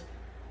world,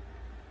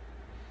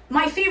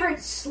 my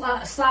favorite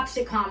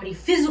slapstick comedy,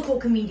 physical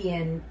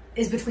comedian,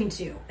 is between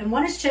two. And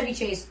one is Chevy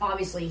Chase,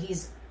 obviously.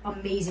 He's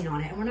amazing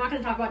on it. And we're not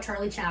going to talk about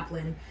Charlie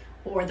Chaplin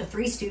or the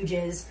Three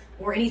Stooges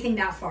or anything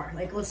that far.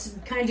 Like, let's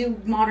kind of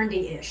do modern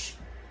day-ish.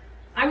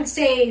 I would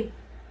say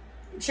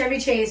Chevy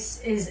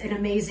Chase is an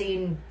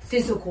amazing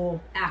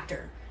physical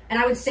actor. And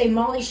I would say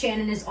Molly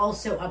Shannon is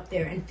also up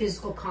there in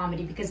physical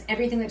comedy, because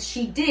everything that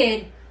she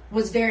did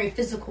was very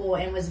physical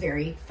and was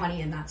very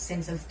funny in that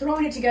sense of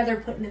throwing it together,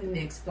 putting it in the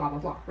mix, blah, blah,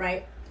 blah,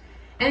 right?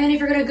 And then if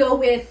you're going to go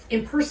with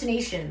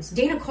impersonations,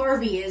 Dana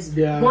Carvey is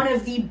one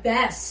of the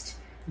best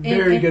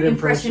very good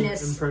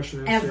impressionists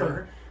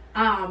ever.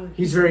 Yeah.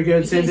 He's very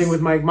good. Same thing with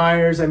Mike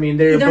Myers. I mean,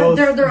 they're both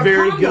a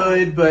very combo.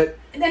 good, but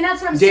And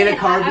that's what I'm Dana saying.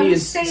 Carvey I would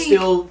is say,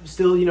 still,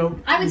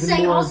 I would even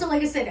say more. also,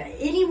 like I said,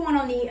 anyone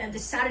on the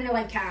Saturday Night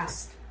Live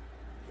cast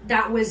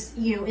that was,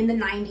 in the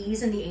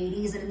 90s and the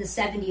 80s and in the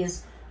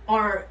 70s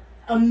are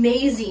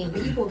amazing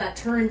people that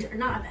turned,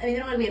 not, I mean, they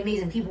don't want to be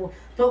amazing people,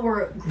 but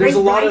were great There's a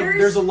lot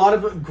writers.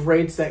 of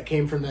greats that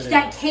came from that.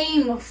 That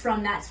came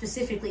from that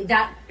specifically.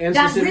 That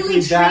Specifically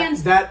really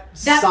that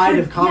side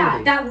of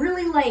comedy. Yeah, that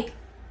really like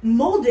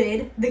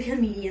molded the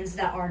comedians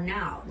that are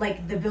now,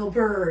 like the Bill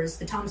Burrs,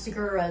 the Tom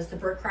Segura's, the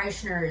Bert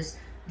Kreischer's,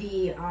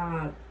 the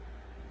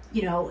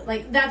you know,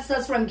 like that's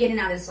what I'm getting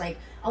at, is like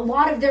a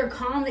lot of their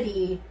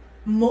comedy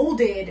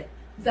molded.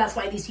 That's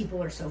why these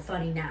people are so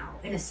funny now,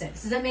 in a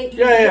sense. Does that make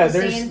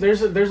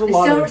There's a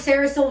lot of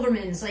Sarah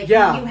Silverman's, like,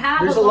 yeah. you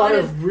have there's a lot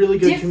of really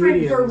good different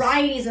comedians.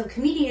 varieties of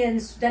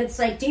comedians that it's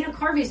like Dana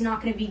Carvey's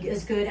not going to be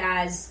as good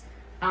as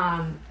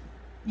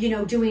you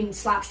know, doing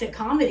slapstick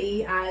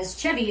comedy as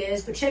Chevy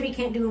is, but Chevy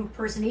can't do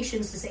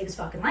impersonations to save his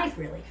fucking life,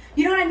 really.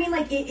 You know what I mean?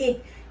 Like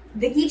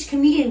each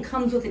comedian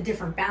comes with a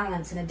different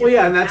balance and a different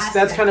and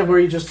that's kind of where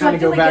you just kind of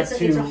go back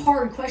to. It's a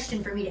hard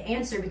question for me to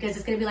answer, because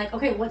it's going to be like,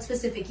 okay, what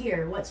specific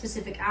year, what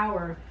specific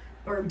hour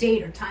or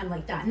date or time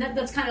like that, and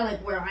that's kind of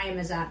like where I am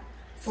is at.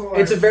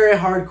 It's a very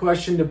hard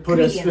question to put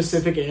comedians. A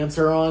specific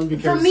answer on,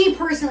 because for me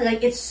personally,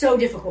 like, it's so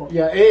difficult.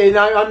 Yeah, and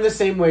I'm the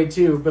same way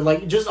too. But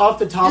like, just off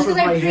the top of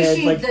my head,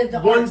 like the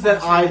ones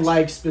that I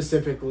like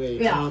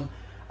specifically, yeah.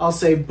 I'll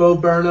say Bo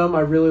Burnham. I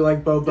really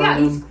like Bo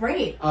Burnham. Yeah, he's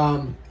great.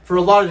 For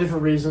a lot of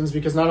different reasons,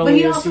 because not only but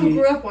he also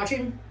grew up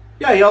watching.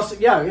 Yeah, he also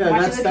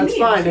that's comedians,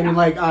 fine. yeah. I mean,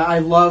 like I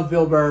love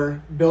Bill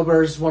Burr. Bill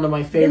Burr's one of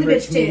my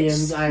favorite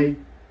comedians. I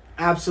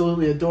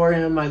absolutely adore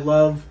him. I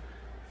love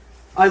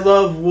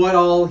what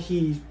all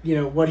he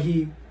what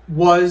he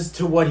was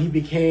to what he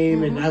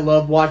became, and I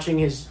love watching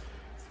his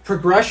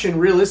progression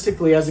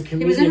realistically as a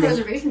comedian. He was in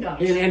Reservation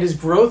Dogs. And his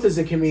growth as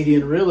a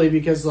comedian, really,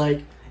 because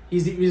like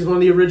he's one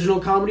of the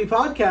original comedy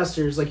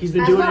podcasters. Like, he's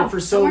been doing it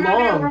for so long.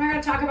 We're not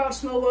gonna talk about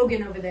Smo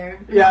Logan over there.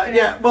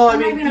 Yeah. Well, I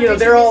mean,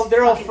 they're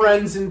all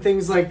friends and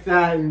things like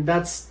that, and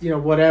that's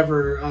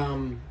whatever.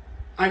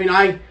 I mean,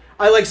 I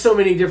like so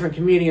many different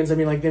comedians. I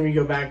mean, like, then we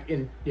go back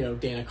in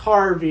Dana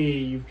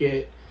Carvey. You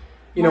get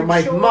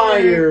Mike Short,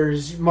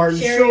 Myers, Martin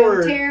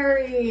Short,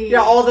 Terry,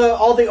 all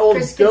the old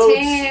Chris goats.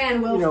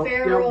 Kattan, Will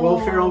Ferrell. Will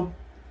Ferrell,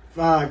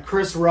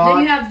 Chris Rock.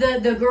 Then you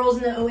have the girls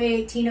in the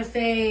 08, Tina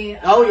Fey.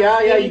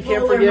 You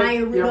can't forget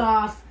Maya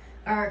Rudolph,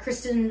 or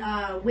Kristen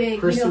Wiig.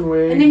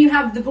 Wiig. And then you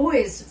have the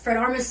boys, Fred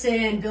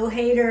Armisen, Bill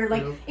Hader.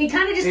 Like, it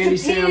kind of just Andy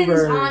depends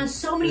Samberg. on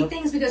so many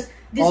things, because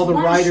this all the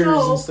one writers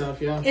show, and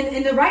stuff,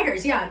 and the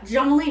writers,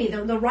 John Mulaney,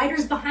 the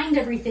writers behind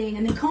everything,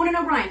 and then Conan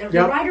O'Brien, the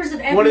writers of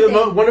everything.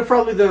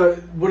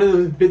 One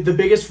of the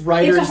biggest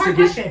writers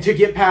to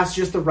get past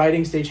just the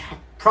writing stage,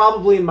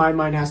 probably in my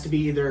mind, has to be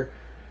either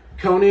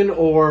Conan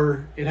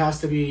or it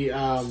has to be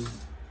John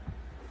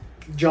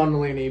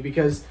Mulaney,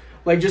 because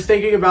like, just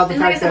thinking about the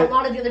fact that a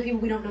lot of the other people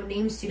we don't know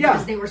names to,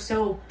 because they were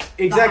so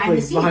behind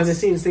the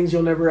scenes, things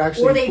you'll never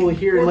actually fully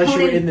hear unless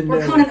you're in the know.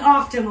 Or Conan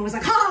offed him and was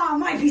like, "Ha,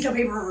 my piece of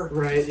paper."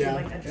 Right? Yeah.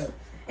 Like that joke.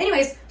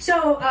 Anyways,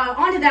 so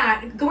on to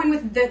that. Going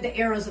with the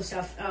eras of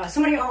stuff.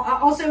 Somebody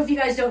also, if you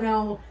guys don't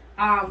know,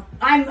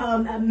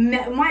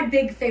 I'm my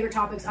big favorite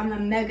topics. I'm a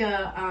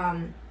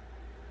mega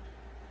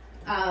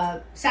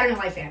Saturday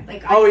Night Live fan.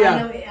 Like, I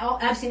know,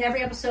 I've seen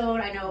every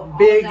episode. I know all of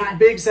that.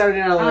 Big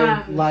Saturday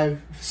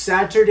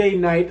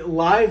Night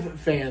Live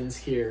fans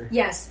here.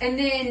 Yes, and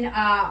then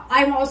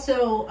I'm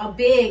also a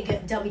big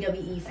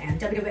WWE fan.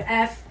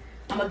 WWF.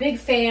 I'm a big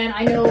fan.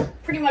 I know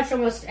pretty much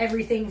almost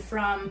everything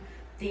from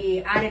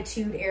the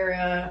Attitude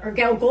Era, or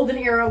Golden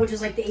Era, which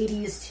is like the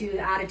 80s, to the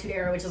Attitude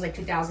Era, which is like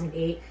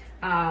 2008.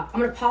 I'm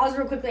gonna pause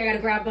real quickly. I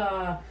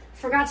gotta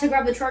forgot to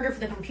grab the charger for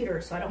the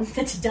computer, so I don't want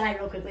that to die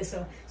real quickly.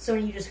 So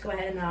Sony, you just go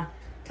ahead and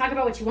talk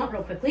about what you want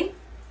real quickly.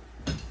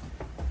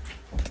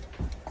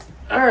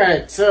 All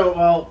right. So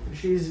while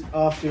she's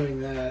off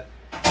doing that,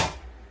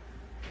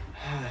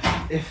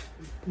 if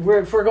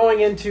we're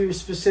going into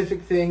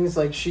specific things,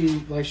 like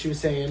she was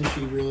saying,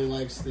 she really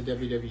likes the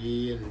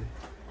WWE and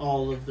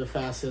all of the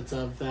facets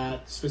of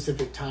that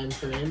specific time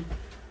frame.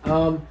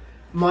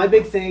 My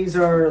big things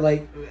are,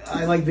 like,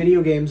 I like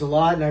video games a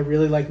lot, and I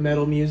really like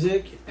metal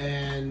music,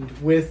 and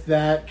with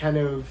that kind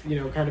of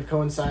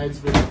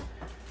coincides with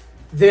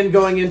then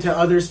going into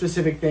other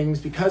specific things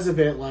because of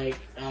it, like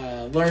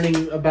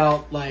learning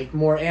about like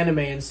more anime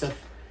and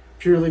stuff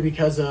purely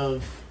because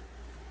of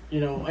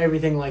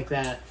everything like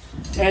that.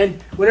 And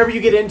whenever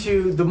you get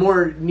into the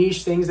more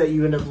niche things that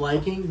you end up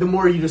liking, the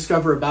more you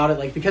discover about it.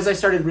 Like, because I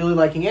started really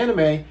liking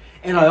anime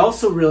and I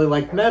also really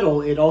like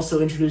metal, it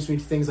also introduced me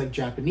to things like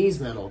Japanese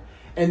metal.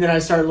 And then I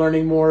started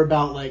learning more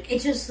about like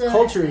it's just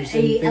cultures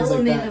and things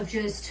like that. Of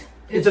just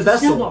it's a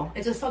vessel. Snowball.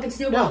 It's a fucking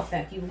snowball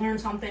effect. You learn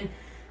something.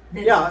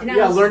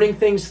 Learning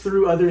things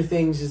through other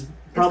things is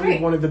probably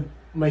one of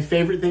my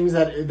favorite things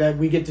that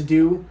we get to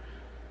do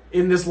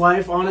in this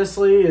life,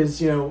 honestly,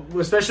 is,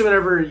 especially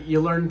whenever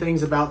you learn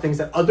things about things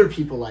that other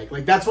people like.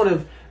 Like, that's one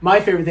of my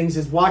favorite things,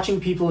 is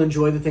watching people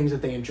enjoy the things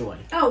that they enjoy.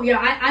 Oh, yeah,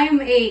 I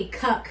am a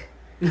cuck.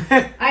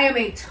 I am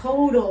a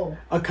total...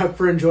 A cuck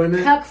for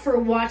enjoyment? Cuck for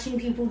watching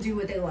people do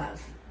what they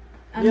love.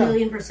 A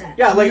million %.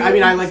 Yeah, like, I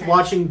mean, I like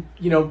watching,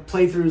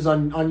 playthroughs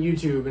on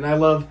YouTube, and I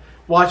love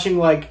watching,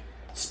 like,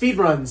 speed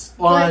runs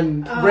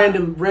on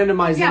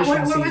randomization. Yeah, what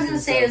I was seeds going to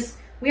and say stuff. is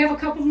we have a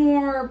couple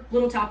more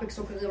little topics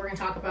real quickly we're going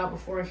to talk about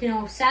before,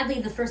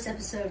 sadly the first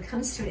episode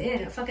comes to an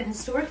end. A fucking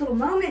historic little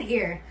moment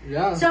here.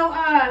 Yeah. So,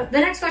 the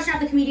next question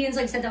after the comedians,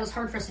 like I said, that was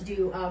hard for us to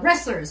do.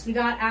 Wrestlers. We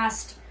got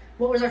asked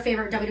what was our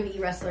favorite WWE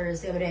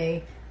wrestlers the other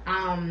day.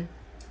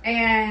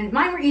 And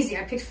mine were easy.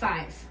 I picked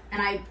 5,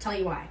 and I tell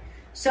you why.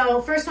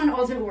 So, first one,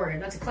 Ultimate Warrior.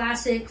 That's a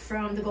classic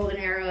from the Golden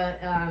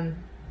Era.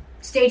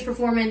 Stage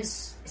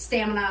performance,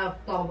 stamina,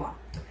 blah, blah,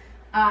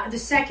 blah. The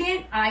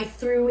second, I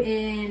threw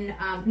in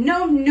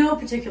no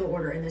particular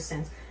order in this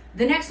sense.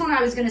 The next one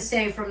I was going to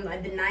say from the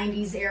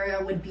 90s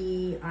era would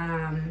be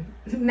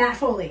Mick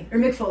Foley,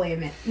 I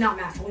meant. Not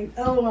Matt Foley.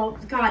 Oh, well,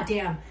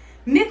 goddamn.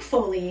 Mick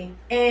Foley,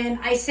 and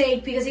I say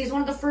because he's one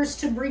of the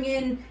first to bring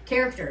in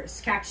characters.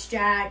 Cactus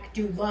Jack,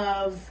 Dude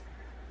Love,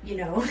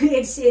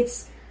 it's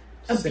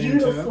a Santa.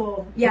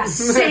 Beautiful... Yeah,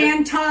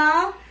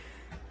 Santa.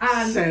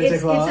 Santa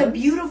Claus. It's a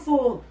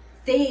beautiful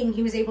thing.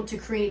 He was able to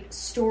create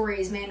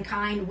stories,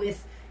 Mankind,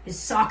 with his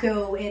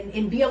Socko,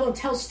 and be able to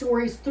tell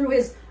stories through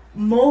his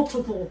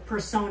multiple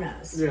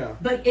personas. Yeah.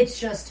 But it's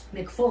just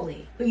Mick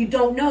Foley. But you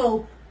don't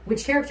know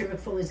which character Mick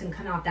Foley is going to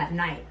come out that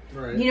night.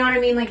 Right. You know what I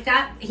mean? Like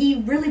that,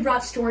 he really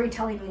brought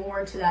storytelling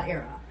more to that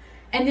era.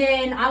 And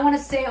then I want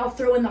to say I'll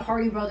throw in the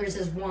Hardy Brothers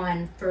as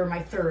one for my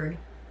third,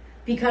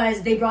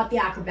 because they brought the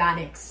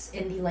acrobatics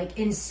and the like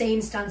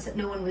insane stunts that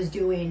no one was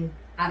doing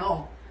at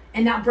all.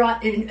 And that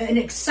brought an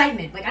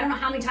excitement. Like, I don't know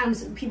how many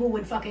times people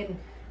would fucking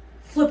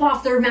flip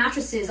off their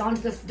mattresses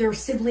onto their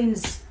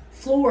siblings'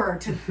 floor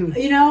to,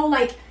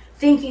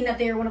 thinking that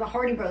they were one of the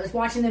Hardy Brothers,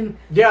 watching them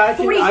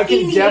 40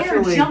 feet in the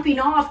air, jumping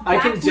off. I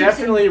can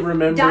definitely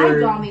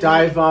remember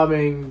dive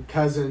bombing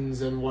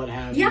cousins and what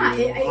have you.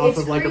 Yeah, off it's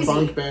of like crazy. A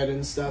bunk bed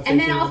and stuff. And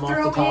then them I'll off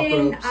throw the top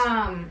in, ropes.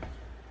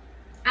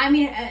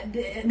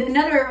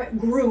 another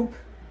group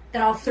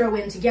that I'll throw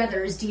in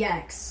together is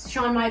DX,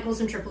 Shawn Michaels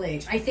and Triple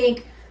H. I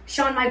think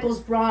Shawn Michaels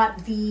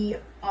brought the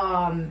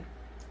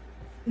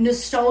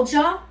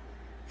nostalgia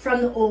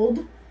from the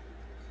old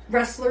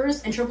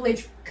wrestlers, and Triple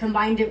H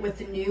combined it with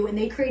the new, and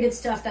they created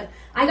stuff that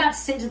I got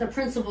sent to the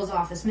principal's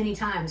office many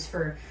times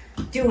for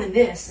doing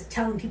this,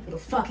 telling people to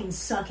fucking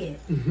suck it.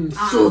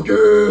 Suck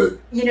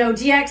it!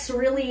 DX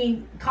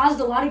really caused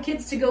a lot of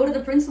kids to go to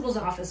the principal's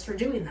office for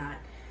doing that.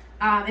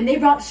 And they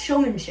brought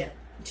showmanship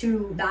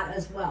to that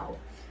as well.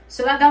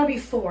 So that would be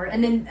 4.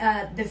 And then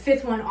the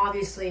 5th one,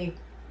 obviously,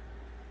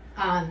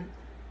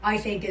 I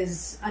think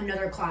is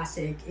another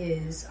classic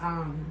is,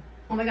 oh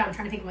my god, I'm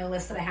trying to think of my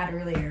list that I had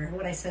earlier.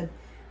 What I said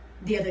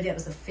the other day, it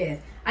was the 5th.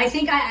 I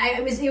think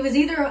it was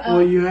either...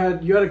 well, you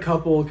had a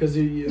couple, because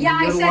you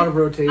had a lot of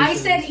rotations. I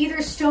said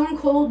either Stone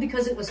Cold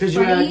because it was funny.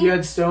 Because you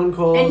had Stone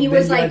Cold, and he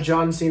was you had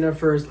John Cena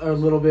for a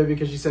little bit,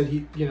 because you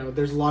said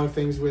there's a lot of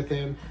things with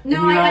him.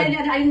 No, I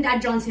didn't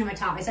add John Cena in my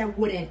top. I said I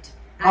wouldn't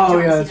add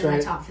John Cena that's in right. my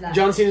top for that.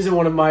 John Cena's in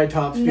one of my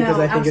tops because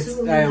I think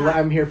not.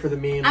 I'm here for the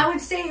meme. I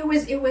would say it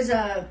was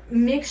a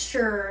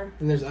mixture.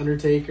 And there's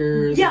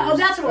Undertaker. Yeah,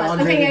 that's what it was.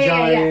 Andre Okay, the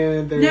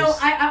Giant, yeah. No,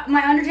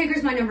 my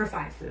Undertaker's my number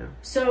 5. Yeah.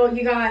 So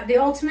you got the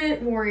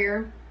Ultimate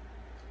Warrior,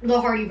 the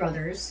Hardy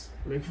Brothers,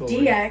 Mick Foley.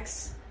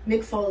 DX,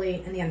 Mick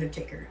Foley, and the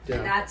Undertaker. Yeah.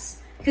 And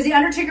that's because the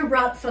Undertaker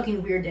brought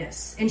fucking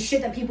weirdness and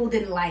shit that people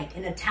didn't like,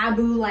 and a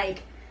taboo and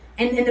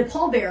the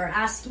pallbearer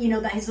asked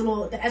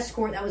that the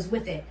escort that was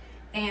with it.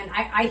 And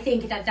I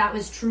think that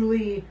was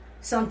truly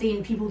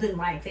something people didn't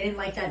like. They didn't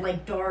like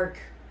that dark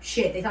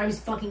shit. They thought he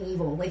was fucking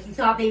evil. Like, he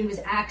thought that he was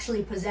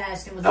actually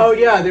possessed and was. Oh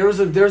yeah, there was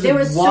a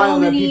while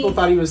that people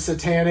thought he was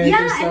satanic.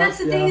 Yeah, and stuff. and that's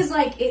the thing is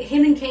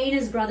him and Kane,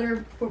 his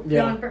brother.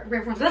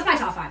 That's my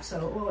top 5.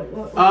 So.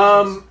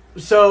 What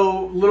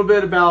So a little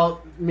bit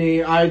about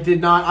me.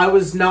 I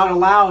was not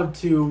allowed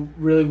to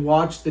really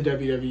watch the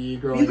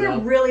WWE growing up. You grew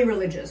up really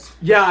religious.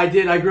 Yeah, I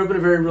did. I grew up in a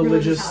very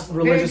religious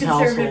household. Very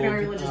conservative,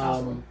 very religious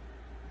household.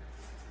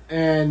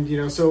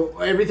 And, so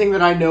everything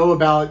that I know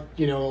about,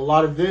 a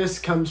lot of this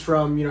comes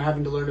from,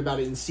 having to learn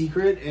about it in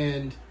secret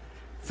and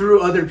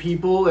through other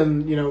people.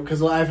 And,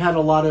 because I've had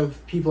a lot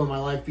of people in my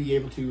life be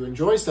able to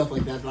enjoy stuff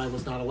like that, but I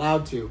was not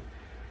allowed to.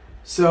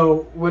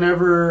 So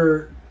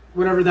whenever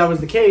that was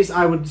the case,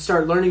 I would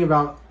start learning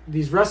about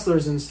these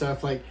wrestlers and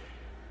stuff. Like,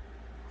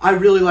 I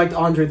really liked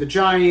Andre the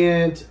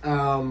Giant.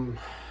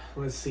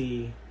 Let's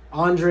see.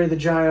 Andre the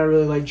Giant, I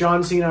really liked.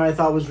 John Cena, I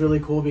thought was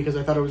really cool because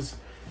I thought it was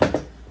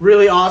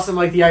really awesome,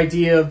 like the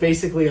idea of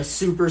basically a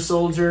super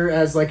soldier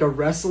as like a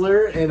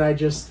wrestler, and I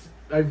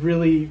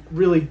really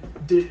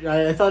did.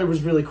 I thought it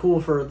was really cool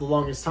for the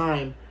longest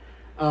time.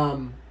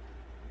 And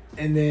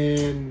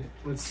then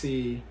let's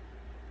see,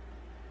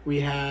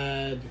 we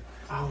had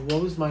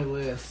what was my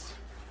list?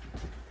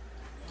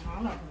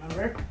 I don't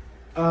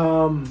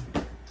remember.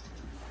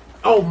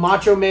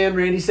 Macho Man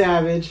Randy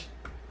Savage.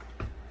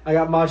 I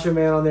got Macho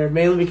Man on there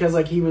mainly because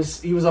he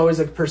was always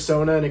a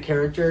persona and a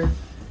character.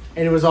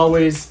 And it was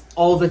always,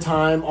 all the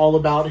time, all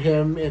about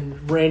him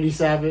and Randy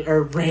Savage.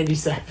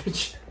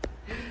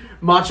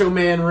 Macho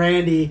Man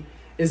Randy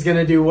is going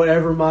to do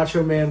whatever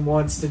Macho Man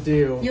wants to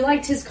do. You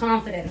liked his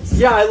confidence.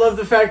 Yeah, I love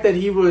the fact that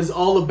he was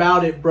all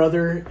about it,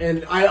 brother.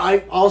 And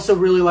I also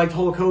really liked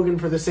Hulk Hogan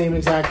for the same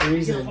exact He's a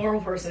reason.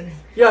 horrible person.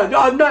 Yeah, no,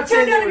 I'm not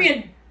saying Turned out to be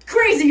a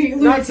crazy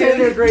not saying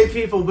they're lunatic. great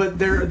people, but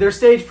their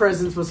stage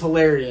presence was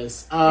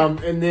hilarious.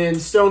 And then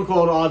Stone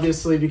Cold,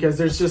 obviously, because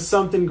there's just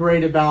something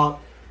great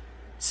about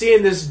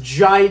seeing this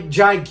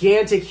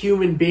gigantic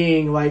human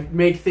being like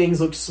make things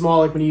look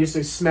small, like when he used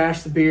to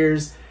smash the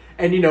beers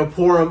and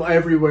pour them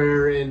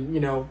everywhere, and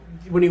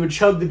when he would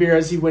chug the beer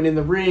as he went in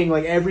the ring,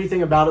 like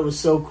everything about it was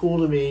so cool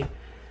to me.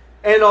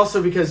 And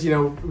also because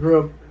grew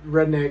up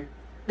redneck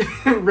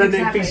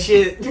piece of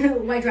shit.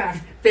 White trash.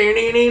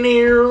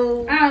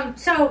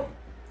 So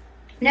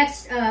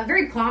next,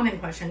 very common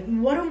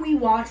question: what do we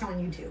watch on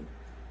YouTube?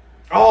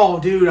 Oh,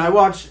 dude, I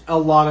watch a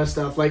lot of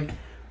stuff.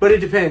 But it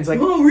depends.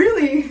 Oh,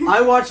 really? I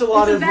watch a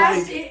lot it's of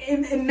a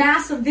vast,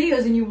 massive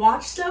videos, and you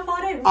watch stuff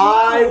on it.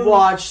 I Whoa.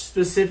 watch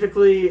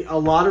specifically a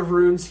lot of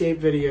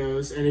RuneScape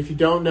videos, and if you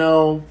don't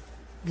know,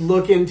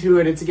 look into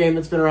it. It's a game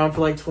that's been around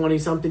for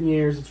 20-something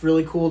years. It's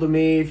really cool to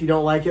me. If you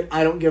don't like it,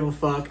 I don't give a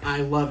fuck.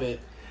 I love it.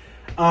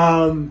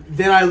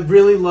 Then I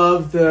really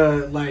love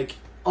the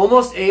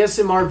almost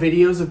ASMR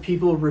videos of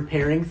people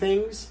repairing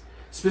things,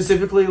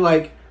 specifically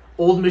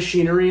old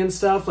machinery and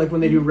stuff,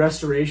 when they do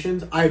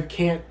restorations. I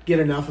can't get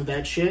enough of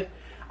that shit.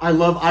 I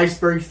love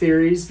iceberg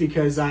theories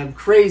because I'm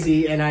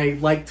crazy and I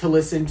like to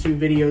listen to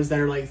videos that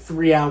are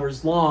 3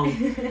 hours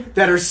long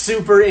that are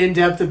super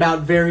in-depth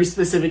about very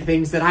specific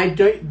things that I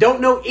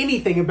don't know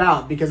anything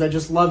about because I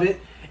just love it.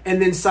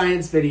 And then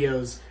science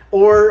videos.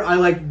 Or I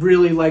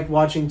really like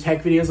watching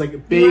tech videos,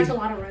 big. You watch a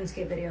lot of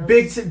RuneScape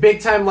videos.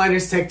 Big time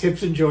Linus Tech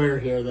Tips enjoyer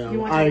here, though. You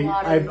watch a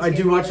lot of I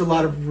do RuneScape watch a videos.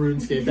 lot of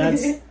RuneScape.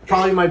 That's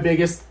probably my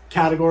biggest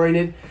category in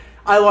it.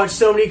 I watch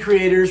so many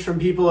creators from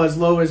people as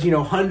low as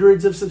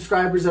hundreds of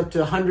subscribers up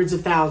to hundreds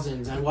of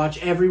thousands. I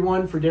watch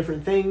everyone for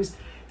different things.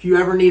 If you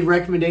ever need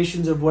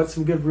recommendations of what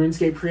some good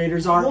RuneScape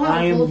creators are, We'll have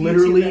I a am full YouTube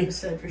literally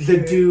episode for the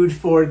sure. dude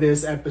for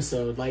this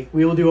episode.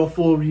 We will do a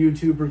full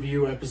YouTube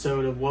review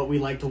episode of what we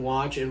like to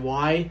watch and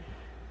why.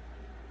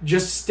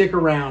 Just stick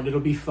around; it'll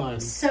be fun.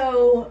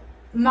 So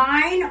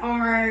mine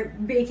are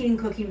baking and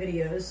cooking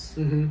videos.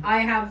 Mm-hmm.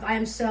 I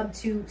am subbed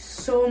to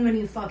so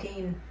many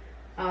fucking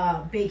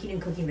baking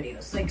and cooking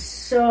videos,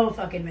 so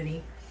fucking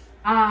many,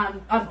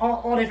 of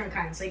all different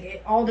kinds,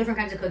 all different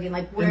kinds of cooking,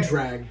 And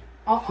drag.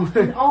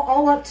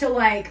 all up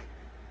to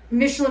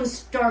Michelin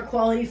star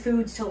quality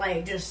foods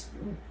to just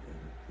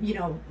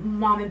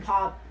mom and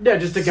pop. Yeah,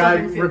 just a guy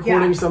Southern food,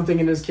 recording yeah. something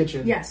in his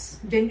kitchen. Yes,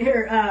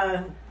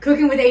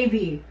 cooking with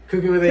AB.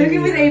 Cooking with AB.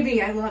 Cooking with yeah.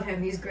 AB, I love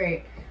him. He's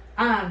great.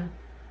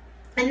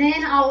 And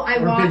then I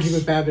Or watch. Binging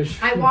with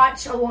Babish. I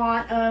watch a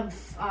lot of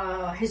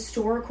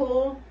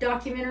historical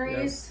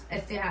documentaries.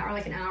 If they are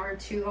an hour or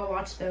two, I'll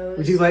watch those.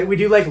 We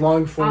do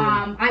long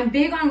form. I'm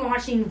big on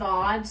watching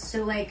VODs.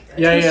 So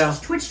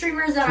Twitch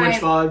streamers that Twitch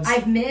VODs.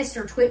 I've missed,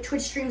 or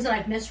Twitch streams that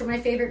I've missed from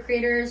my favorite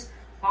creators.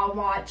 I'll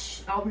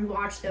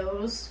rewatch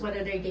those,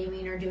 whether they're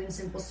gaming or doing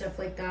simple stuff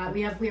like that.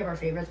 We have our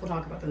favorites. We'll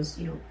talk about those,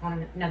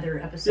 on another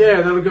episode. Yeah,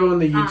 that'll go in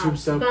the YouTube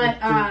stuff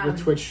but, with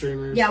Twitch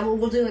streamers. Yeah,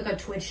 we'll do a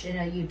Twitch and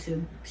a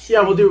YouTube.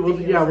 Yeah, we'll do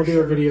video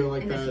a video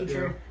like in that. the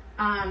future.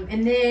 Yeah.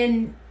 And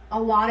then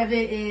a lot of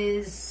it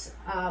is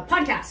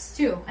podcasts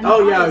too.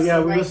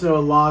 We listen to a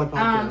lot of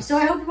podcasts. So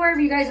I hope wherever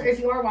you guys, if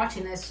you are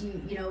watching this,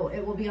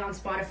 it will be on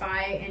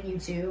Spotify and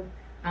YouTube.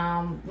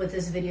 With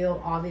this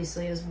video,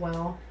 obviously, as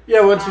well.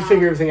 Yeah, once we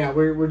figure everything out,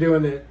 we're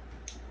doing it.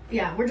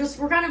 Yeah, we're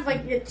kind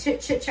of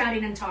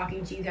chit-chatting and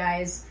talking to you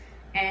guys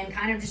and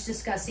kind of just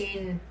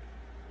discussing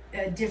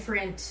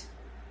different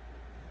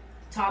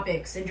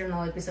topics in general.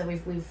 Like we said,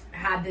 we've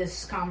had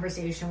this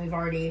conversation. We've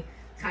already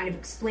kind of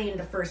explained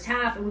the first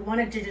half, and we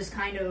wanted to just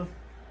kind of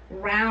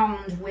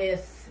round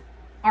with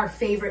our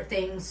favorite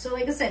things. So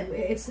like I said,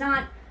 it's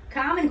not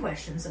common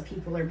questions that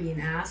people are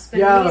being asked, but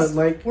Yeah, at least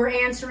like- we're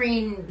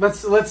answering.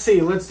 Let's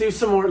see. Let's do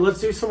some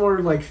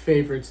more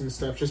favorites and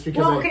stuff. Just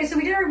because. Well, okay, so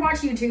we did already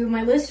watch YouTube.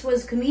 My list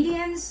was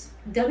comedians,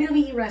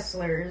 WWE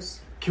wrestlers,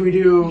 Can we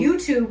do?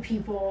 YouTube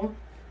people.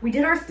 We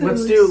did our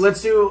foods.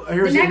 Let's do.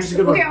 Here's a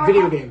good one.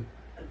 Video game.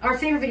 Our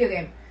favorite video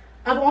game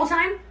of all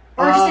time,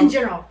 or just in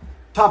general.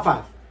 Top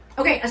 5.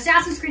 Okay,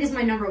 Assassin's Creed is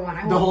my number one.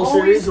 I The will whole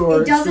always, series,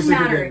 or it doesn't specific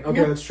matter. game?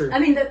 Okay, that's true. I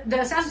mean, the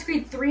Assassin's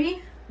Creed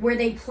 3, where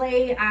they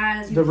play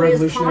as The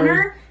Revolutionary.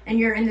 Connor, and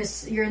you're in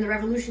the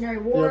Revolutionary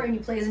War, Yep. and you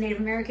play as a Native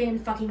American.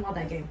 Fucking love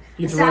that game.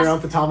 You can run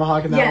around with the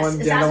tomahawk in that Yes, one. Yeah,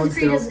 that Assassin's one's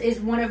Creed dope. is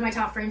one of my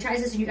top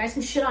franchises, and you guys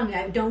can shit on me.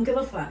 I don't give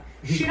a fuck.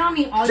 Shit on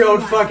me all you Don't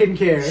want. fucking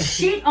care.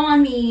 Shit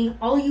on me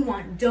all you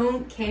want.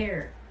 Don't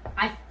care.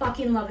 I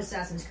fucking love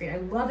Assassin's Creed. I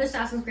love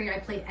Assassin's Creed. I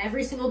played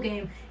every single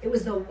game. It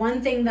was the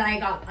one thing that I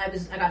got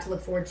to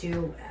look forward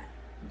to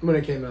When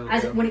it came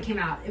out. when it came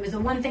out. It was the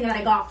one thing that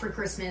I got for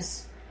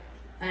Christmas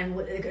and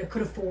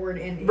could afford.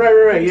 And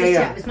Right.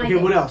 Yeah. It was my Okay,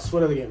 thing. what else?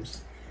 What other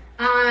games?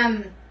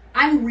 I'm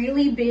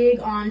really big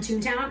on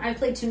Toontown. I've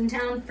played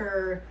Toontown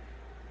for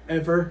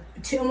Ever?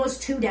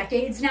 almost 2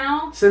 decades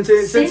now. Since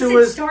it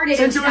was started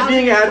since in it was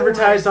being 2004.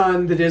 advertised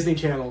on the Disney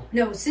Channel.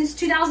 No, since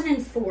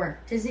 2004.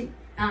 Disney.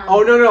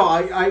 Oh no!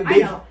 I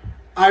know.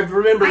 I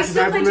remember. I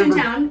still play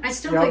Toontown. I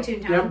still play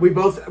Toontown.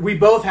 Yep, we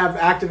both have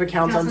active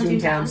accounts on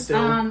Toontown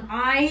still.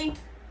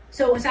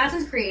 So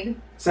Assassin's Creed,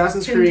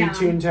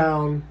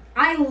 Toontown.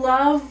 I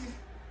love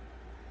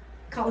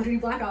Call of Duty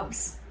Black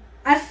Ops.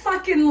 I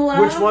fucking love.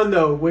 Which one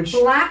though? Which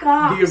Black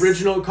Ops? The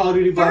original Call of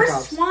Duty Black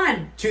Ops. First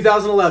one.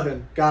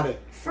 2011. Got it.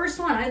 First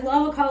one. I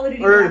love a Call of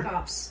Duty Black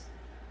Ops.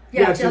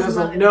 Yeah,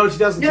 2011. No,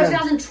 2010. No,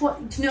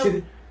 2012.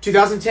 No.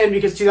 2010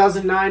 because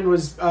 2009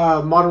 was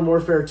Modern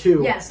Warfare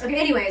 2. Yes. Okay.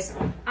 Anyways,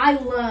 I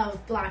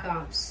love Black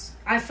Ops.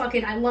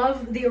 I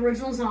love the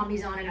original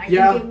zombies on it. I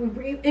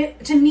think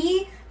it to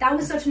me that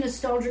was such a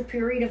nostalgic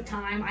period of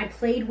time. I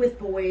played with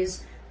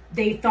boys.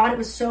 They thought it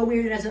was so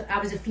weird I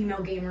was a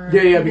female gamer.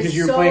 Yeah, because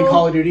you were playing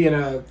Call of Duty in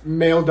a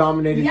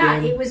male-dominated game.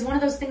 Yeah, it was one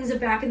of those things that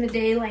back in the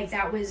day, like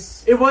that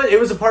was. It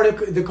was a part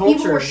of the culture.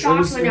 People were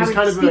shocked when I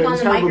would speak on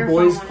the microphone. Kind of a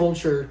boys'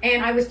 culture.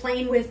 And I was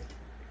playing with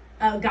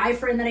a guy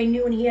friend that I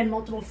knew, and he had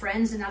multiple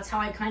friends, and that's how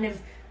I kind of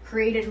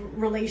created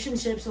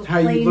relationships with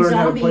playing zombies.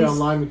 How to play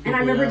online with people, and I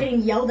remember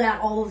getting yelled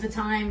at all of the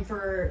time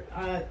for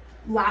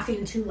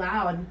laughing too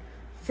loud,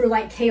 for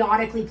like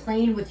chaotically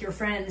playing with your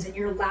friends, and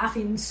you're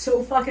laughing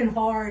so fucking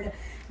hard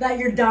that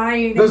you're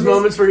dying. Those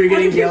moments where you're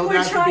getting yelled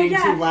at for being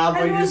too loud,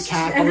 but you're just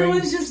cackling.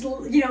 Everyone's just,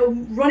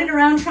 running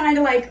around trying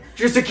to like...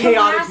 Just a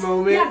chaotic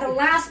moment. Yeah, the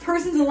last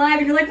person's alive,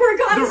 and you're like, we're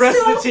gone so far. The rest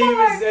of the team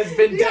has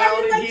been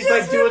down, and he's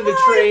like doing the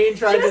train,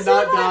 trying to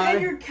not die.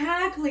 And you're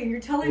cackling, you're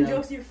telling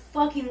jokes, and you're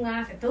fucking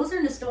laughing. Those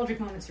are nostalgic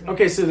moments for me.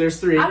 Okay, so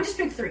there's 3. I would just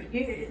pick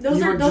 3. Those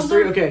are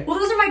 3? Okay. Well,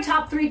 those are my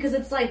top 3, because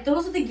it's like,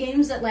 those are the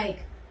games that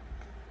like...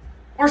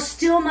 are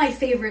still my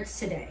favorites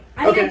today.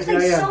 I played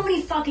so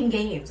many fucking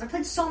games. I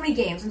played so many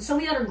games, and so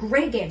many other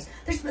great games.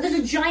 There's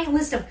a giant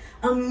list of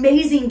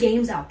amazing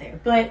games out there,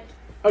 but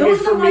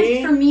those are the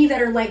ones for me that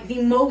are like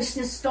the most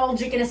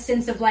nostalgic in a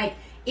sense of like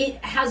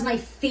it has my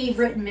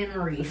favorite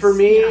memories. For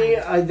me,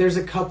 there's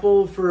a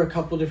couple for a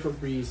couple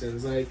different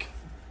reasons. Like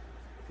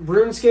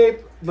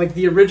RuneScape, like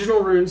the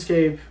original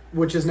RuneScape,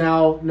 which is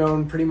now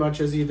known pretty much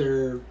as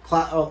either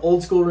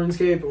old school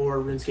RuneScape or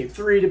RuneScape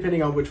 3,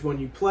 depending on which one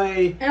you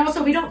play. And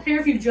also, we don't care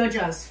if you judge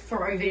us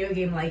for our video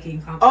game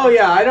liking competition. Oh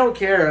yeah, I don't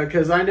care,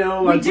 because I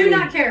know... We do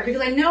not care,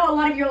 because I know a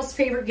lot of y'all's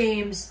favorite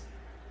games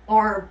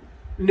are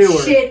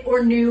newer. Shit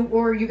or new,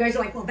 or you guys are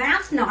like, well,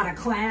 that's not a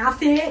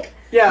classic.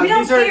 Yeah, we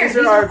don't care. These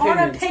are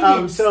our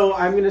opinions. So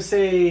I'm going to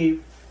say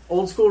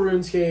old school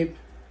RuneScape.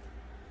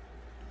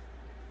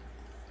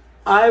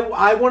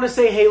 I want to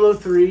say Halo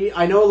 3.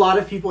 I know a lot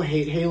of people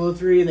hate Halo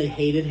 3, and they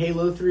hated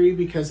Halo 3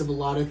 because of a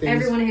lot of things.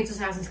 Everyone hates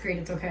Assassin's Creed.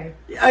 It's okay.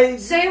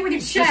 Say it with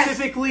your chest.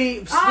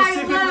 Specifically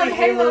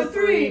Halo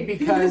 3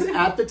 because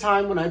at the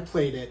time when I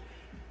played it,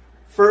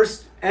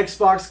 first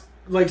Xbox,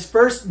 like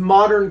first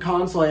modern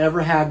console I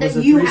ever had was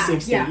a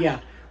 360.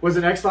 Was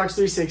an Xbox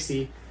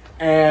 360.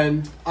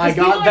 And I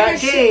got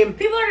that game.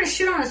 People are going to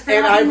shit on us for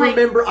and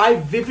I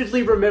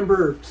vividly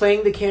remember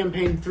playing the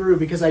campaign through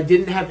because I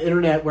didn't have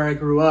internet where I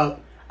grew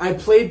up. I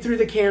played through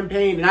the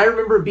campaign, and I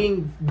remember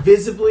being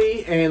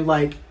visibly and,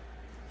 like,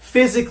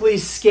 physically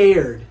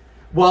scared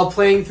while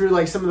playing through,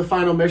 like, some of the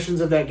final missions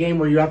of that game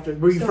where you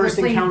first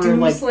encounter,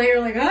 like,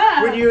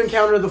 when you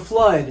encounter the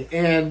Flood,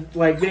 and,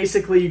 like,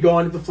 basically you go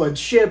onto the Flood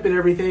ship and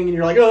everything, and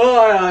you're like,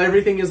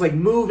 everything is, like,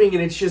 moving,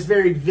 and it's just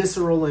very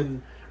visceral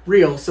and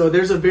real. So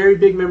there's a very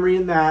big memory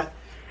in that.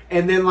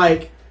 And then,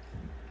 like,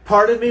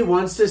 part of me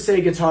wants to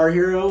say Guitar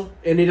Hero,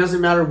 and it doesn't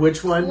matter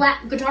which one.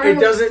 Guitar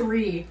Hero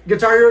 3.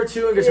 Guitar Hero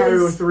 2 and Guitar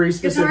Hero 3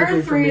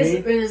 specifically for me. Guitar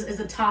Hero 3 is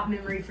a top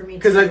memory for me,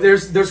 because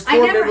there's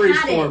core memories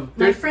for them.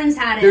 My friends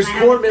had it. There's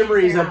core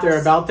memories up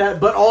there about that,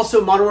 but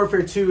also Modern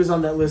Warfare 2 is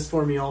on that list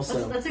for me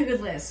also. That's a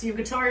good list. You have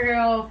Guitar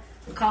Hero,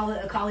 a Call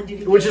of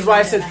Duty, which is why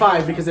I said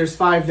 5, because there's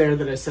 5 there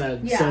that I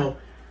said. Yeah. So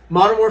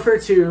Modern Warfare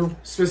 2,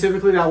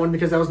 specifically that one,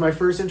 because that was my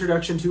first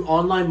introduction to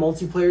online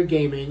multiplayer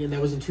gaming, and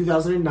that was in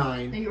 2009.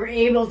 And you were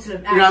able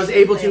to I was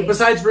able to,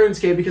 besides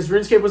RuneScape, because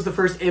RuneScape was the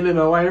first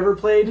MMO I ever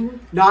played,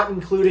 not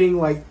including,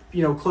 like,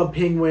 Club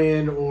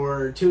Penguin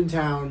or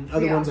Toontown,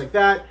 other ones like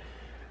that.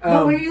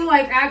 But when you,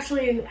 like,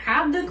 actually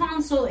have the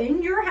console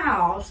in your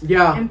house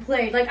and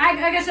play, like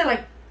I said,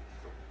 like,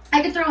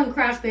 I could throw in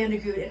Crash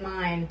Bandicoot in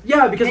mine.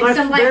 Yeah, because my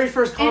very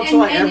first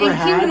console I ever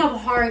had. Kingdom of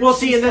Hearts. Well,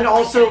 see, and then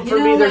also for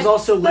me, there's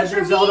also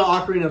Legend of Zelda: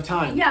 Ocarina of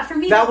Time. Yeah, for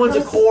me, that one's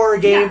a core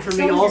game for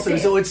me also.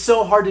 So it's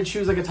so hard to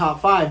choose like a top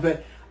 5,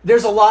 but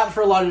there's a lot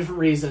for a lot of different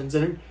reasons,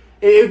 and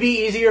it would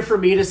be easier for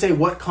me to say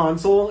what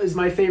console is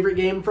my favorite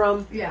game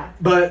from. Yeah,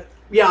 but.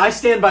 Yeah, I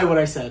stand by what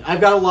I said.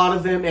 I've got a lot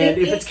of them, and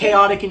if it's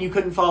chaotic and you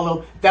couldn't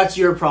follow, that's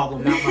your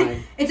problem, not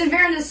mine. It's a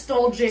very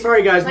nostalgic.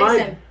 Sorry, guys,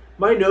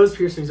 my nose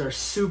piercings are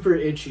super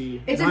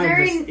itchy. It's a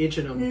very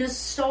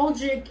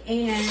nostalgic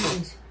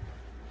and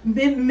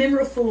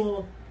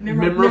memorable.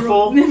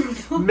 Memorable.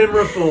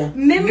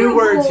 New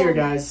words here,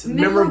 guys.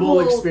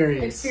 Memorable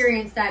experience.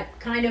 Experience that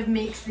kind of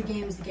makes the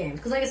games the games.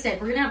 Because like I said,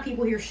 we're going to have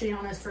people here shitting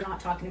on us for not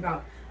talking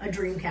about a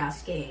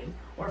Dreamcast game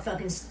or a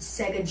fucking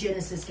Sega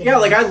Genesis game. Yeah,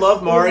 like I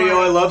love Mario,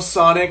 I love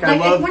Sonic, I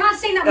love we're not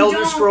saying that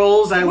Elder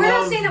Scrolls, I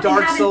love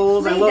Dark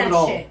Souls, I love it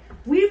all.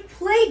 We've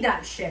played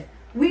that shit.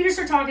 we just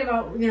are talking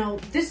about,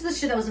 this is the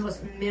shit that was the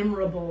most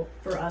memorable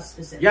for us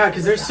specifically. Yeah,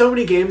 because there's so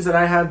many games that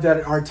I have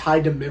that are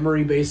tied to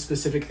memory-based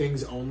specific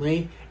things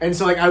only. And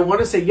so, like, I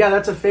want to say, yeah,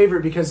 that's a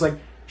favorite because, like,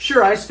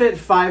 sure, I spent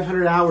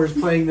 500 hours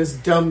playing this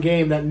dumb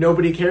game that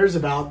nobody cares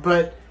about,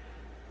 but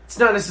it's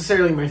not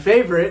necessarily my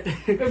favorite.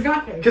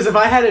 Because if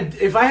I had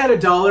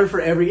 $1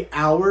 for every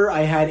hour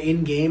I had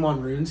in-game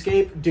on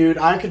RuneScape, dude,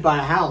 I could buy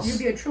a house. You'd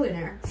be a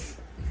trillionaire.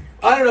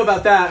 I don't know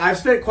about that. I've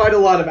spent quite a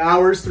lot of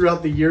hours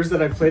throughout the years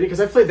that I've played it,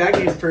 because I've played that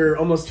game for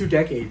almost 2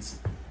 decades.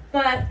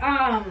 But,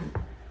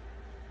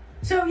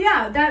 so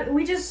yeah, that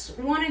we just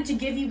wanted to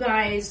give you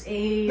guys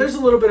a... There's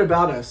a little bit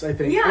about us, I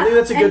think. Yeah, I think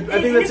that's a good.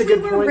 I think that's a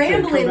good point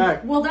to come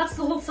back. Well, that's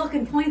the whole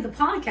fucking point of the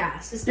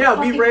podcast. Is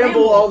We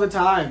ramble all the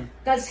time.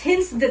 That's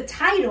hence the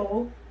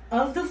title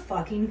of the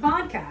fucking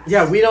podcast.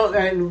 Yeah, we don't,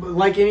 and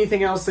like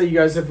anything else that you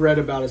guys have read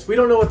about us, we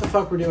don't know what the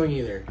fuck we're doing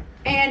either.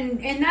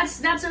 And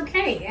that's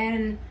okay.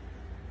 And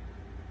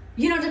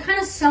to kind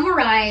of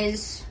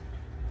summarize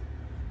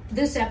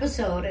this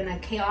episode in a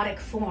chaotic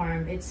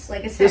form, it's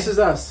like I said, this is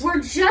us.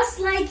 We're just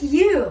like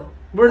you.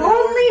 We're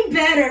only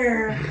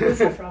better. What's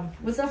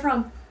that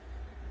from?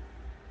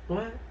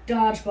 What?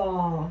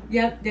 Dodgeball.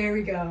 Yep, there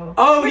we go.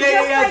 Oh, we're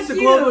yeah. It's the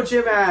Global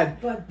Gym ad.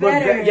 But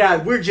better.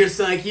 Yeah, we're just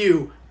like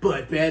you,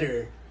 but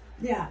better.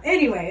 Yeah,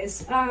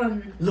 anyways.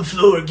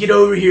 LaFleur, get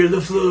over here,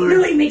 LaFleur.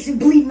 Really makes me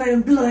bleed my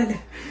own blood.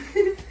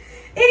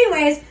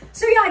 Anyways,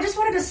 so yeah, I just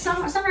wanted to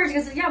summarize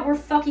because, we're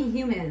fucking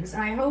humans.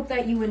 And I hope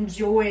that you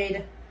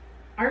enjoyed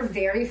our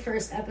very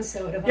first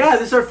episode of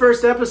this is our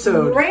first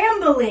episode.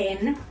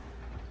 Rambling.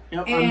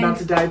 Yep, I'm about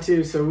to die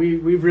too, so we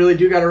really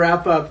do got to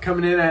wrap up.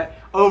 Coming in at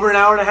over an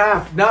hour and a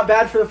half. Not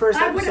bad for the first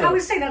episode. I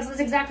would say that's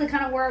exactly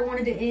kind of where I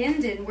wanted to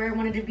end and where I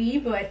wanted to be,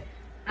 but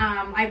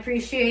I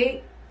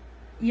appreciate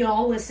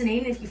y'all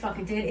listening. If you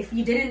fucking did. If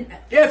you didn't...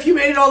 Yeah, if you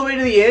made it all the way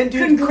to the end,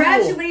 dude,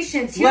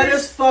 congratulations. Cool. Let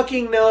us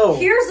fucking know.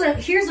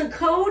 Here's a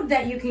code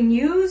that you can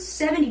use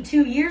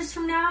 72 years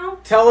from now.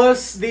 Tell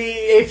us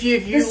if you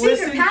the listen...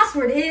 secret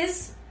password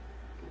is...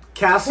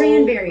 Castle...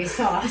 Cranberry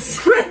sauce.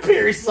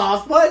 Cranberry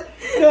sauce? What?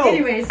 No.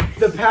 Anyways.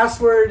 The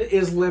password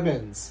is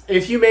lemons.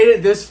 If you made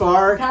it this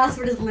far... The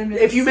password is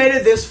lemons. If you made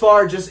it this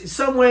far, just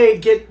some way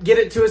get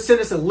it to us. Send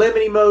us a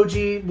lemon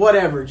emoji,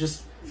 whatever.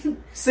 Just...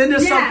 Send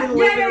us something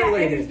lemon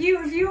related.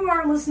 If you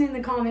are listening in the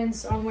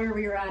comments on where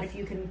we are at, if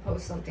you can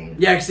post something.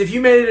 Yeah, because if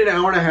you made it an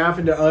hour and a half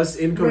into us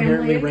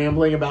incoherently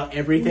rambling about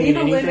everything and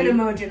anything. Leave a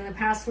lemon emoji, and the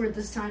password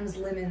this time is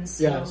lemons.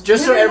 So. Yeah,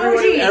 just so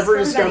everyone who ever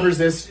discovers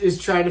this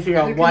is trying to figure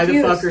out why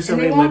the fuck are so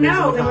many lemons in the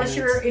comments.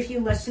 Unless if you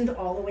listened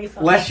all the way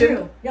fucking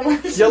through. You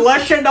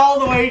listened all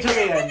the way to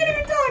the end. I didn't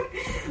even talk.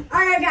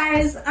 Alright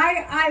guys,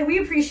 we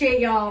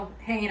appreciate y'all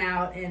hanging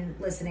out and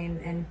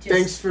listening and just...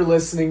 Thanks for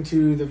listening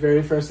to the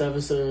very first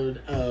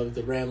episode of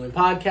the Rambling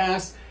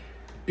Podcast.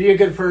 Be a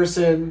good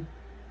person.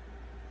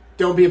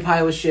 Don't be a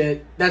pile of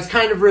shit. That's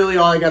kind of really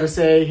all I gotta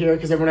say here,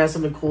 because everyone has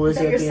something cool to say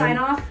at the end. Is that your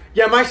sign-off?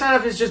 Yeah, my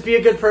sign-off is just be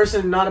a good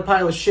person, not a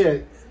pile of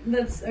shit.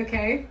 That's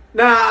okay.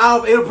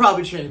 Nah, it'll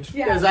probably change.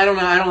 Yeah. Because I don't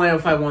know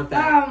if I want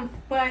that.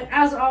 But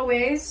as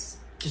always...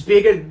 Just be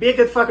a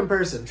good fucking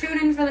person. Tune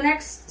in for the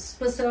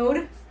next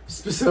episode.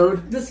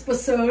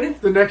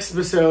 The next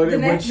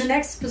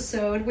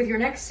episode with your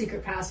next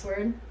secret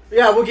password.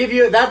 Yeah, we'll give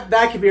you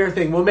that could be our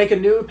thing. We'll make a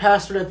new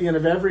password at the end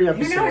of every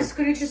episode. Who knows?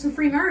 Could get you some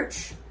free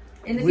merch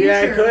in the future.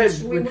 Yeah, it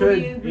could. We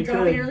could. Be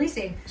dropping and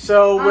releasing.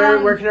 So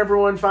where can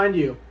everyone find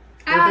you?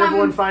 Where can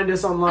everyone find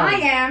us online? I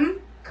am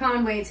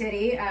Conway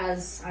Titty,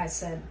 as I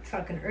said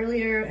fucking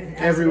earlier, and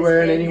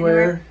everywhere and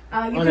anywhere.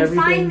 You can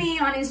find me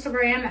on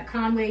Instagram at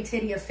Conway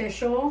Titty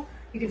Official.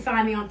 You can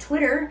find me on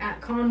Twitter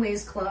at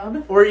Conway's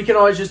Club. Or you can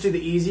always just do the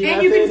easy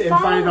method and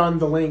find it on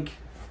the link.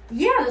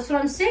 Yeah, that's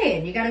what I'm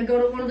saying. You gotta go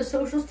to one of the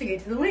socials to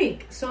get to the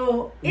link.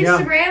 So,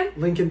 Instagram.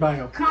 Link in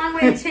bio.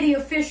 Conway Titty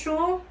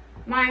Official.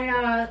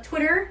 My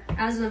Twitter,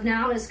 as of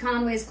now, is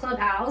Conway's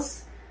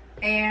Clubhouse.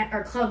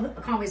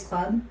 Conway's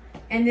Club.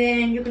 And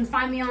then you can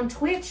find me on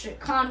Twitch at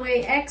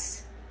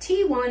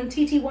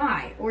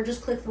ConwayXT1TTY. Or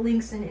just click the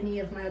links in any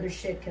of my other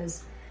shit,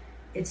 because...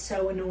 it's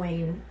so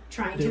annoying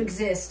trying to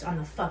exist on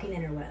the fucking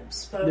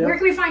interwebs. But where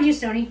can we find you,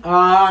 Stoney?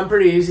 I'm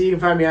pretty easy. You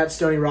can find me at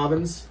Stoney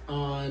Robbins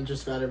on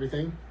just about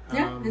everything.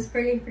 Yeah, it's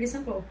pretty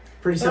simple.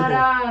 Pretty simple.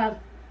 But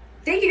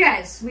thank you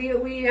guys.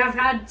 We have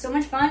had so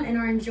much fun and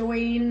are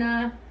enjoying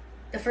the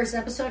first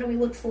episode, and we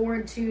look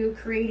forward to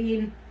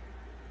creating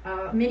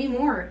many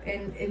more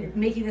and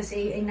making this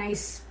a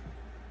nice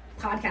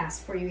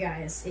podcast for you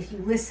guys, if you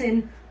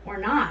listen or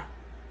not.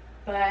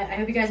 But I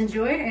hope you guys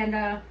enjoyed,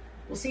 and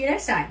we'll see you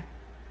next time.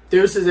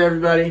 Deuces,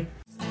 everybody.